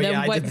 Oh, no,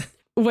 I did.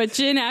 What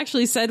Jin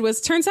actually said was,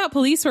 turns out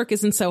police work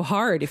isn't so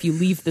hard if you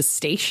leave the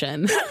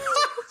station.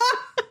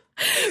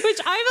 Which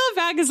I felt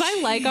bad because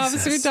I like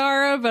Officer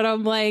Dara, but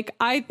I'm like,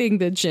 I think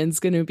that Jin's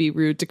going to be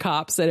rude to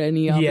cops at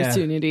any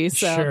opportunity.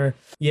 So. Sure.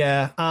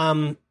 Yeah.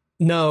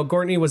 No,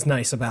 Courtney was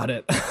nice about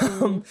it.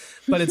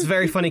 But it's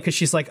very funny because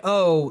she's like,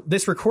 oh,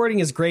 this recording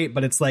is great,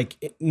 but it's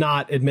like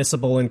not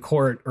admissible in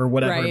court or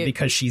whatever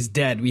because she's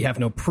dead. We have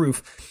no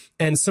proof.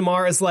 And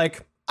Samara's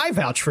like, I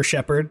vouch for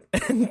Shepard.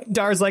 And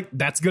Dara's like,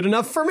 that's good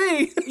enough for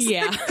me.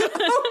 Yeah. Like,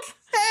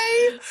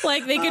 okay.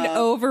 Like they can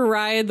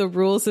override the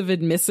rules of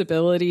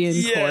admissibility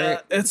in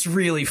court. It's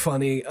really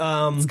funny.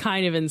 It's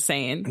kind of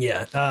insane.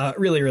 Yeah.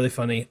 Really, really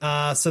funny.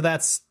 So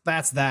that's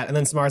that. And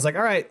then Samara's like,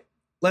 all right,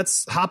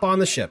 let's hop on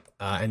the ship.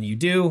 And you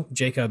do.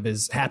 Jacob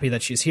is happy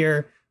that she's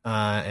here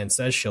and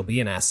says she'll be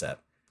an asset.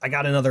 I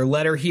got another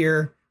letter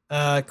here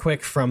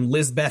quick from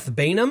Lizbeth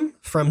Bainham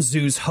from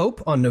Zoo's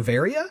Hope on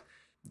Noveria.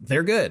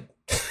 They're good.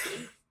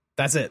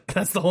 That's it.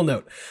 That's the whole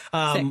note.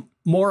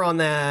 More on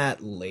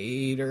that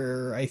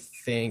later, I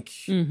think.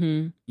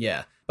 Mm-hmm.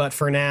 Yeah. But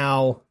for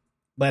now,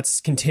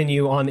 let's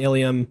continue on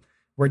Ilium.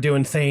 We're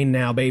doing Thane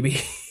now, baby.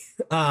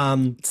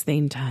 It's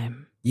Thane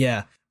time.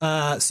 Yeah.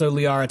 So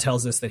Liara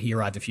tells us that he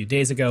arrived a few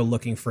days ago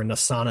looking for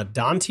Nasana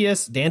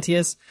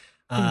Dantius,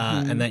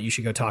 and that you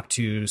should go talk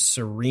to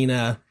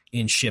Serena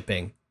in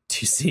shipping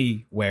to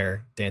see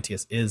where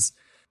Dantius is,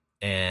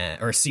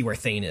 or see where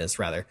Thane is,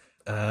 rather.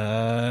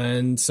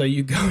 And so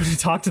you go to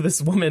talk to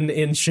this woman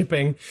in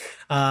shipping,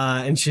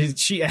 and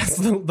she asks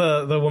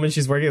the woman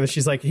she's working with,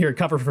 she's like, here,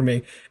 cover for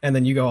me. And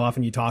then you go off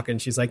and you talk,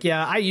 and she's like,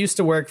 yeah, I used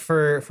to work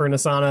for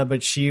Nasana,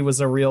 but she was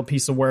a real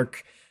piece of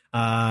work.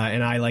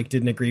 And I like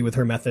didn't agree with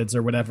her methods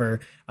or whatever.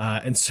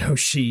 And so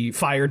she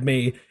fired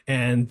me.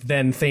 And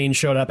then Thane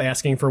showed up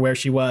asking for where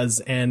she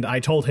was. And I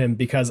told him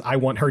because I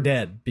want her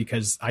dead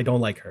because I don't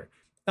like her.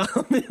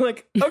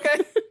 Like, okay,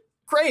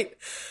 great.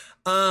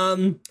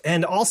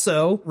 And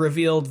also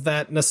revealed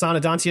that Nasana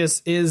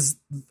Dantius is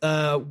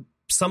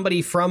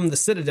somebody from the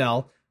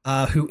Citadel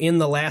who in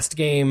the last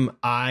game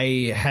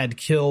I had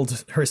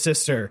killed her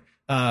sister,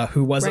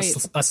 who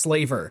was a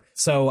slaver.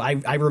 So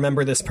I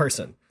remember this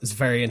person. It's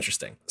very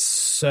interesting.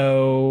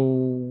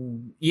 So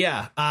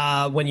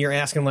yeah, when you're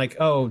asking like,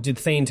 oh, did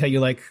Thane tell you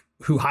like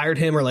who hired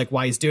him or like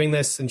why he's doing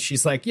this? And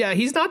she's like, yeah,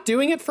 he's not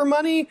doing it for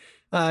money.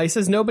 He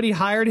says nobody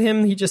hired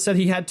him. He just said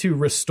he had to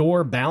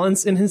restore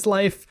balance in his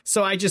life.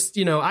 So I just,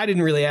 I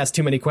didn't really ask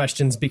too many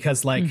questions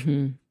because like,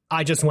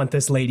 I just want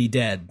this lady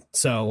dead.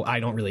 So I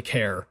don't really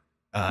care.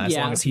 As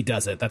long as he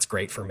does it, that's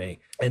great for me.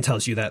 And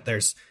tells you that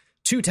there's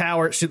 2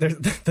 towers, there's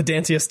the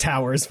Dantius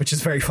Towers, which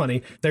is very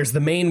funny. There's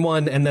the main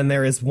one, and then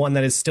there is one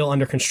that is still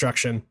under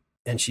construction.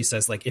 And she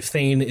says, like, if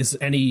Thane is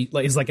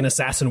like an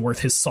assassin worth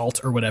his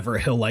salt or whatever,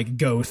 he'll like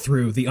go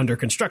through the under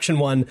construction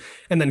one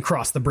and then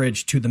cross the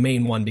bridge to the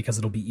main one because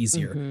it'll be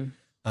easier.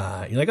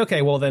 You're like,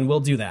 okay, well then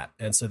we'll do that.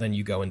 And so then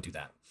you go and do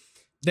that.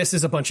 This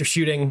is a bunch of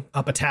shooting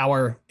up a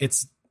tower.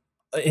 It's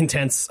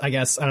intense, I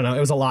guess. I don't know.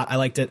 It was a lot. I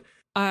liked it.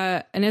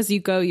 And as you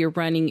go, you're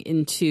running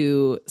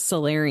into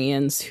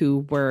Solarians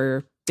who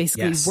were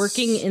basically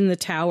working in the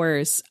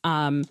towers.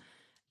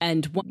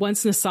 And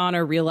once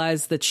Nassana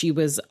realized that she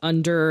was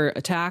under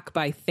attack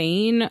by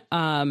Thane,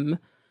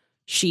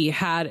 she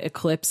had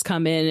Eclipse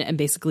come in and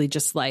basically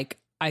just like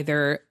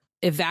either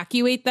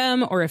evacuate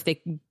them, or if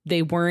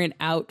they weren't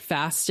out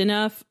fast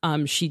enough,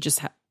 she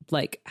just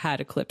had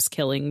Eclipse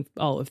killing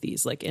all of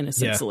these like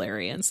innocent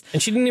Solarians.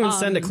 And she didn't even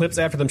send Eclipse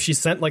after them. She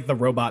sent like the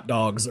robot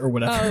dogs or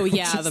whatever. Oh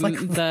yeah,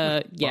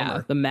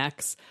 the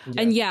mechs.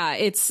 Yeah. And yeah,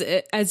 it's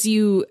as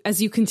you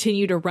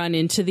continue to run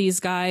into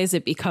these guys,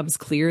 it becomes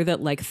clear that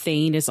like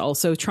Thane is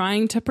also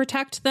trying to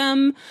protect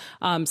them.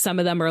 Some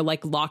of them are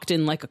like locked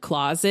in like a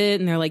closet,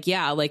 and they're like,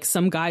 yeah, like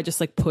some guy just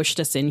like pushed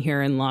us in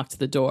here and locked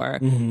the door.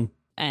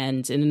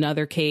 And in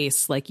another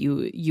case, like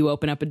you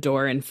open up a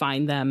door and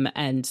find them,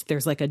 and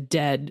there's like a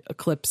dead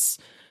Eclipse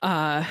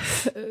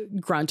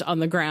grunt on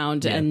the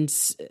ground, and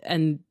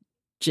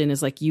Jin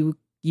is like, you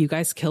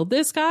guys killed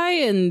this guy?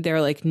 And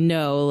they're like,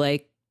 no,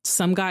 like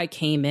some guy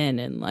came in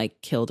and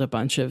like killed a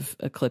bunch of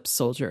Eclipse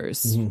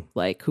soldiers,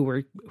 like who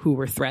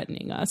were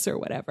threatening us or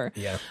whatever.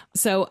 Yeah.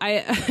 So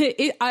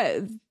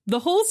I the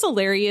whole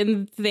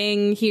Solarian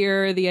thing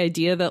here, the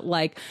idea that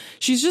like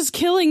she's just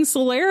killing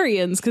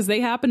Solarians because they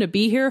happen to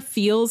be here,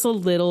 feels a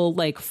little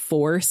like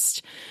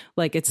forced.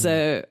 Like it's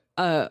a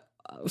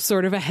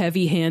sort of a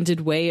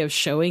heavy-handed way of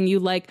showing you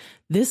like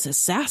this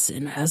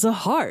assassin has a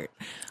heart.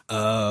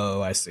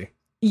 Oh, I see.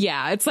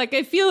 Yeah, it's like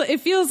it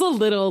feels a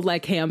little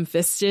like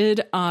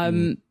ham-fisted.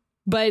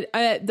 But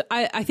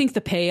I think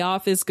the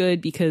payoff is good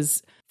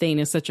because Thane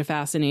is such a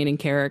fascinating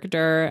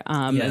character.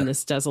 And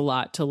this does a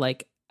lot to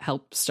like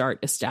help start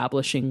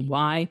establishing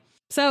why.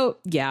 So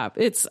yeah,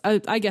 it's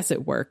I guess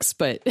it works,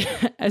 but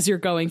as you're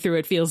going through,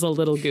 it feels a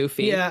little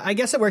goofy. Yeah, I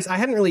guess it works. I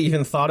hadn't really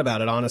even thought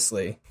about it,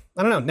 honestly.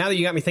 I don't know. Now that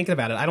you got me thinking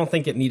about it, I don't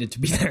think it needed to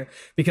be there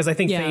because I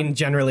think Thane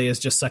generally is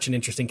just such an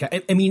interesting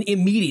I mean,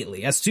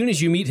 immediately, as soon as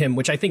you meet him,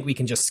 which I think we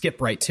can just skip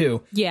right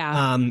to.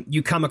 Yeah.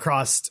 You come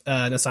across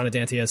Nassana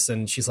Dantius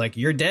and she's like,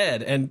 you're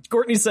dead. And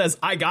Courtney says,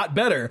 I got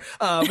better,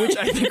 which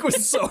I think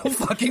was so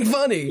fucking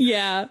funny.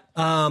 Yeah.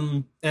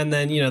 And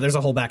then, there's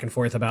a whole back and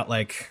forth about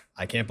like,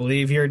 I can't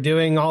believe you're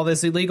doing all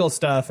this illegal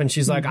stuff. And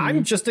she's like,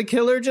 I'm just a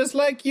killer just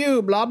like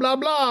you, blah, blah,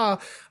 blah.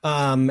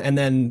 And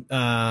then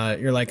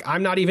you're like,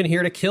 I'm not even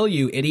here to kill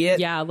you, idiot.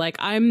 Yeah, like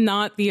I'm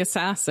not the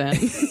assassin.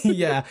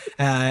 Yeah.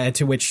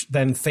 To which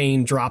then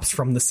Thane drops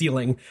from the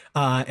ceiling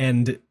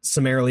and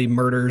summarily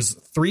murders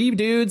 3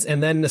 dudes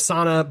and then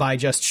Nassana by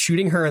just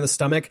shooting her in the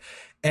stomach.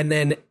 And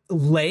then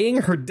laying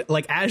her,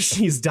 like, as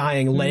she's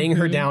dying, laying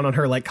her down on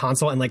her, like,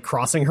 console and, like,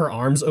 crossing her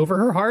arms over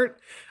her heart,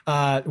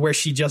 where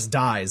she just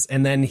dies.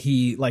 And then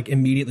he, like,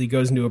 immediately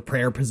goes into a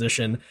prayer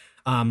position,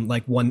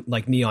 like,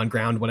 knee on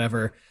ground,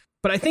 whatever.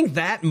 But I think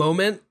that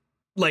moment,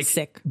 like,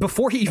 sick.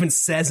 Before he even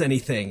says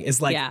anything, is,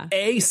 like,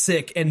 A,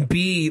 sick, and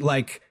B,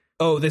 like,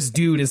 oh, this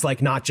dude is, like,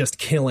 not just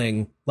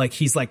killing, like,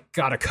 he's, like,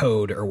 got a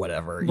code or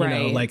whatever, you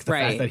know, like, the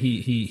fact that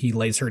he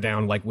lays her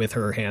down, like, with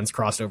her hands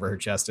crossed over her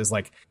chest is,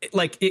 like,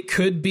 it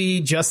could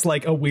be just,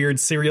 like, a weird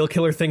serial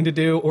killer thing to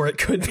do, or it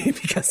could be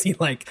because he,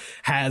 like,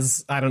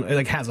 has, I don't know,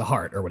 like, has a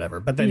heart or whatever,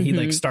 but then he,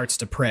 like, starts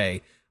to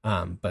pray,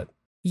 but...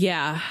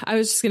 Yeah, I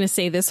was just going to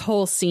say this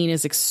whole scene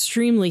is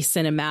extremely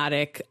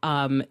cinematic.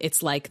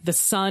 It's like the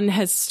sun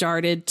has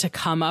started to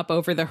come up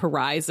over the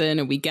horizon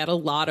and we get a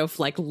lot of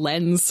like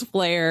lens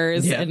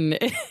flares and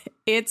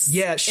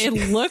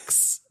it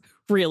looks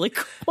really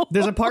cool.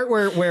 There's a part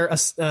where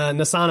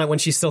Nassana, when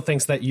she still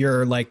thinks that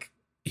you're like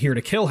here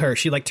to kill her,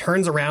 she like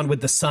turns around with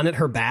the sun at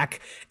her back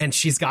and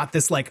she's got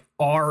this like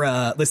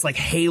aura, this like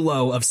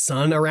halo of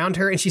sun around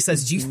her, and she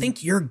says, do you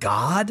think you're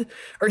God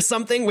or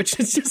something, which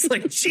is just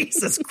like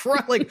Jesus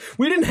Christ, like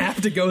we didn't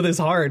have to go this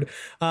hard.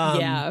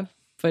 But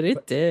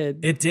it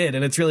did,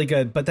 and it's really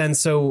good. But then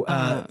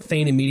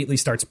Thane immediately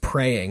starts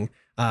praying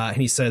and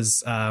he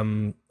says I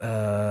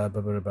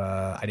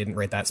didn't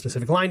write that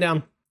specific line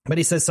down, but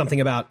he says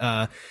something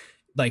about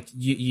like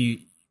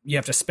you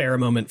have to spare a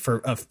moment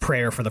of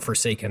prayer for the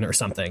Forsaken or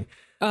something.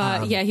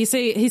 Yeah, he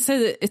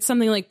said it's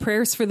something like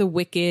prayers for the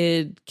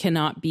wicked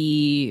cannot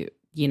be,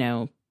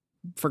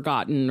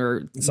 forgotten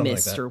or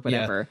missed like or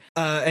whatever.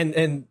 Yeah.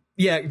 And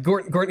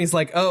Courtney's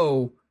like,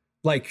 oh,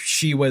 like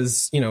she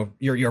was,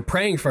 you're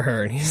praying for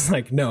her, and he's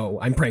like, no,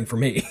 I'm praying for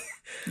me.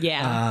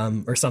 Yeah.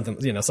 Or something,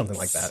 something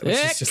like that. Sick. Which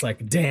is just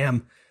like,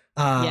 damn,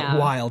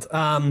 wild.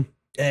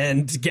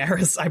 And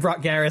Garrus, I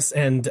brought Garrus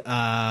and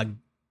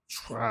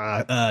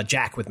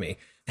Jack with me,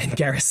 and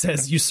Garrus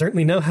says, you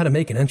certainly know how to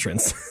make an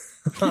entrance.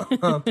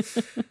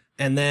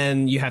 And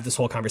then you have this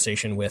whole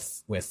conversation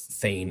with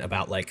Thane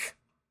about like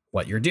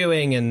what you're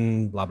doing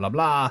and blah, blah,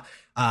 blah.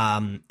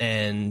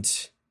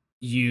 And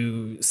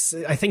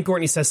I think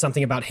Courtney says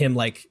something about him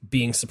like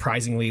being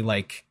surprisingly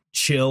like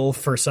chill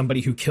for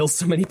somebody who kills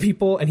so many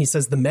people. And he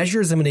says the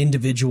measures of an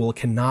individual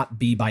cannot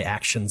be by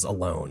actions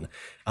alone.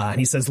 And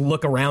he says,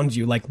 look around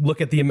you, like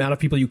look at the amount of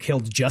people you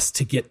killed just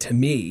to get to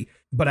me.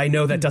 But I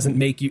know that doesn't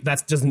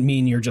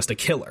mean you're just a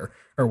killer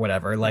or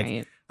whatever.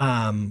 Like,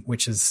 right.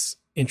 Which is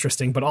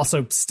interesting, but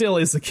also still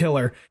is a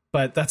killer,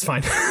 but that's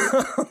fine.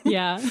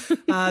 Yeah.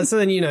 So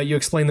then, you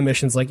explain the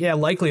missions like, yeah,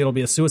 likely it'll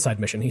be a suicide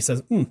mission. He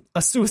says,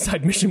 a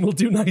suicide mission will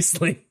do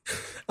nicely.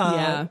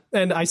 Yeah.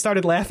 And I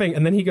started laughing,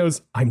 and then he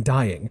goes, I'm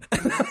dying.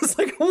 And I was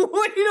like,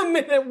 wait a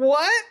minute,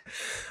 what?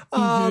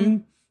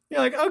 You're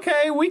like,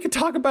 okay, we could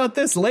talk about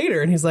this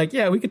later. And he's like,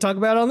 yeah, we could talk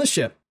about it on the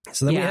ship.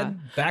 So then we head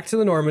back to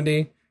the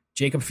Normandy.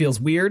 Jacob feels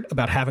weird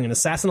about having an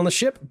assassin on the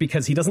ship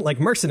because he doesn't like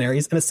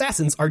mercenaries, and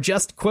assassins are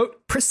just,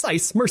 quote,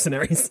 precise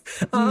mercenaries,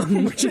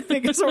 which I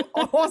think is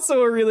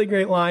also a really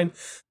great line.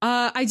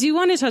 I do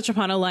want to touch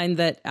upon a line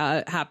that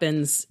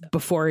happens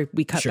before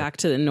we cut back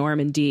to the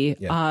Normandy.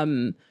 Yeah.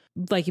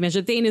 Like you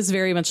mentioned, Thane is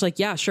very much like,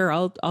 yeah, sure,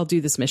 I'll do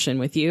this mission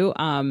with you,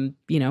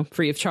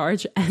 free of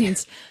charge.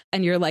 And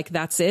you're like,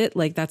 that's it.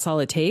 Like, that's all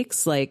it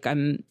takes. Like,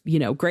 I'm,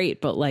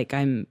 great. But like,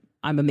 I'm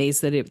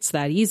amazed that it's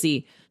that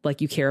easy. Like,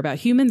 you care about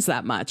humans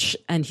that much.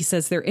 And he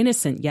says they're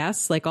innocent.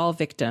 Yes. Like all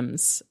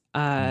victims.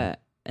 And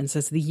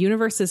says the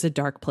universe is a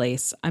dark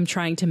place. I'm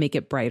trying to make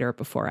it brighter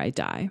before I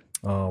die.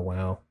 Oh,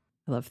 wow.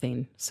 I love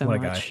Thane so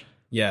what much. A guy.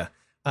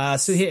 Yeah.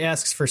 So he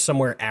asks for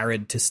somewhere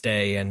arid to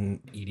stay. And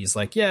Edie's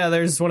like, yeah,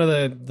 there's one of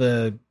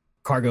the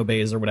cargo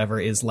bays or whatever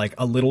is like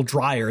a little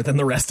drier than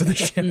the rest of the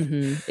ship.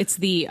 It's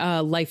the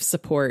life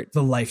support.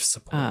 The life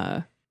support.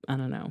 I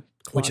don't know.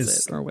 Closet, which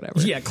is or whatever.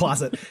 Yeah,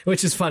 closet,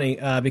 which is funny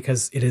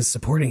because it is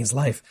supporting his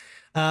life.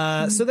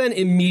 So then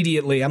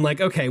immediately I'm like,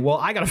 okay, well,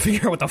 I got to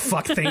figure out what the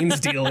fuck Thane's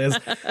deal is.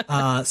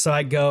 So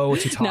I go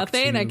to talk now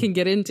Thane I can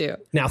get into.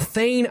 Now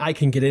Thane I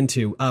can get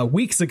into.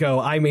 Weeks ago,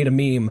 I made a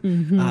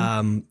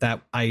meme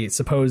that I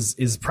suppose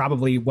is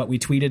probably what we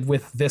tweeted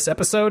with this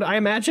episode, I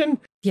imagine.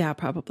 Yeah,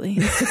 probably.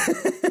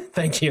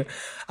 Thank you.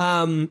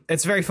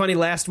 It's very funny.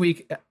 Last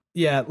week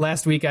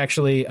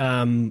actually,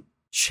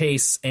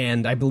 Chase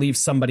and I believe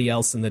somebody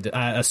else in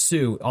the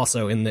Sue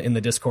also in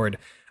the Discord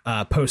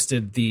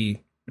posted the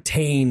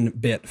Thane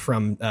bit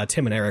from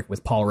Tim and Eric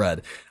with Paul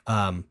Rudd.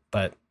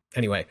 But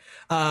anyway,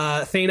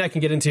 Thane I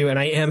can get into, and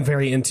I am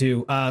very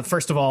into.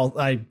 First of all,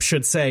 I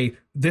should say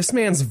this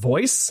man's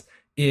voice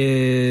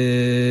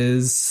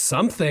is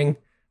something.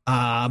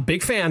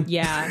 Big fan.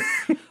 Yeah.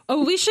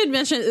 Oh, we should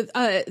mention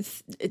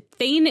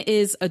Thane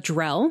is a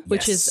Drell,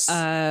 which is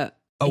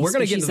we're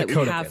going to get into the that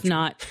Codex we have entry.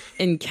 not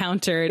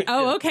encountered.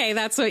 Oh, okay.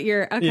 That's what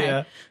you're. Okay.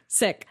 Yeah.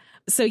 Sick.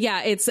 So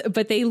yeah,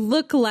 but they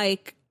look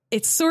like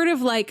it's sort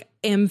of like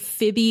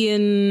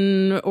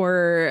amphibian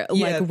or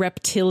like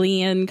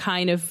reptilian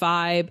kind of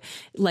vibe,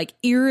 like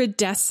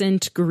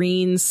iridescent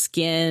green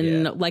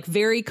skin, like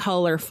very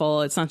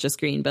colorful. It's not just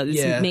green, but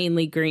it's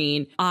mainly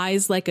green.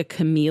 Eyes like a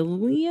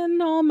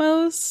chameleon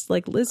almost,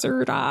 like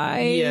lizard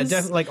eyes. Yeah,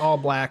 definitely like all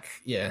black.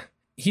 Yeah.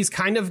 He's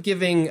kind of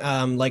giving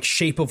like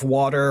Shape of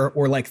Water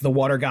or like the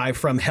water guy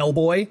from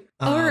Hellboy.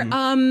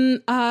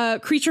 Or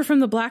Creature from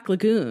the Black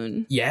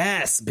Lagoon.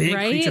 Yes, big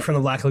Creature from the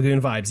Black Lagoon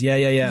vibes. Yeah.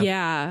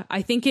 Yeah,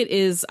 I think it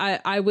is.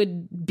 I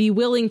would be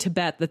willing to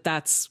bet that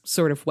that's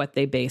sort of what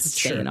they based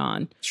Thane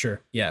on.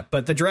 Sure, yeah.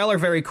 But the Drell are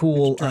very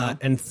cool,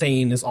 and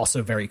Thane is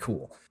also very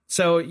cool.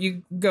 So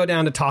you go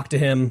down to talk to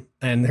him,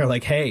 and they're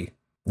like, hey,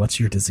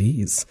 what's your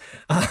disease?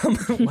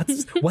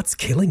 What's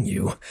killing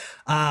you?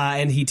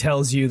 And he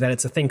tells you that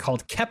it's a thing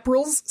called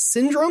Keprel's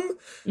syndrome,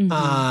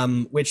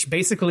 which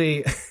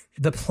basically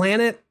the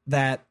planet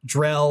that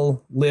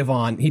Drell live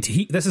on.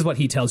 This is what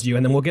he tells you,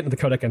 and then we'll get into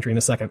the Codex entry in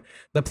a second.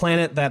 The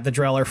planet that the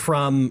Drell are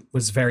from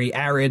was very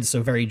arid,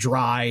 so very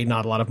dry,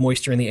 not a lot of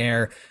moisture in the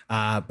air.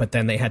 But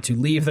then they had to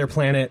leave their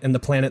planet, and the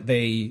planet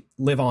they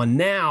live on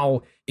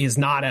now is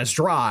not as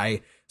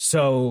dry.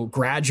 So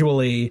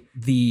gradually,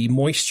 the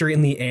moisture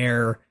in the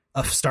air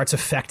starts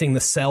affecting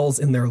the cells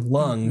in their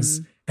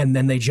lungs, and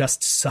then they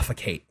just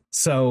suffocate.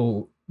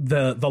 So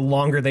the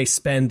longer they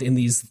spend in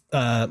these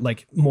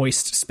like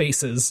moist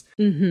spaces,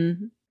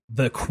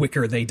 the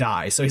quicker they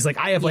die. So he's like,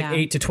 I have like Yeah.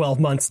 8 to 12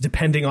 months,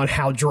 depending on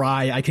how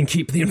dry I can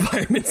keep the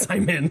environments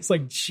I'm in. It's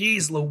like,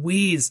 geez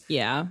Louise.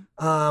 Yeah.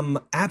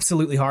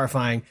 Absolutely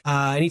horrifying.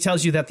 And he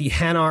tells you that the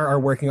Hanar are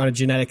working on a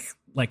genetic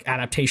like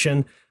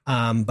adaptation.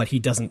 But he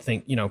doesn't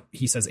think,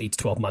 he says 8 to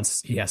 12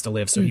 months he has to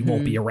live. So he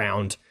won't be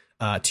around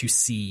to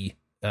see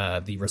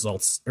the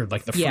results or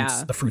like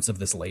the fruits of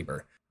this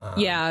labor.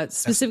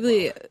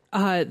 Specifically,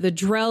 the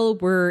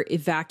Drell were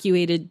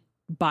evacuated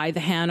by the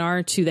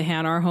Hanar to the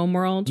Hanar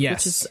homeworld,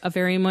 which is a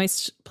very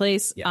moist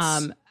place.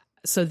 Yes.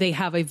 So they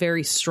have a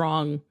very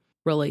strong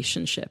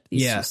relationship,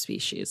 these two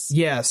species.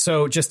 Yeah,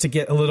 so just to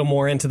get a little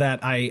more into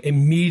that, I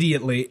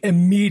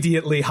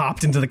immediately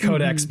hopped into the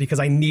Codex because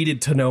I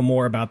needed to know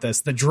more about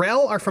this. The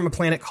Drell are from a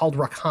planet called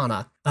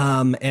Rakana.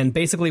 And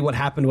basically what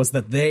happened was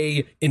that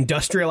they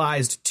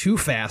industrialized too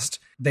fast.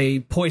 They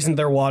poisoned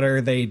their water.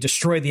 They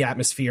destroyed the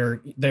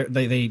atmosphere.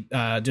 They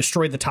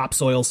destroyed the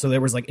topsoil. So there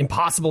was like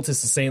impossible to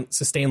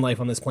sustain life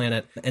on this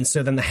planet. And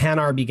so then the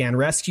Hanar began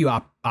rescue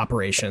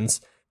operations.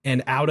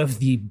 And out of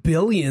the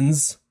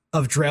billions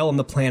of Drell on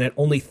the planet,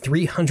 only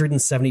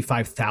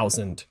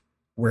 375,000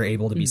 were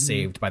able to be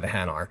saved by the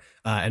Hanar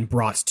and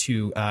brought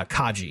to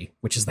Kaji,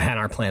 which is the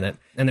Hanar planet.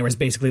 And there was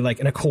basically like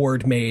an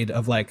accord made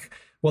of like,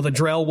 well, the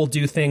Drell will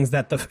do things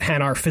that the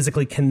Hanar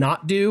physically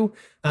cannot do.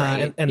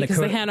 Right. And because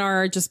the Hanar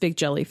are just big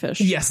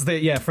jellyfish. Yes.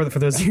 For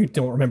those who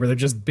don't remember, they're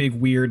just big,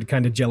 weird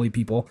kind of jelly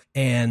people.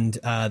 And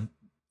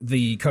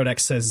the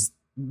Codex says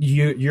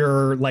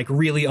you're like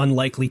really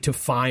unlikely to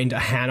find a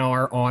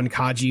Hanar on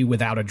Kaji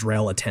without a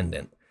Drell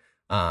attendant.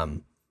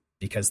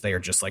 Because they are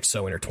just like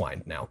so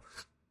intertwined now.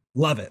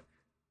 Love it.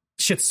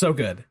 Shit's so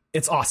good.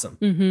 It's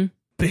awesome.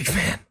 Big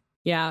fan.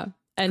 Yeah.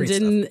 And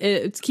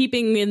it's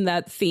keeping in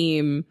that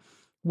theme,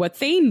 what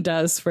Thane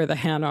does for the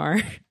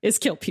Hanar is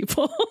kill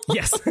people.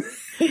 Yes.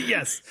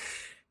 Yes.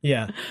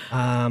 Yeah.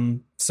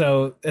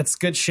 So it's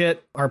good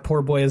shit. Our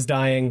poor boy is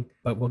dying,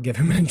 but we'll give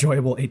him an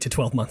enjoyable 8 to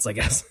 12 months, I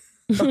guess.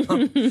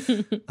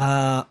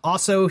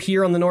 Also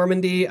here on the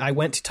Normandy, I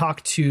went to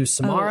talk to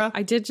Samara.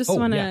 I did just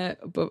want to,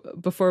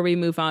 before we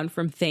move on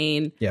from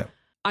Thane,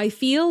 I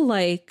feel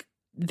like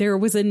there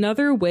was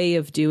another way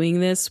of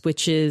doing this,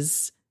 which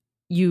is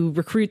you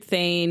recruit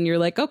Thane. You're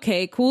like,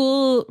 okay,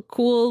 cool,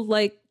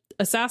 like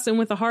assassin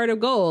with a heart of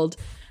gold.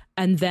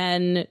 And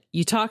then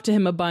you talk to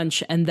him a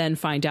bunch and then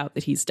find out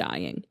that he's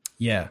dying.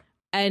 Yeah.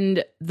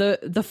 And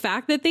the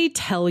fact that they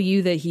tell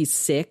you that he's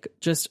sick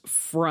just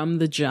from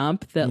the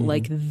jump, that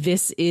like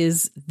this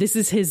is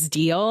his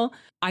deal,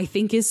 I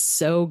think is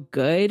so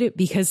good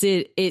because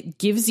it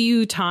gives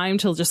you time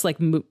to just like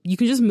you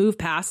can just move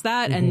past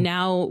that. And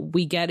now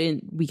we get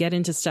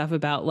into stuff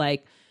about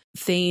like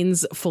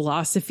Thane's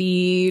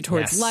philosophy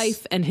towards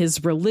life and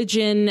his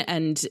religion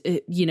and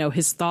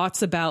his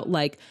thoughts about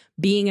like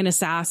being an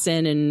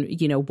assassin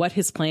and what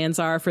his plans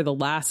are for the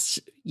last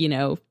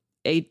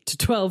 8 to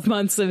 12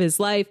 months of his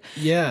life.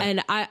 Yeah.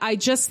 And I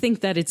just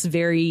think that it's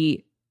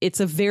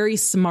a very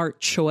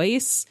smart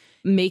choice,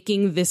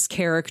 making this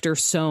character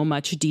so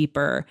much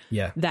deeper.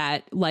 Yeah.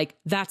 That like,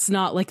 that's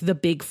not like the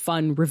big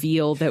fun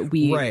reveal that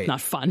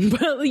not fun, but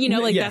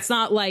that's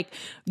not like,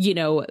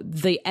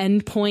 the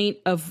end point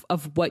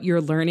of what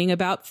you're learning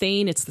about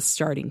Thane. It's the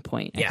starting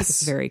point. I think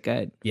it's very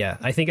good. Yeah.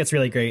 I think it's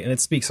really great. And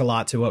it speaks a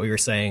lot to what we were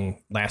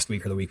saying last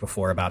week or the week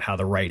before about how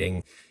the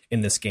writing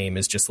in this game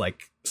is just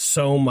like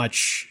so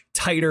much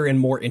tighter and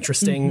more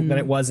interesting than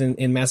it was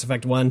in Mass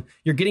Effect 1.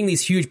 You're getting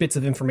these huge bits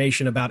of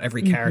information about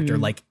every character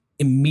like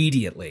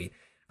immediately,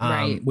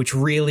 which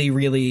really,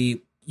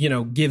 really,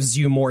 gives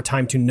you more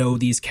time to know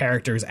these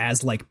characters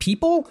as like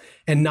people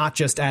and not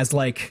just as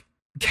like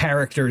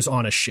characters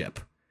on a ship,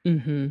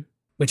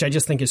 which I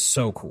just think is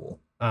so cool.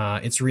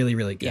 It's really,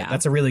 really good. Yeah.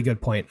 That's a really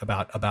good point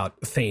about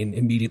Thane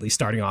immediately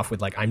starting off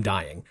with like, I'm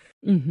dying.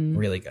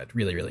 Really good.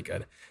 Really, really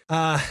good.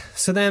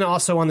 So then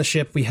also on the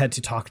ship, we had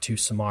to talk to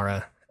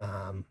Samara.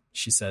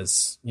 She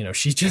says,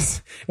 she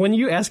just, when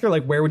you ask her,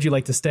 like, where would you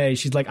like to stay?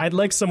 She's like, I'd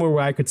like somewhere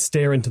where I could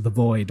stare into the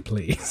void,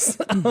 please.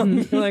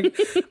 You're like,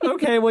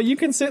 okay, well, you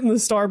can sit in the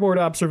starboard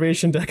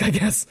observation deck, I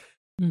guess.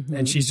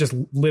 And she's just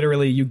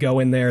literally, you go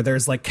in there.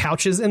 There's like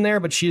couches in there,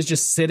 but she's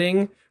just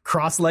sitting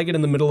cross-legged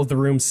in the middle of the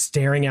room,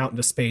 staring out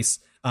into space.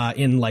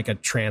 In like a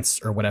trance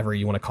or whatever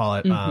you want to call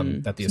it,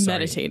 that the Asari,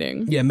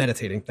 meditating. Yeah,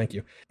 meditating. Thank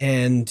you.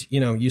 And,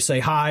 you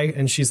say hi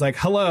and she's like,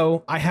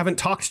 hello, I haven't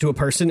talked to a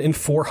person in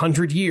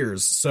 400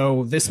 years.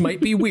 So this might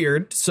be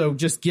weird. So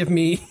just give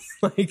me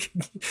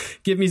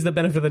the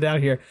benefit of the doubt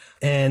here.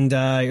 And,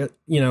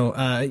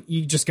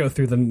 you just go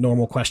through the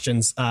normal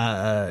questions.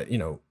 What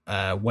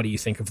do you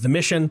think of the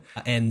mission?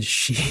 And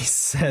she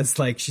says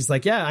she's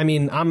like, yeah, I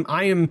mean,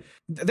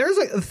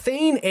 there's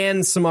Thane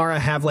and Samara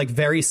have like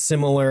very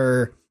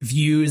similar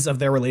views of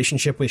their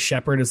relationship with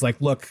Shepard is like,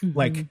 look,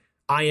 like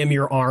I am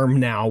your arm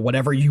now,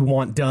 whatever you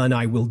want done,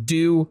 I will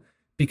do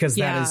because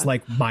that is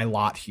like my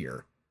lot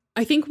here.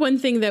 I think one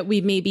thing that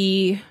we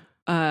maybe,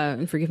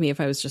 and forgive me if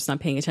I was just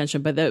not paying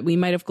attention, but that we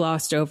might have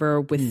glossed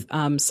over with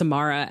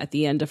Samara at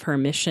the end of her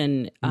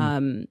mission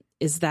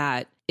is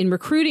that in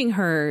recruiting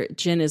her,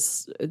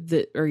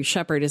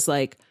 Shepard is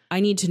like, I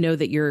need to know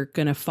that you're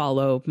going to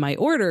follow my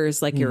orders,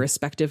 like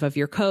irrespective of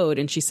your code.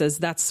 And she says,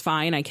 that's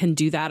fine. I can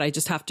do that. I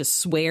just have to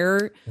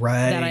swear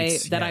that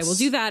I will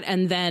do that.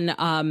 And then,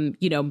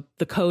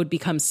 the code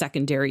becomes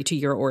secondary to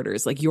your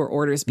orders. Like your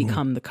orders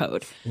become the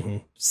code. Mm-hmm.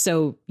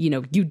 So,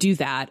 you do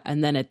that.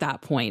 And then at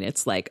that point,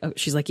 it's like,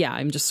 she's like, yeah,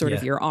 I'm just sort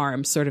of your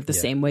arm, sort of the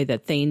same way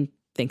that Thane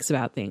thinks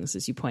about things,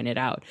 as you pointed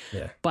out.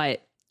 Yeah.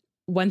 But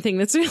one thing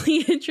that's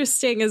really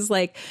interesting is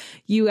like,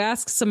 you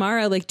ask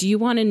Samara, like, do you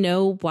want to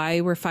know why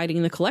we're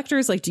fighting the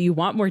Collectors? Like, do you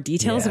want more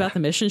details about the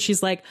mission?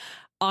 She's like,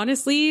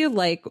 honestly,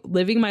 like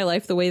living my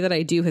life the way that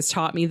I do has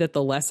taught me that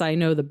the less I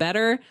know, the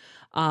better.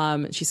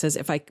 She says,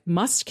 if I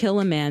must kill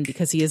a man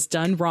because he has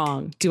done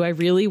wrong, do I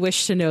really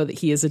wish to know that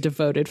he is a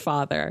devoted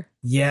father?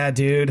 Yeah,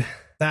 dude.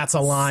 That's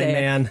a line, Sick.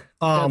 Man.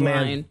 Oh, Good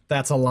man. line.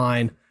 That's a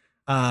line.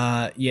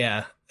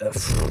 Yeah.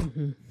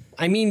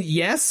 I mean,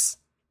 yes,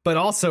 but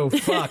also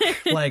fuck.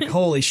 Like,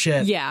 holy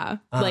shit. Yeah.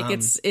 Like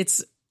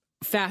it's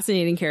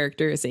fascinating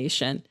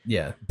characterization.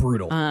 Yeah.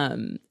 Brutal.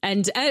 And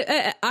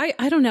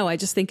I don't know. I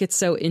just think it's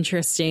so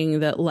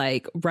interesting that,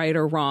 like, right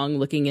or wrong,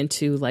 looking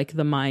into like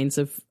the minds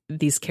of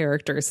these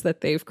characters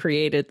that they've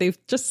created, they've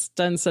just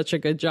done such a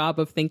good job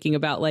of thinking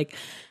about like,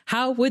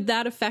 how would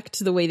that affect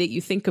the way that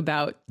you think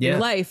about your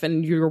life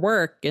and your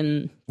work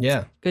and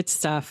good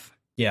stuff.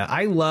 Yeah,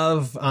 I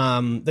love,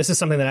 this is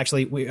something that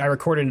actually, I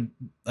recorded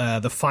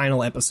the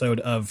final episode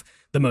of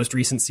the most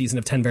recent season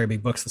of 10 Very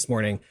Big Books this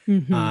morning.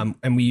 Mm-hmm.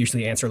 And we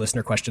usually answer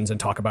listener questions and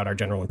talk about our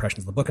general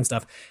impressions of the book and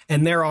stuff.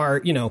 And there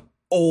are,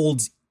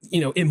 old,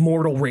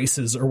 immortal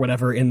races or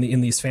whatever in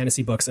these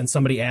fantasy books. And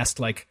somebody asked,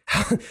 like,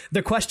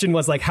 the question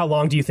was like, how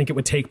long do you think it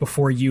would take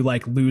before you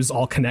like lose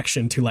all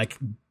connection to like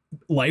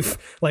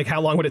life? Like,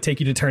 how long would it take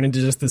you to turn into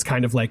just this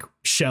kind of like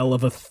shell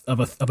of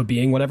a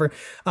being, whatever?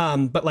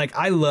 But like,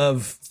 I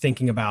love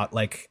thinking about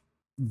like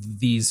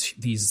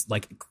these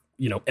like,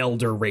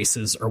 elder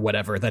races or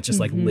whatever that just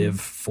like live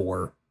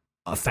for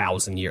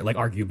 1,000 years, like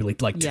arguably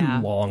like too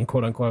long,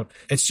 quote unquote.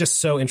 It's just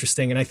so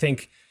interesting. And I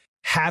think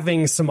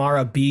having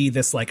Samara be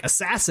this like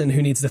assassin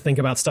who needs to think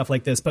about stuff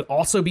like this, but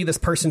also be this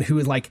person who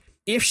is like,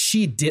 if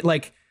she did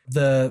like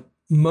the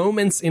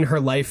moments in her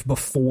life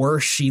before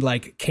she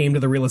like came to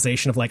the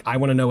realization of like, I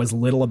want to know as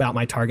little about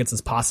my targets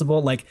as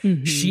possible. Like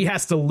she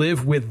has to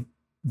live with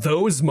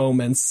those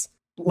moments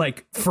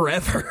like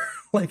forever.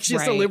 Like she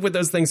has to live with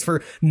those things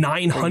for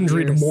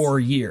 900 more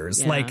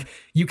years. Yeah. Like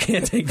you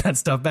can't take that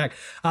stuff back.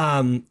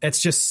 It's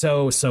just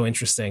so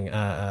interesting.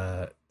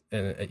 And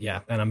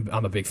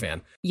I'm a big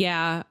fan.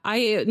 Yeah,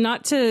 I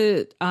not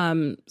to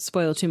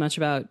spoil too much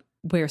about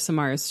where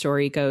Samara's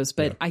story goes,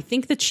 but I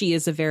think that she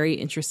is a very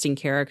interesting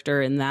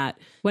character in that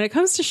when it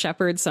comes to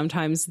Shepard,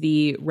 sometimes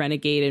the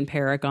renegade and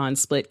paragon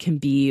split can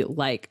be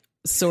like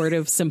sort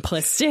of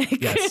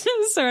simplistic,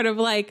 sort of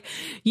like,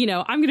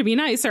 I'm going to be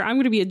nice or I'm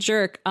going to be a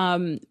jerk.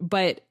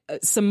 But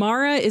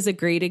Samara is a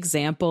great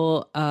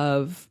example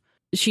of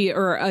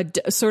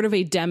sort of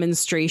a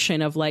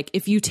demonstration of like,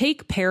 if you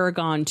take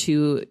paragon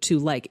to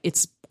like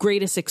its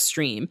greatest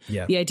extreme,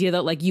 the idea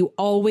that like you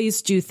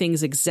always do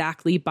things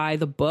exactly by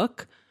the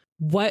book.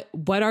 What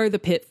are the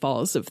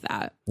pitfalls of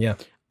that? Yeah.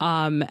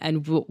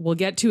 And we'll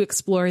get to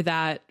explore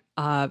that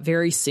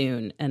very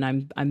soon. And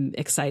I'm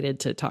excited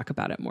to talk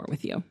about it more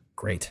with you.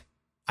 Great.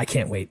 I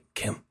can't wait,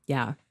 Kim.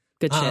 Yeah.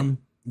 Good shit.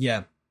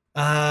 Yeah.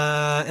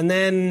 And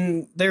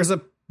then there's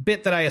a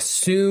bit that I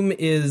assume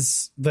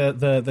is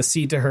the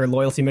seed to her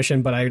loyalty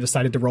mission, but I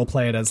decided to role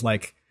play it as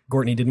like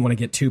Courtney didn't want to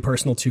get too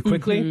personal too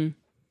quickly.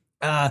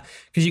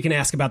 Because you can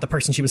ask about the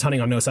person she was hunting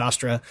on Nos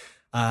Astra.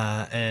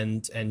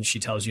 And she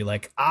tells you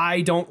like,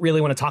 I don't really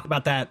want to talk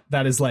about that.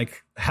 That is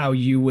like how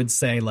you would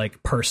say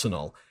like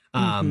personal. So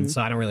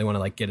I don't really want to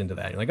like get into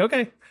that. You're like,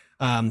 okay.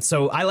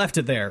 So I left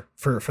it there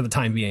for the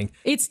time being.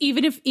 It's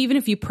even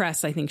if you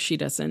press, I think she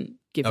doesn't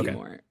give you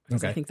more.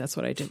 Okay. I think that's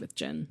what I did with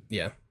Jen.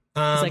 Yeah.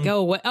 It's like,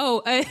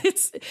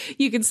 it's,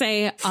 you can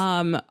say,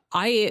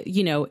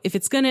 if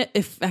it's going to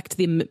affect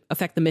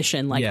the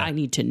mission, like I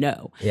need to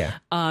know. Yeah.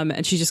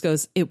 And she just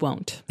goes, it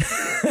won't.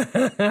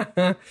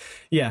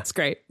 Yeah. It's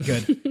great.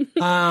 Good.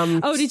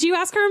 Did you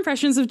ask her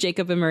impressions of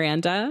Jacob and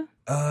Miranda?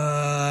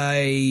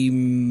 I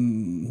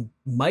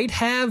might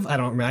have. I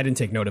don't remember. I didn't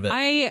take note of it.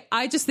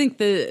 I just think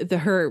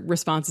her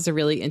responses are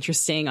really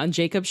interesting. On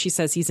Jacob, she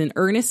says he's an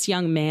earnest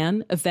young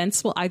man.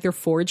 Events will either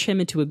forge him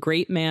into a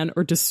great man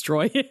or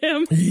destroy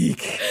him.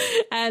 Eek.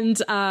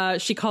 And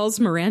she calls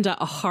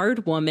Miranda a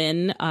hard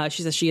woman.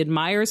 She says she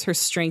admires her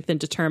strength and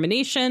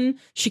determination.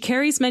 She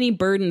carries many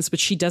burdens, but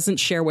she doesn't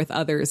share with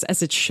others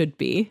as it should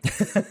be.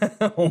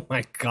 Oh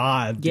my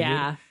God. Dude.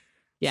 Yeah.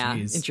 Yeah.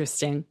 Jeez.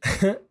 Interesting.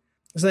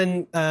 So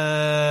then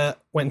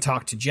went and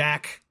talked to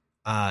Jack,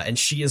 and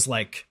she is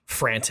like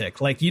frantic.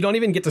 Like you don't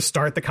even get to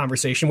start the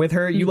conversation with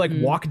her. You like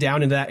walk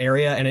down into that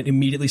area and it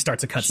immediately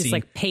starts a cutscene. She's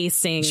like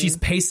pacing. She's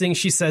pacing.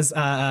 She says,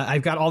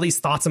 I've got all these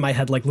thoughts in my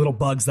head, like little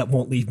bugs that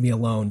won't leave me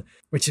alone,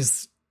 which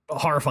is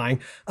horrifying.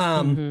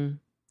 And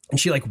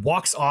she like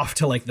walks off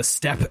to like the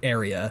step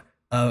area,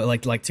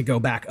 like to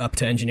go back up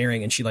to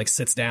engineering. And she like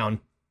sits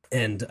down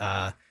and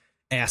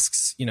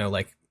asks,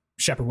 like,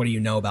 Shepard, what do you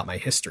know about my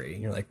history?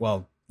 And you're like,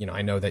 well,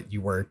 I know that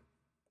you were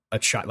a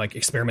child, like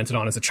experimented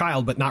on as a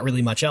child, but not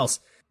really much else.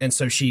 And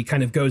so she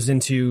kind of goes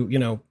into,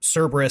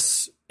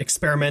 Cerberus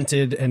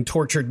experimented and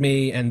tortured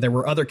me, and there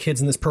were other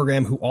kids in this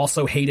program who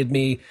also hated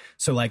me.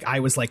 So like I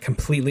was like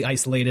completely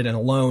isolated and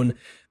alone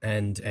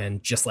and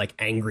just like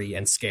angry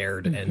and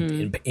scared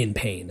and in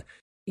pain.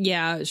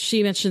 Yeah,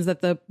 she mentions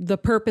that the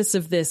purpose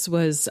of this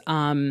was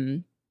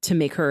to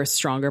make her a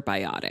stronger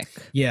biotic.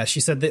 Yeah,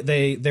 she said that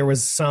there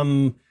was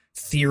some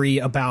theory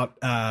about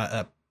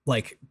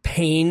like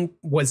pain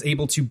was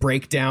able to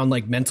break down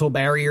like mental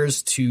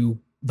barriers to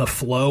the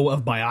flow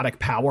of biotic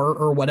power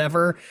or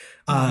whatever,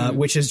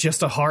 which is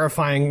just a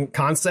horrifying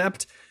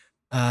concept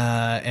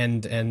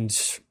and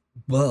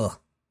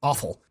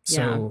awful.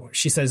 So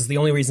she says the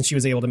only reason she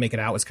was able to make it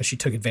out was because she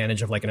took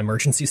advantage of like an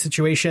emergency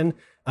situation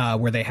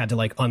where they had to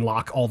like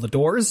unlock all the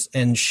doors,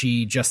 and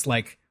she just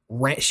like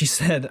ran. She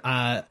said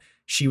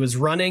she was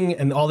running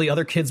and all the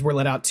other kids were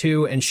let out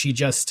too, and she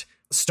just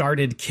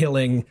started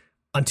killing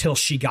until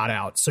she got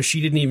out. So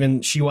she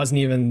wasn't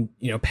even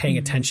paying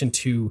attention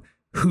to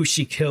who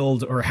she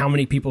killed or how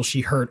many people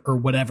she hurt or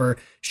whatever.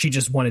 She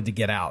just wanted to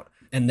get out.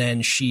 And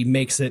then she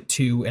makes it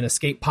to an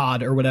escape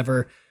pod or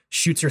whatever,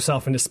 shoots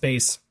herself into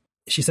space.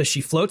 She says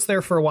she floats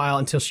there for a while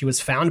until she was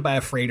found by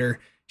a freighter.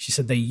 She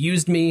said they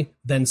used me,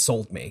 then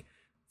sold me.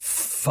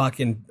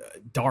 Fucking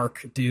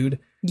dark, dude.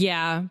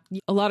 Yeah.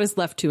 A lot is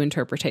left to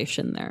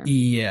interpretation there.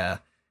 Yeah.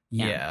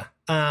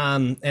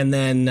 And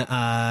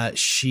then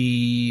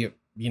she,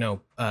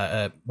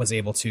 was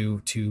able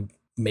to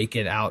make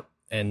it out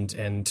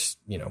and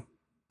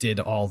did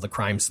all the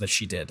crimes that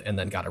she did, and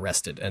then got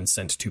arrested and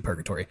sent to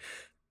purgatory.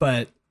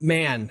 But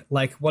man,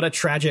 like what a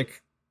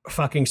tragic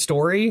fucking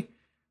story.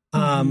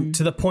 To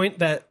the point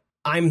that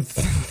I'm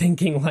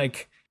thinking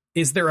like,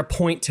 is there a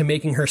point to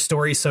making her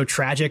story so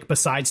tragic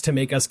besides to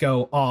make us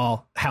go,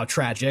 oh, how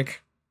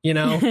tragic,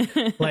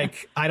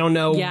 like, I don't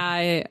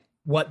know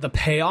what the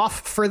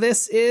payoff for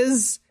this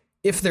is,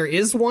 if there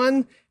is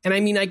one. And I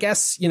mean, I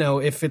guess,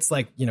 if it's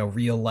like,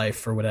 real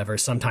life or whatever,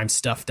 sometimes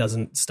stuff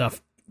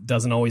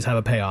doesn't always have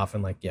a payoff,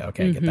 and like, yeah,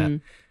 okay, I get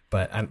that.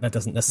 But that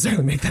doesn't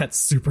necessarily make that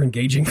super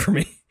engaging for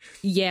me.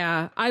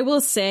 Yeah, I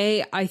will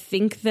say, I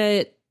think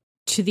that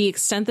to the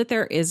extent that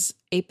there is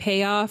a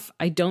payoff,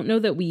 I don't know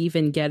that we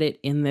even get it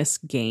in this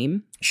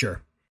game.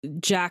 Sure.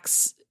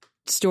 Jack's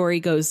story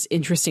goes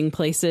interesting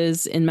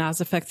places in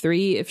Mass Effect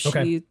 3 if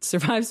she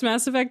survives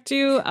Mass Effect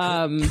 2.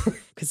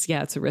 Because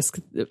yeah, it's a risk.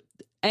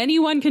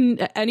 Anyone can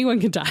die.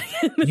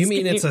 You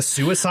mean game. It's a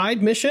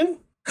suicide mission?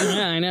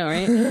 Yeah, I know,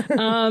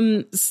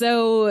 right?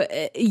 So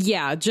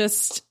yeah,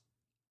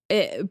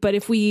 but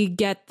if we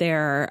get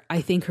there,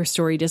 I think her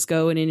story does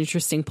go in an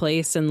interesting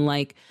place and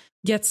like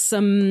gets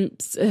some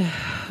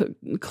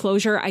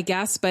closure, I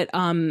guess. But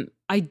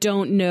I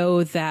don't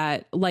know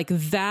that like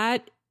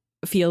that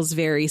feels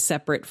very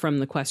separate from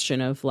the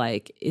question of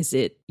like, is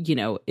it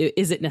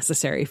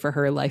necessary for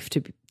her life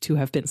to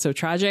have been so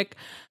tragic?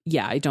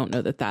 Yeah, I don't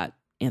know that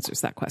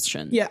answers that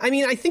question. Yeah, I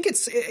mean, I think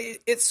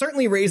it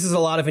certainly raises a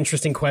lot of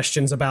interesting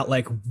questions about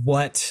like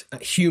what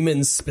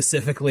humans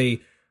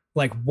specifically,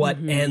 like what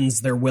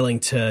ends they're willing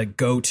to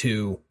go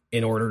to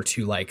in order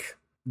to like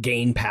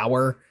gain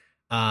power,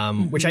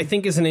 which I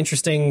think is an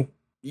interesting,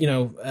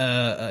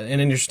 an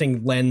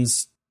interesting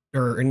lens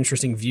or an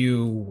interesting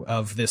view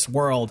of this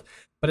world.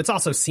 But it's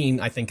also seen,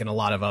 I think, in a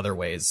lot of other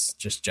ways,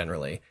 just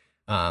generally.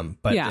 But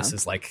this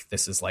is like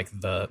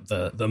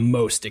the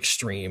most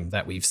extreme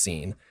that we've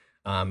seen.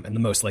 And the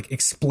most like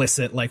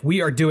explicit, like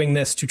we are doing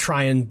this to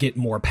try and get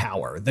more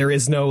power. There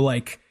is no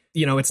like,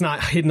 it's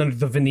not hidden under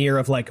the veneer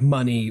of like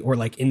money or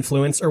like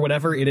influence or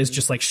whatever. It is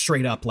just like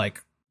straight up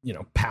like,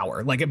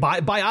 power. Like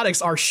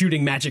biotics are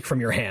shooting magic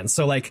from your hands.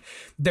 So like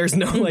there's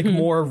no like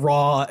more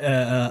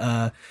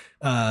raw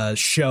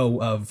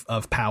show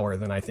of power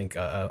than I think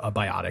a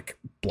biotic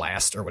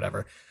blast or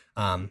whatever.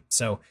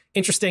 So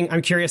interesting.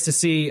 I'm curious to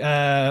see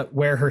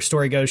where her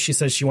story goes. She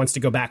says she wants to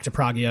go back to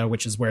Pragia,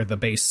 which is where the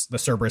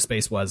Cerberus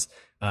base was,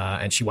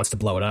 and she wants to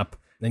blow it up.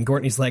 And then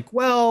Courtney's like,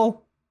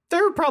 well,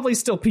 there are probably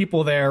still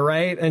people there,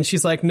 right? And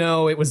she's like,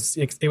 no, it was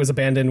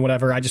abandoned,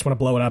 whatever. I just want to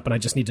blow it up, and I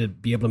just need to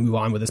be able to move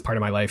on with this part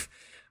of my life.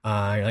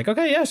 You're like,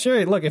 okay, yeah,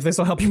 sure. Look, if this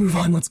will help you move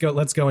on, let's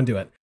go and do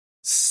it.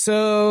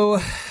 So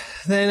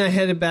then I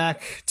headed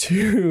back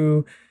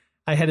to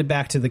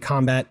the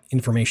Combat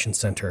Information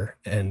Center,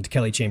 and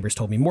Kelly Chambers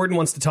told me Morden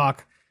wants to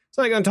talk.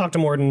 So I go and talk to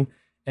Morden,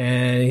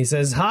 and he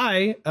says,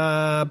 hi,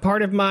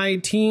 part of my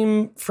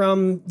team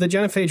from the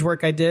genophage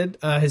work I did,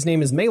 his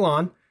name is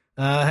Malon,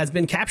 has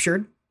been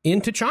captured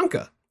in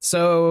Tuchanka.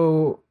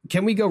 So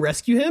can we go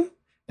rescue him?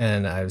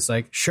 And I was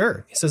like,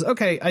 sure. He says,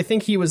 okay, I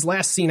think he was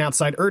last seen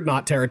outside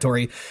Urdnot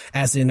territory,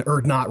 as in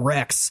Urdnot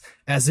Rex,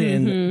 as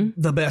in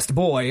the best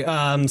boy.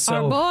 So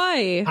our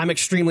boy. I'm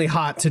extremely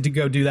hot to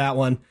go do that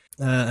one.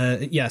 So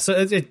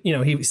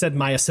he said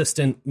my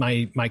assistant,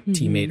 my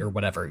teammate or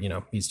whatever,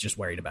 he's just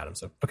worried about him.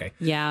 So, okay.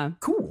 Yeah.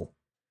 Cool.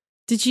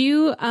 Did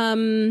you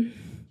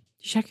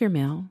check your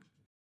mail?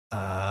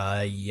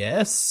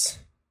 Yes.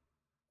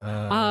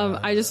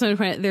 I just want to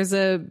point out, there's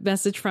a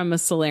message from a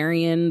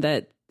Solarian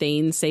that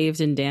Thane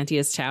saved in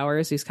Dantius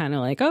Towers, who's kind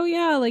of like, oh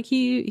yeah, like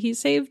he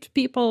saved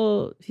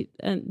people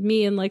and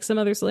me and like some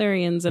other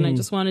Solarians, and I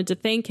just wanted to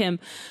thank him.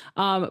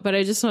 But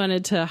I just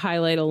wanted to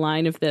highlight a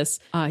line of this.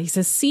 He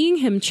says, seeing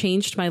him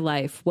changed my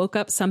life, woke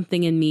up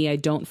something in me I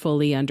don't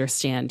fully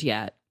understand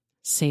yet.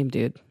 Same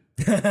dude.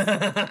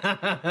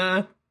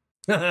 That's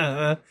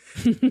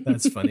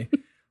funny.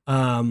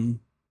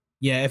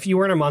 Yeah, if you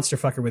weren't a monster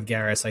fucker with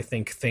Garrus, I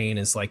think Thane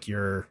is like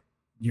your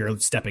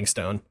stepping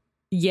stone.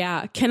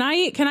 Yeah. Can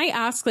I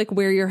ask like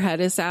where your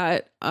head is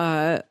at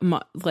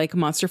like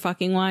monster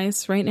fucking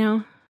wise right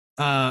now?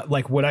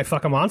 Like would I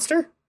fuck a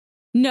monster?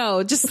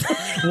 No, just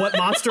what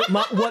monster am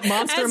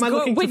I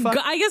looking to fuck?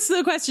 I guess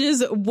the question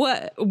is,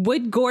 what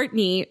would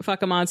Gortney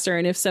fuck a monster,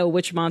 and if so,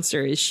 which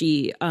monster is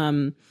she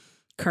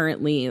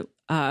currently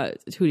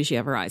who does she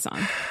have her eyes on?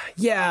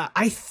 Yeah,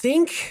 I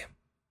think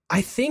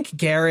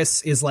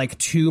Garrus is like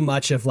too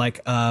much of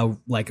like a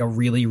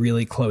really,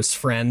 really close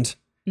friend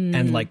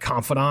and like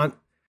confidant.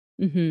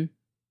 Mm-hmm.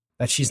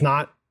 That she's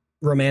not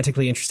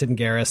romantically interested in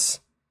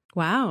Garrus.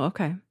 Wow,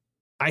 okay.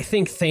 I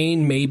think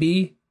Thane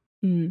maybe,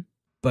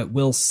 but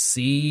we'll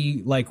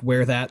see like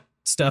where that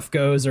stuff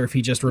goes, or if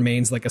he just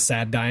remains like a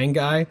sad dying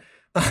guy.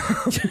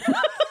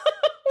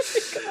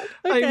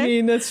 Okay. I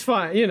mean, that's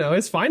fine. You know,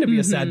 it's fine to be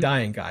a sad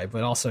dying guy,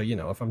 but also, you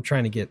know, if I'm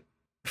trying to get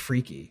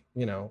freaky,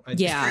 you know.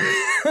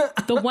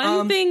 The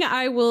one thing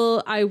I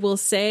will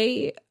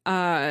say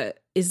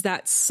is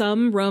that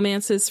some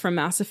romances from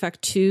Mass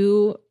Effect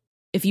 2,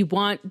 if you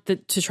want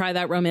to try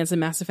that romance in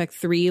Mass Effect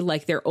 3,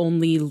 like they're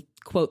only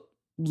quote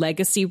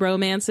legacy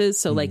romances.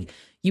 So like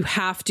you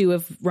have to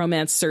have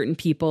romanced certain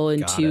people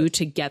in 2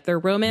 to get their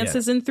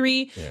romances in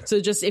 3. Yeah. So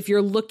just if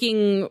you're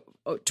looking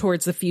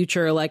towards the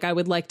future, like I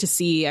would like to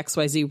see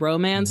XYZ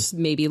romance,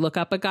 maybe look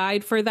up a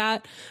guide for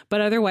that,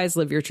 but otherwise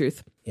live your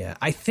truth. Yeah,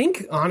 I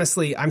think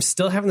honestly, I'm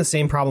still having the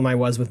same problem I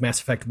was with Mass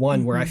Effect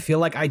 1, where I feel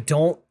like I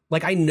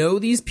know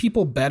these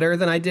people better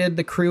than I did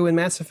the crew in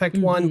Mass Effect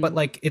 1, but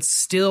like it's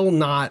still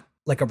not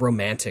like a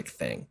romantic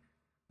thing.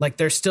 Like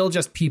they're still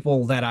just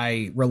people that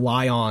I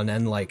rely on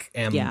and like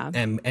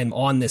am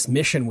on this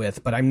mission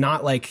with, but I'm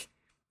not like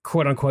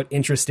quote unquote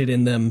interested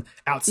in them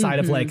outside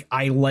of like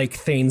I like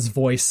Thane's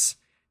voice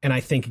and I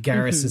think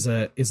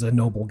Garrus is a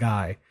noble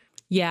guy.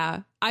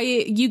 Yeah,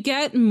 you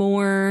get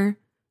more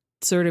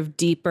sort of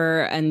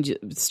deeper and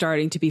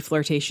starting to be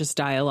flirtatious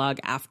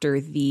dialogue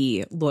after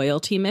the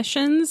loyalty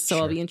missions. So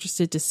I'll be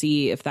interested to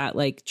see if that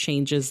like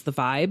changes the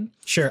vibe.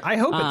 Sure. I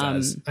hope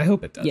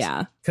it does.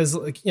 Yeah. Because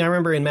like, I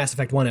remember in Mass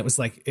Effect 1, it was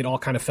like, it all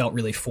kind of felt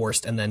really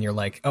forced. And then you're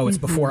like, oh, it's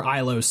before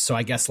Ilos. So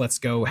I guess let's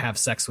go have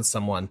sex with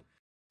someone.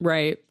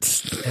 Right.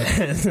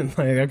 Like,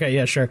 okay,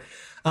 yeah, sure.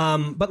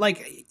 But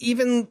like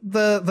even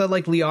the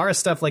like Liara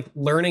stuff, like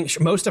learning,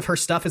 most of her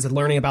stuff is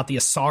learning about the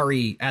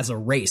Asari as a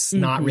race,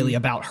 not really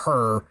about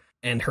her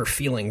and her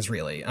feelings,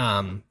 really.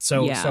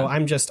 So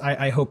I'm just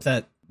I hope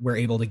that we're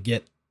able to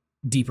get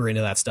deeper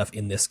into that stuff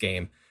in this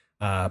game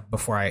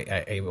before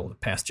I able to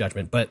pass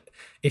judgment. But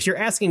if you're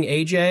asking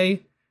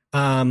AJ,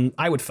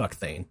 I would fuck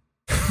Thane.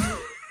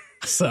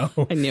 So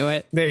I knew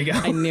it. There you go.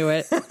 I knew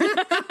it.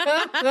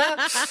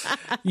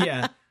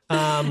 Yeah.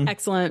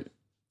 Excellent.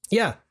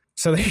 Yeah.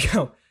 So there you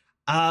go.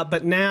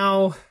 But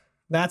now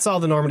that's all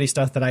the Normandy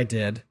stuff that I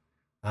did.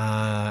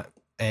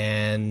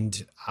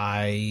 And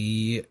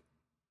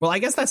I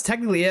guess that's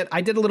technically it.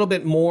 I did a little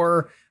bit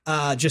more,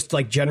 just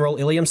like general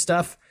Ilium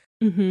stuff.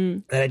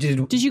 And I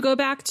did. Did you go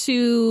back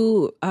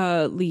to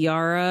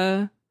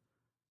Liara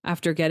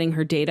after getting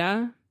her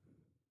data?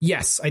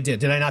 Yes, I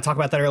did. Did I not talk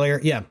about that earlier?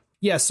 Yeah.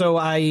 Yeah. So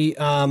I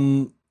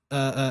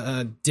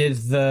did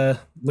the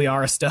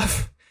Liara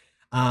stuff.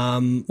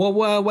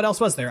 What else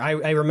was there?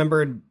 I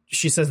remembered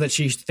she says that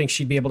she thinks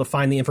she'd be able to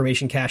find the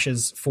information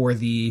caches for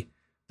the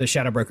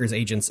Shadow Broker's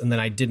agents, and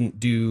then I didn't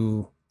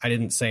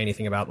say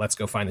anything about let's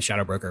go find the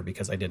Shadow Broker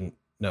because I didn't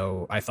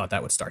know. I thought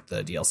that would start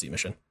the DLC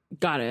mission.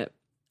 Got it.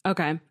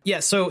 Okay.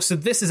 Yeah. So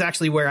this is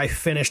actually where I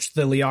finished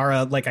the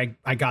Liara. Like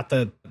I got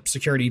the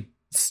security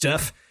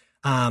stuff.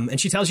 And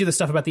she tells you the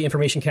stuff about the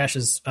information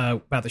caches,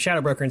 about the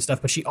Shadow Broker and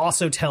stuff. But she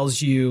also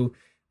tells you,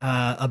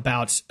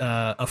 about,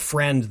 a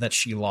friend that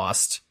she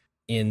lost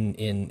in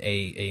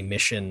a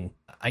mission.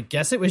 I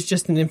guess it was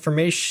just an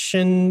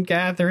information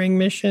gathering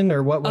mission,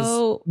 or what was?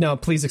 Oh. No,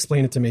 please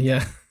explain it to me.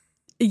 Yeah.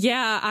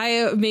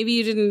 Yeah, maybe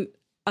you didn't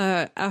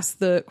ask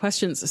the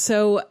questions.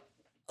 So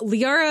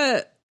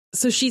Liara,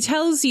 so she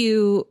tells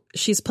you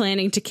she's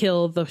planning to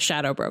kill the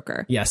Shadow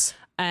Broker. Yes.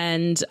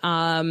 And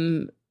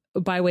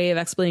by way of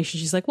explanation,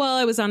 she's like, well,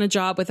 I was on a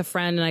job with a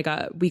friend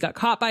and we got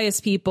caught by his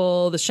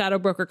people. The Shadow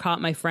Broker caught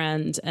my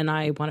friend and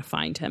I want to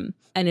find him.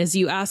 And as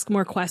you ask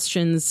more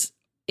questions,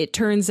 it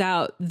turns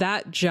out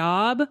that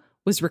job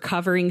was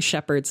recovering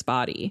Shepard's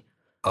body.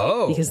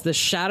 Oh. Because the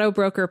Shadow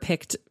Broker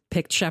picked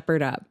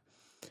Shepard up.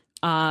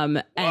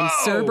 And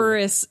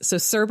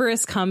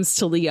Cerberus comes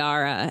to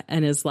Liara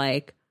and is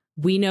like,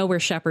 we know where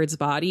Shepard's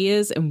body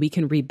is and we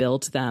can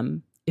rebuild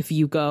them if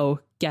you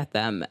go get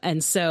them.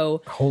 And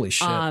so holy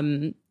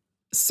shit.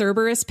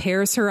 Cerberus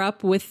pairs her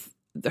up with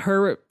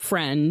her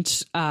friend.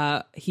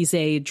 He's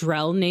a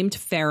Drell named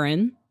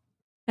Farron.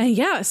 And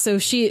yeah, so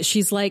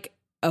she's like,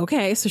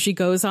 okay, so she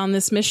goes on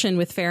this mission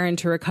with Farron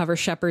to recover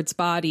Shepard's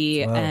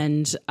body. Wow.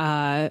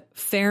 And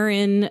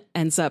Farron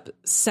ends up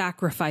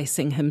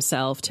sacrificing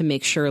himself to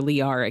make sure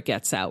Liara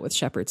gets out with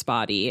Shepard's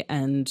body.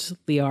 And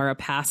Liara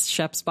passed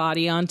Shep's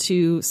body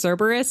onto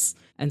Cerberus,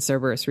 and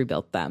Cerberus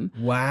rebuilt them.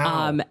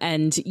 Wow.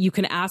 And you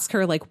can ask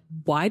her, like,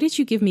 why did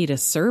you give me to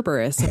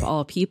Cerberus of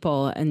all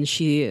people? And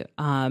she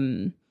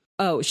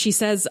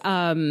says,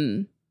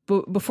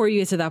 before you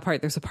get to that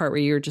part, there's a part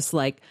where you're just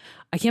like,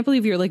 I can't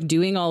believe you're like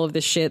doing all of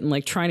this shit and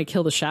like trying to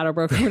kill the Shadow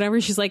Broker or whatever.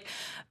 She's like,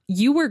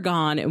 you were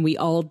gone and we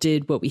all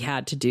did what we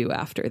had to do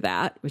after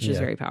that, which is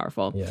very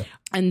powerful. Yeah.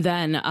 And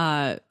then,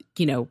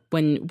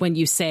 when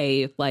you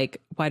say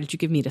like, why did you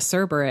give me to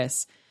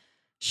Cerberus?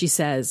 She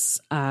says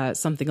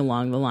something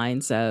along the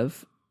lines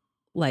of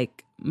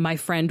like, my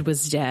friend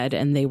was dead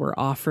and they were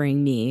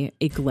offering me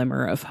a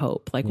glimmer of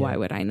hope. Like, why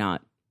would I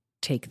not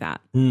take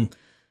that?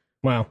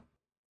 Wow.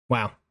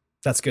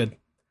 That's good.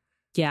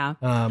 Yeah.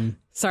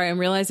 Sorry, I'm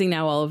realizing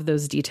now all of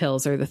those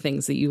details are the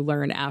things that you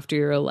learn after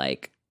you're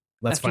like,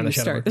 let's find the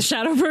Shadow Broker. The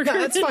Shadow Broker.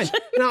 No, that's fine.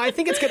 No, I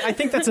think it's good. I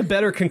think that's a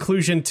better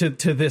conclusion to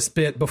this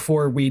bit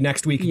before we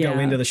next week go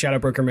into the Shadow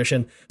Broker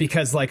mission,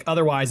 because like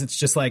otherwise it's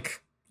just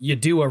like you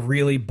do a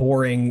really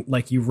boring,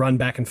 like you run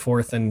back and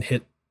forth and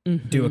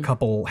do a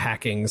couple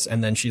hackings,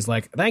 and then she's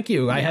like, thank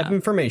you, I have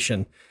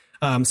information.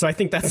 So I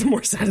think that's a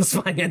more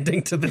satisfying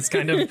ending to this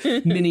kind of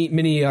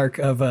mini arc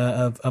of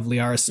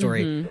Liara's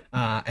story,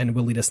 and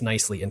will lead us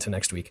nicely into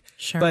next week.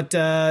 Sure.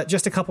 But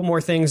just a couple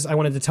more things I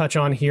wanted to touch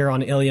on here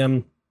on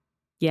Ilium.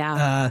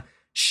 Yeah.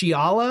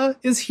 Shiala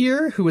is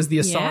here, who was the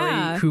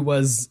Asari who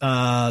was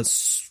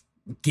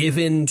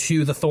given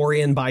to the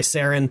Thorian by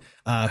Saren,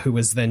 who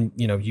was then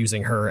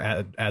using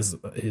her as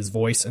his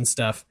voice and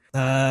stuff,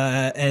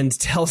 and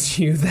tells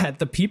you that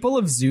the people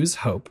of Zoo's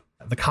Hope,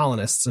 the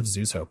colonists of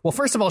Zoo's Hope. Well,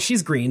 first of all,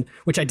 she's green,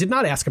 which I did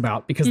not ask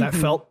about because that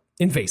felt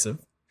invasive.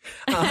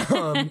 But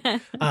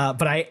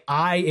I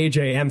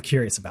AJ am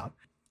curious about.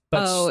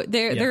 But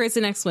there is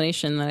an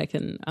explanation that I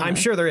can. I'm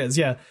sure there is.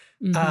 Yeah.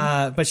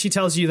 But she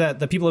tells you that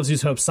the people of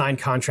Zoo's Hope signed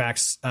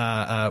contracts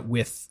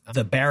with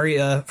the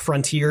Barrier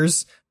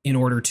Frontiers in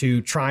order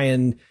to try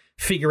and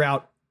figure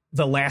out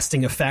the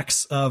lasting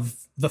effects of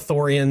the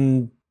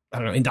Thorian, I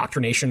don't know,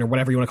 indoctrination or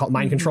whatever you want to call it,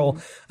 mind control.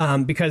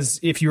 Because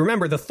if you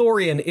remember, the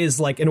Thorian is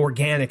like an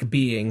organic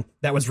being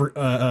that was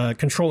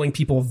controlling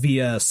people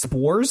via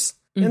spores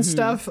and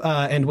stuff,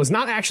 and was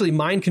not actually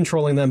mind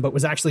controlling them, but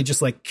was actually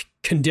just like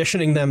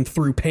conditioning them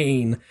through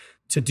pain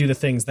to do the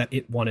things that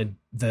it wanted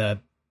the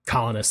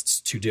colonists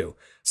to do.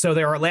 So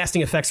there are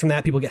lasting effects from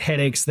that. People get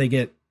headaches. They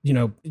get,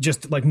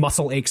 just like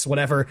muscle aches,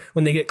 whatever.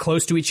 When they get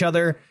close to each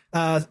other,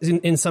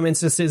 in some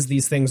instances,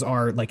 these things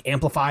are like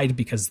amplified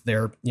because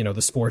they're,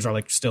 the spores are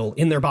like still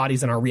in their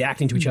bodies and are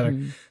reacting to each other.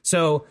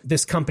 So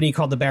this company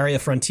called the Barrier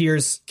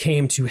Frontiers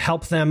came to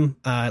help them,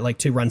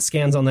 to run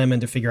scans on them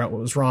and to figure out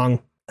what was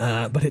wrong.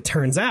 But it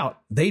turns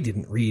out they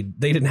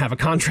didn't have a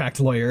contract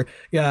lawyer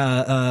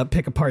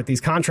pick apart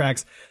these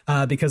contracts,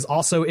 because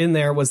also in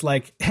there was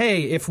like,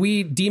 hey, if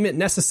we deem it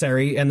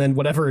necessary, and then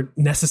whatever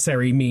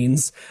necessary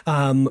means,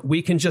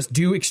 we can just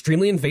do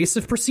extremely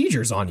invasive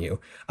procedures on you.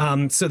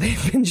 So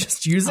they've been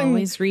just using...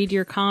 Always read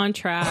your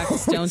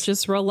contracts. Don't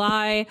just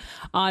rely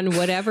on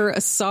whatever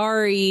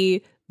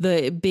Asari,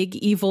 the big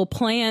evil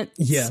plant,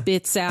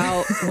 spits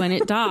out when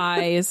it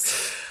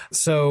dies.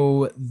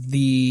 So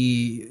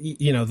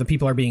the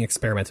people are being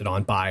experimented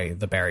on by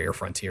the Barrier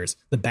Frontiers.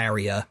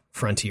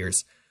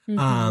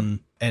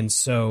 And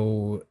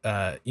so,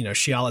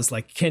 Shiala's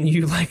like, can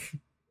you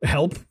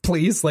help,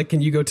 please? Like,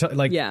 can you go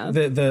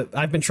to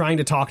I've been trying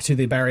to talk to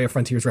the Barrier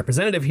Frontiers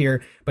representative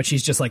here, but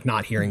she's just like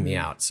not hearing me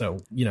out. So,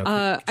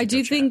 I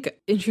do think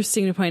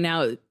interesting to point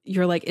out,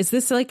 you're like, is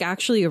this like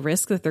actually a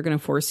risk that they're going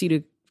to force you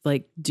to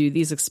like do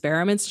these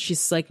experiments?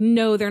 She's like,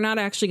 no, they're not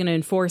actually going to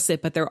enforce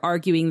it, but they're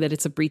arguing that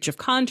it's a breach of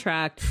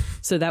contract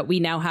so that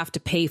we now have to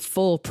pay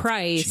full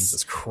price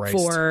Jesus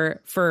Christ.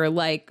 for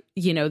like,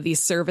 these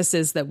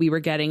services that we were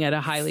getting at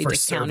a highly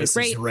discounted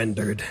rate.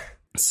 Rendered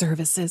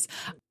services,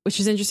 which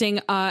is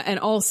interesting. And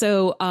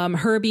also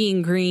her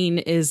being green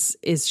is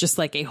just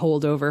like a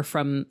holdover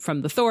from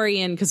the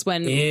Thorian, because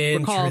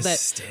recall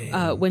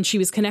that when she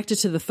was connected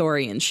to the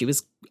Thorian, she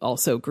was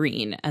also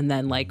green, and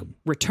then like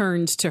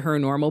returned to her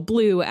normal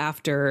blue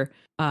after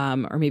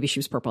or maybe she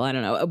was purple, I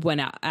don't know, when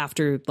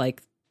after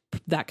like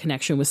that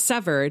connection was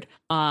severed.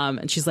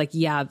 And she's like,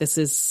 yeah, this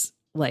is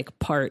like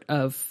part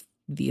of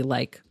the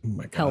like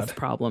health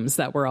problems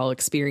that we're all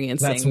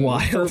experiencing. That's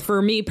wild.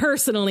 For me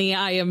personally,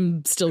 I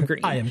am still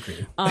green. I am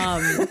green.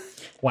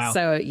 Wow.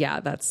 So yeah,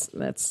 that's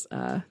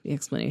the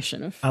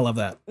explanation of. I love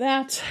that.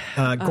 That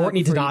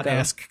Gortney did not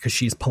ask because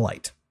she's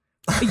polite.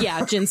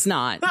 Yeah, Jin's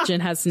not.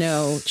 Jin has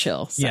no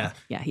chill. So,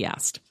 Yeah, he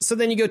asked. So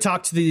then you go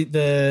talk to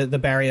the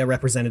Barria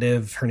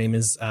representative. Her name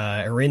is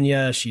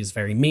Erinya. She's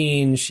very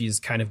mean. She's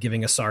kind of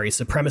giving Asari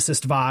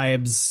supremacist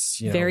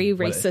vibes. Very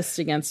racist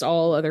against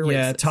all other races.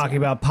 Yeah, talking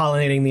about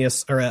pollinating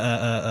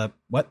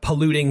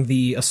polluting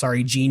the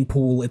Asari gene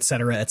pool, et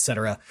cetera, et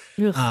cetera.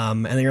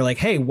 And then you're like,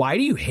 hey, why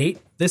do you hate?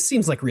 This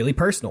seems like really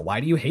personal. Why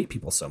do you hate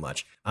people so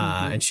much?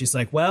 And she's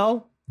like,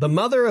 well, the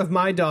mother of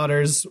my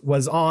daughters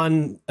was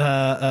on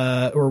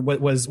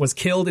was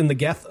killed in the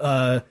Geth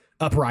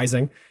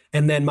uprising,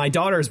 and then my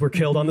daughters were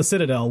killed on the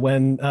Citadel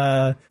when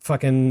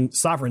fucking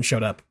Sovereign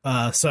showed up.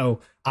 So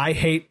I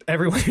hate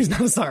everyone who's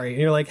not sorry. And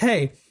you're like,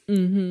 hey,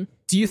 do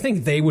you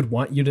think they would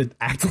want you to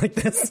act like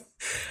this?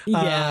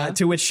 Yeah.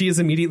 To which she is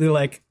immediately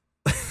like,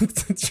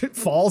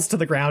 falls to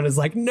the ground, is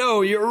like,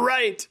 no, you're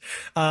right.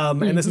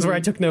 And this is where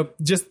I took note.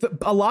 Just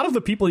a lot of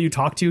the people you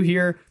talk to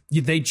here,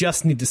 they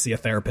just need to see a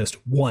therapist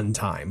one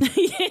time.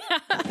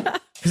 Yeah.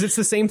 Because it's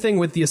the same thing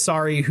with the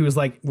Asari, who's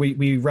like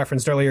we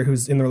referenced earlier,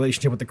 who's in the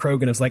relationship with the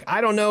Krogan. It's like,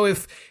 I don't know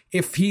if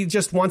he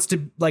just wants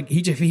to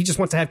he just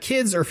wants to have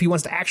kids, or if he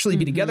wants to actually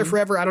be together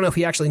forever. I don't know if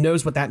he actually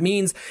knows what that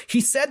means.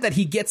 He said that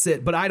he gets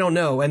it, but I don't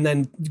know. And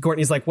then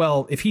Courtney's like,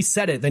 well, if he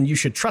said it, then you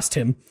should trust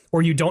him,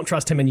 or you don't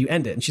trust him and you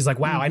end it. And she's like,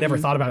 wow, I never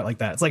thought about it like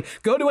that. It's like,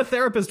 go to a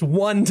therapist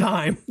one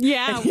time.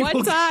 Yeah,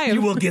 one time.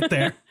 You will get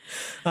there.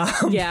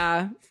 So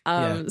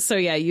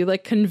yeah, you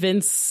like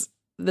convince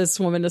this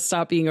woman to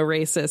stop being a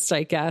racist,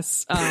 I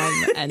guess.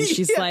 And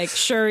she's like,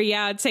 sure,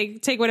 yeah,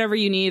 take whatever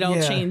you need. I'll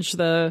change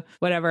the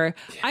whatever.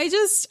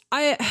 This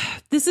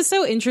is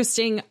so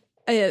interesting.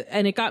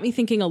 And it got me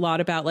thinking a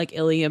lot about like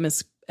Ilium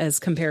as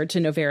compared to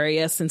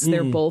Noveria, since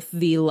they're both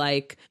the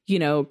like,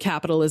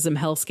 capitalism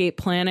hellscape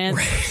planet.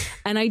 Right.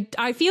 And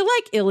I feel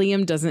like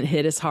Ilium doesn't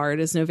hit as hard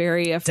as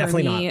Noveria for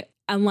Definitely me. Not.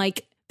 And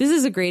like, this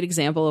is a great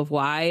example of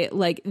why,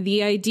 like,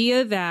 the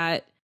idea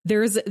that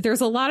there's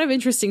a lot of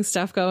interesting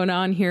stuff going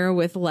on here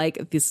with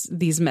like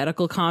these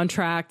medical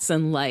contracts,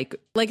 and like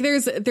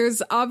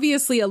there's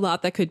obviously a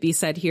lot that could be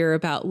said here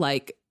about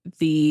like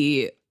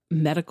the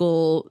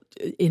medical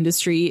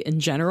industry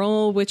in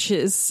general, which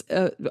is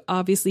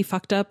obviously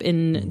fucked up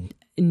in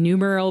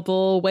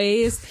innumerable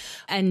ways.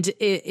 And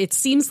it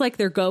seems like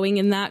they're going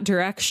in that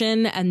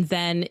direction, and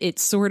then it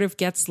sort of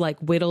gets like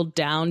whittled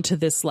down to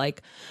this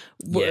like,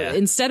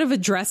 instead of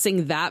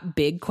addressing that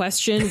big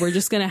question, we're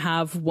just going to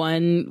have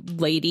one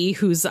lady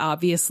who's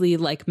obviously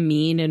like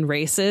mean and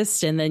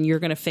racist, and then you're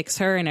going to fix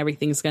her and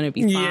everything's going to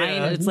be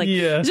fine. And it's like,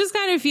 it just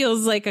kind of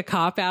feels like a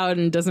cop out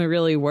and doesn't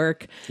really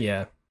work.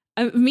 Yeah.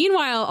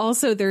 Meanwhile,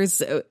 also,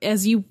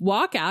 as you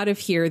walk out of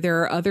here,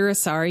 there are other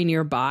Asari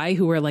nearby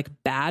who are like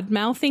bad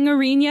mouthing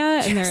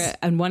Erinya,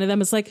 and one of them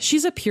is like,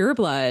 she's a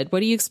pureblood. What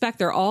do you expect?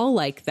 They're all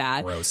like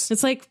that. Gross.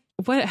 It's like,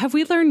 what, have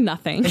we learned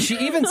nothing? And she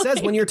even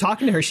says when you're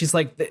talking to her, she's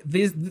like, the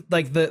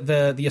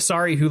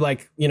Asari who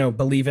like,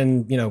 believe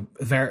in,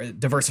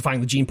 diversifying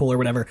the gene pool or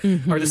whatever,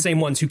 are the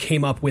same ones who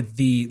came up with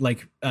the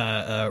like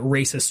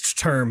racist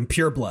term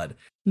pureblood,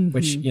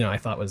 which, I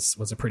thought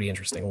was a pretty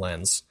interesting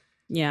lens.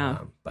 Yeah.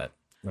 But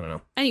I don't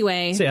know.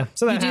 Anyway, so that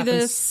you do happens.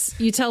 this,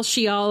 you tell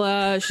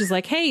Shiala, she's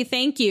like, hey,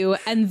 thank you.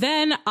 And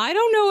then I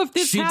don't know if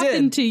this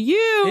happened to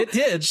you. It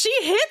did. She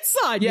hits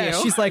on you. Yeah,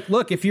 she's like,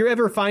 look, if you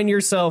ever find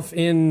yourself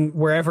in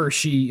wherever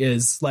she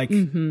is, like,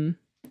 come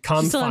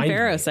she's still find in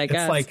Barrows, me. I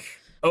guess. It's like,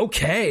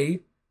 okay,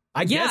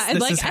 I guess and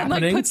this like, is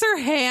happening. And like puts her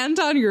hand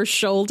on your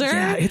shoulder.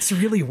 Yeah, it's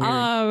really weird.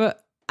 And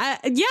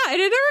it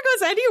never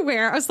goes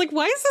anywhere. I was like,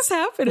 why is this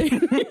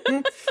happening?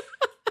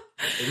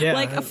 Yeah.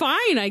 Like,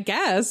 fine, I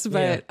guess.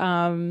 But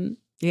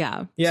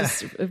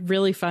just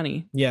really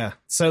funny. Yeah.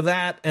 So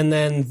that, and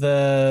then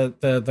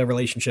the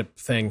relationship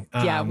thing.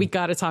 We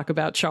got to talk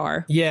about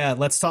Char. Yeah,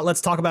 let's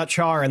talk about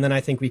Char, and then I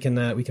think we can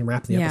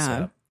wrap the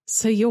episode up.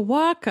 So you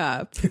walk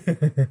up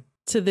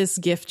to this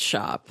gift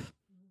shop,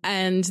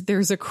 and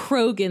there's a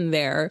Krogan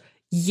there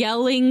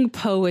yelling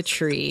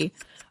poetry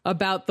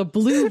about the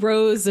blue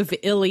rose of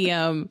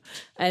Ilium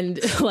and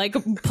like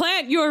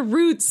plant your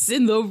roots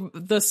in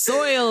the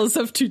soils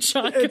of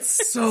Tuchanka.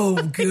 It's so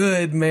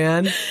good,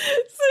 man.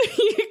 So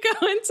you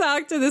go and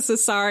talk to this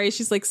Asari.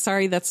 She's like,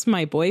 sorry, that's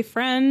my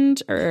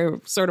boyfriend,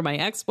 or sort of my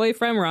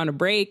ex-boyfriend. We're on a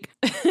break.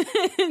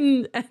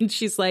 and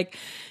she's like,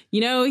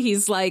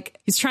 he's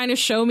trying to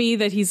show me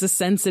that he's a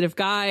sensitive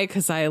guy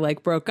because I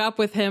like broke up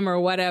with him or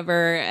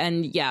whatever.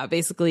 And yeah,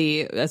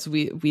 basically, as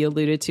we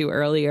alluded to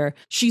earlier,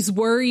 she's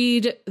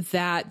worried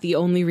that the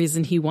only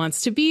reason he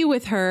wants to be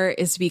with her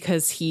is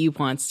because he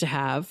wants to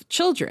have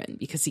children,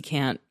 because he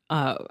can't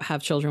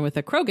have children with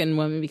a Krogan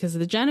woman because of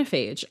the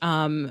genophage.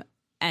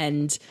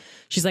 And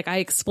she's like, I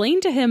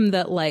explained to him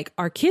that like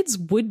our kids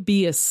would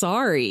be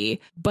Asari,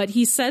 but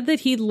he said that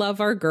he'd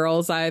love our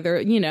girls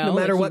either, no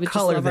matter what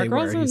color they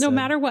were, no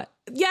matter what.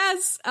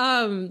 Yes.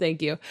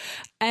 Thank you.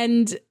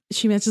 And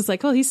she mentions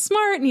like, oh, he's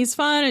smart and he's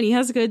fun and he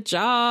has a good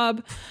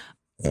job.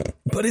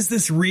 But is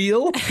this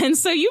real? And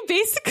so you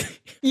basically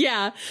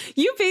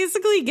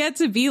get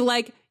to be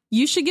like,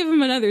 you should give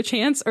him another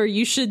chance or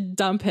you should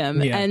dump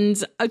him. Yeah.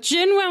 And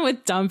Jin went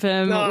with dump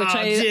him, Aw, which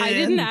I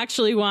didn't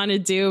actually want to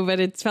do, but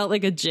it felt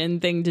like a Jin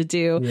thing to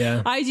do.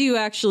 Yeah. I do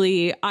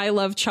actually. I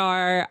love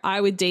Char.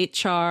 I would date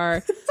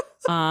Char.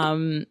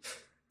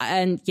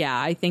 And yeah,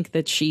 I think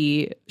that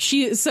she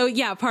so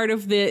yeah, part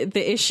of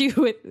the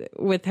issue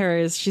with her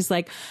is she's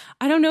like,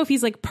 I don't know if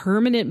he's like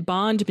permanent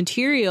Bond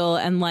material,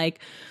 and like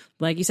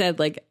you said,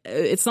 like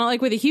it's not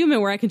like with a human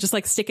where I can just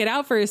like stick it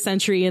out for a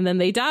century and then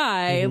they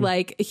die.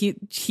 Like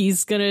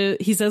he's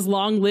as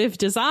long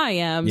lived as I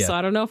am. Yeah. So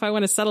I don't know if I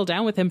want to settle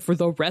down with him for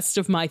the rest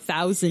of my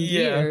 1,000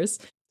 years.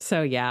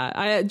 So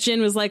yeah,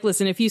 Jin was like,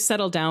 listen, if you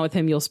settle down with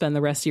him, you'll spend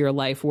the rest of your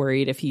life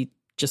worried if he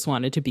just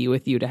wanted to be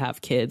with you to have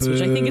kids,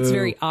 which I think it's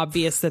very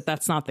obvious that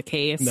that's not the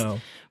case.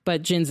 No.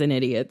 But Jin's an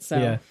idiot.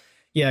 So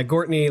Yeah,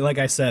 Gortney, like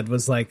I said,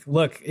 was like,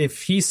 look,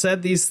 if he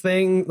said these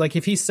things, like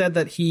if he said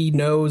that he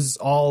knows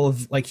all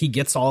of, like he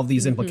gets all of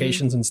these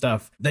implications and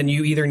stuff, then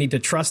you either need to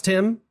trust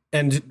him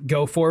and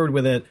go forward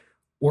with it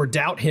or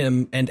doubt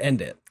him and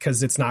end it,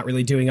 because it's not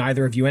really doing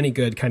either of you any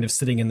good, kind of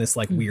sitting in this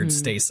like weird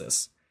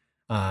stasis.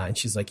 And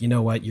she's like, you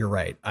know what, you're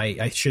right.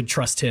 I should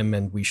trust him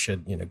and we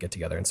should, get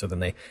together. And so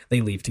then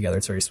they leave together.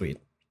 It's very sweet.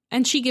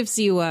 And she gives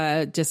you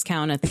a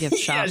discount at the gift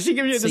shop. Yeah, she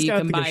gives you a so discount you at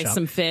can the gift buy shop.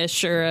 some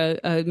fish or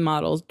a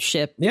model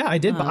ship. Yeah, I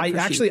did.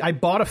 I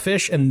bought a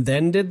fish and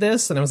then did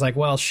this. And I was like,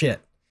 well,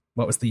 shit.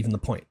 What was even the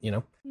point,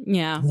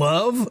 Yeah.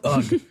 Love?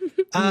 Ugh.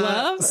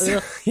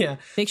 Love? Yeah.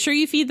 Make sure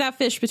you feed that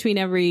fish between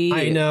every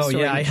I know.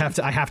 story. Yeah, I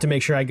have to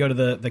make sure I go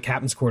to the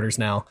captain's quarters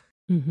now.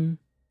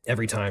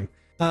 Every time.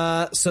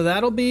 So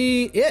that'll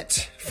be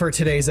it for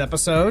today's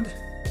episode.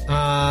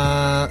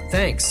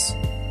 Thanks.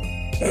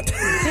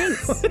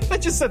 I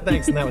just said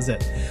thanks and that was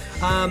it.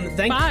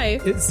 Bye.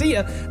 See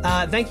ya.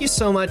 Thank you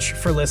so much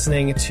for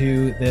listening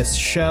to this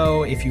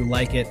show. If you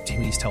like it,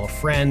 please tell a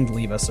friend,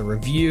 leave us a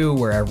review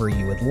wherever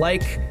you would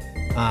like.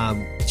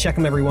 Check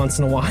them every once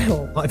in a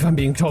while, if I'm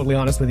being totally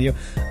honest with you.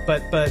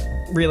 But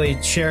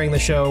really sharing the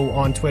show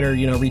on Twitter,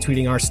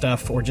 retweeting our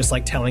stuff, or just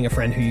like telling a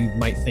friend who you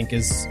might think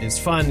is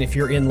fun. If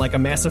you're in like a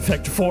Mass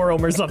Effect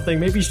forum or something,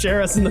 maybe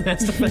share us in the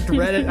Mass Effect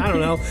Reddit. I don't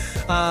know.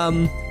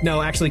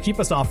 No, actually keep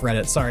us off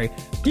Reddit. Sorry.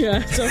 Yeah,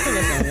 don't put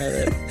us on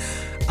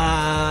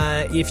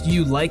Reddit. If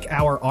you like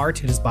our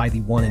art, it is by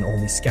the one and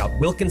only Scout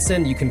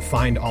Wilkinson. You can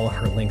find all of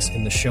her links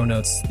in the show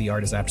notes. The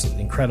art is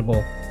absolutely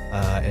incredible.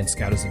 And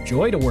Scout is a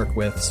joy to work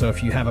with. So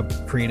if you have a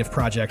creative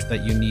project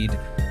that you need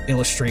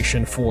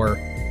illustration for,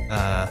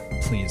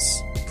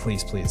 please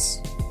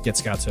get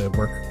Scout to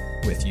work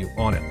with you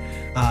on it.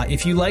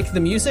 If you like the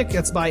music,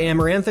 that's by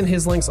Amaranthan.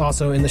 His link's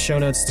also in the show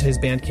notes to his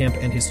Bandcamp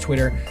and his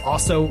Twitter.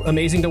 Also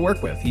amazing to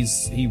work with.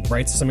 He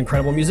writes some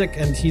incredible music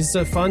and he's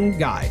a fun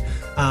guy.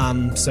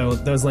 So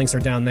those links are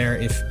down there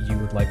if you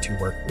would like to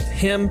work with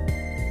him.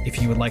 If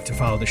you would like to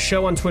follow the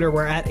show on Twitter,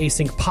 we're at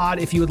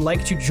AsyncPod. If you would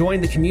like to join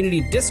the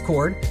community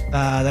Discord,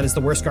 that is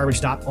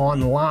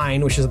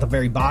theworstgarbage.online, which is at the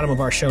very bottom of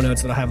our show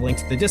notes that I have a link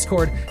to the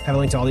Discord. I have a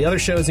link to all the other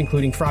shows,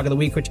 including Frog of the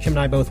Week, which Kim and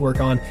I both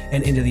work on,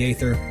 and Into the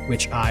Aether,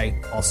 which I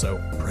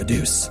also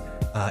produce.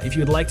 If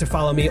you would like to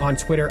follow me on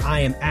Twitter,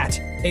 I am at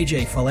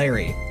AJ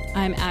Faleri.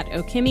 I'm at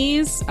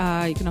Okimis.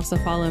 You can also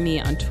follow me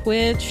on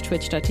Twitch,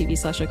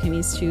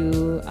 twitch.tv/Okimis,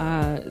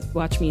 to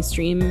watch me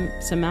stream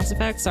some Mass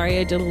Effect. Sorry,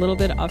 I did a little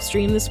bit off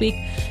stream this week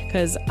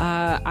because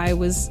I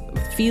was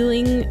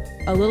feeling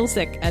a little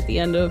sick at the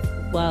end of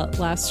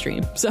last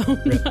stream, so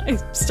I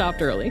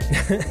stopped early.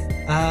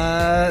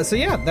 So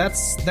yeah,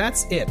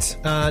 that's it.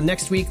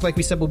 Next week, like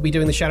we said, we'll be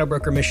doing the Shadow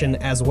Broker mission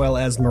as well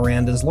as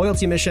Miranda's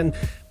loyalty mission,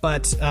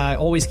 but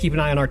always keep an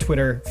eye on our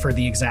Twitter for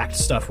the exact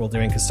stuff we're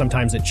doing, because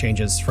sometimes it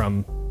changes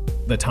from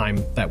the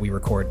time that we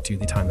record to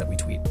the time that we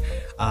tweet.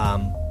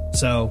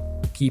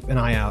 So keep an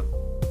eye out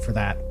for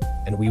that,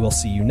 and we will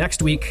see you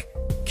next week.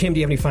 Kim, do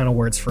you have any final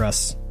words for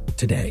us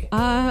today?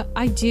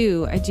 I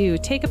do.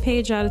 Take a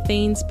page out of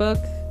Thane's book.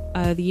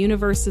 The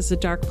universe is a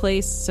dark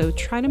place, so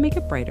try to make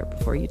it brighter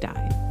before you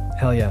die.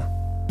 Hell yeah.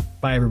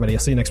 Bye, everybody. I'll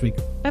see you next week.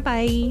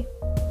 Bye-bye.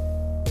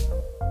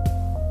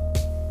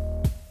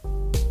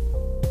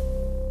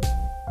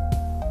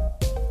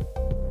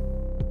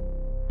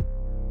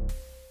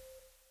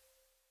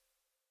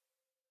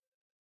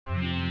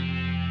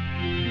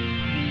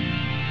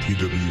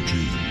 TWG,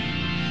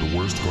 the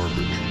worst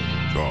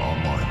garbage,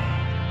 online.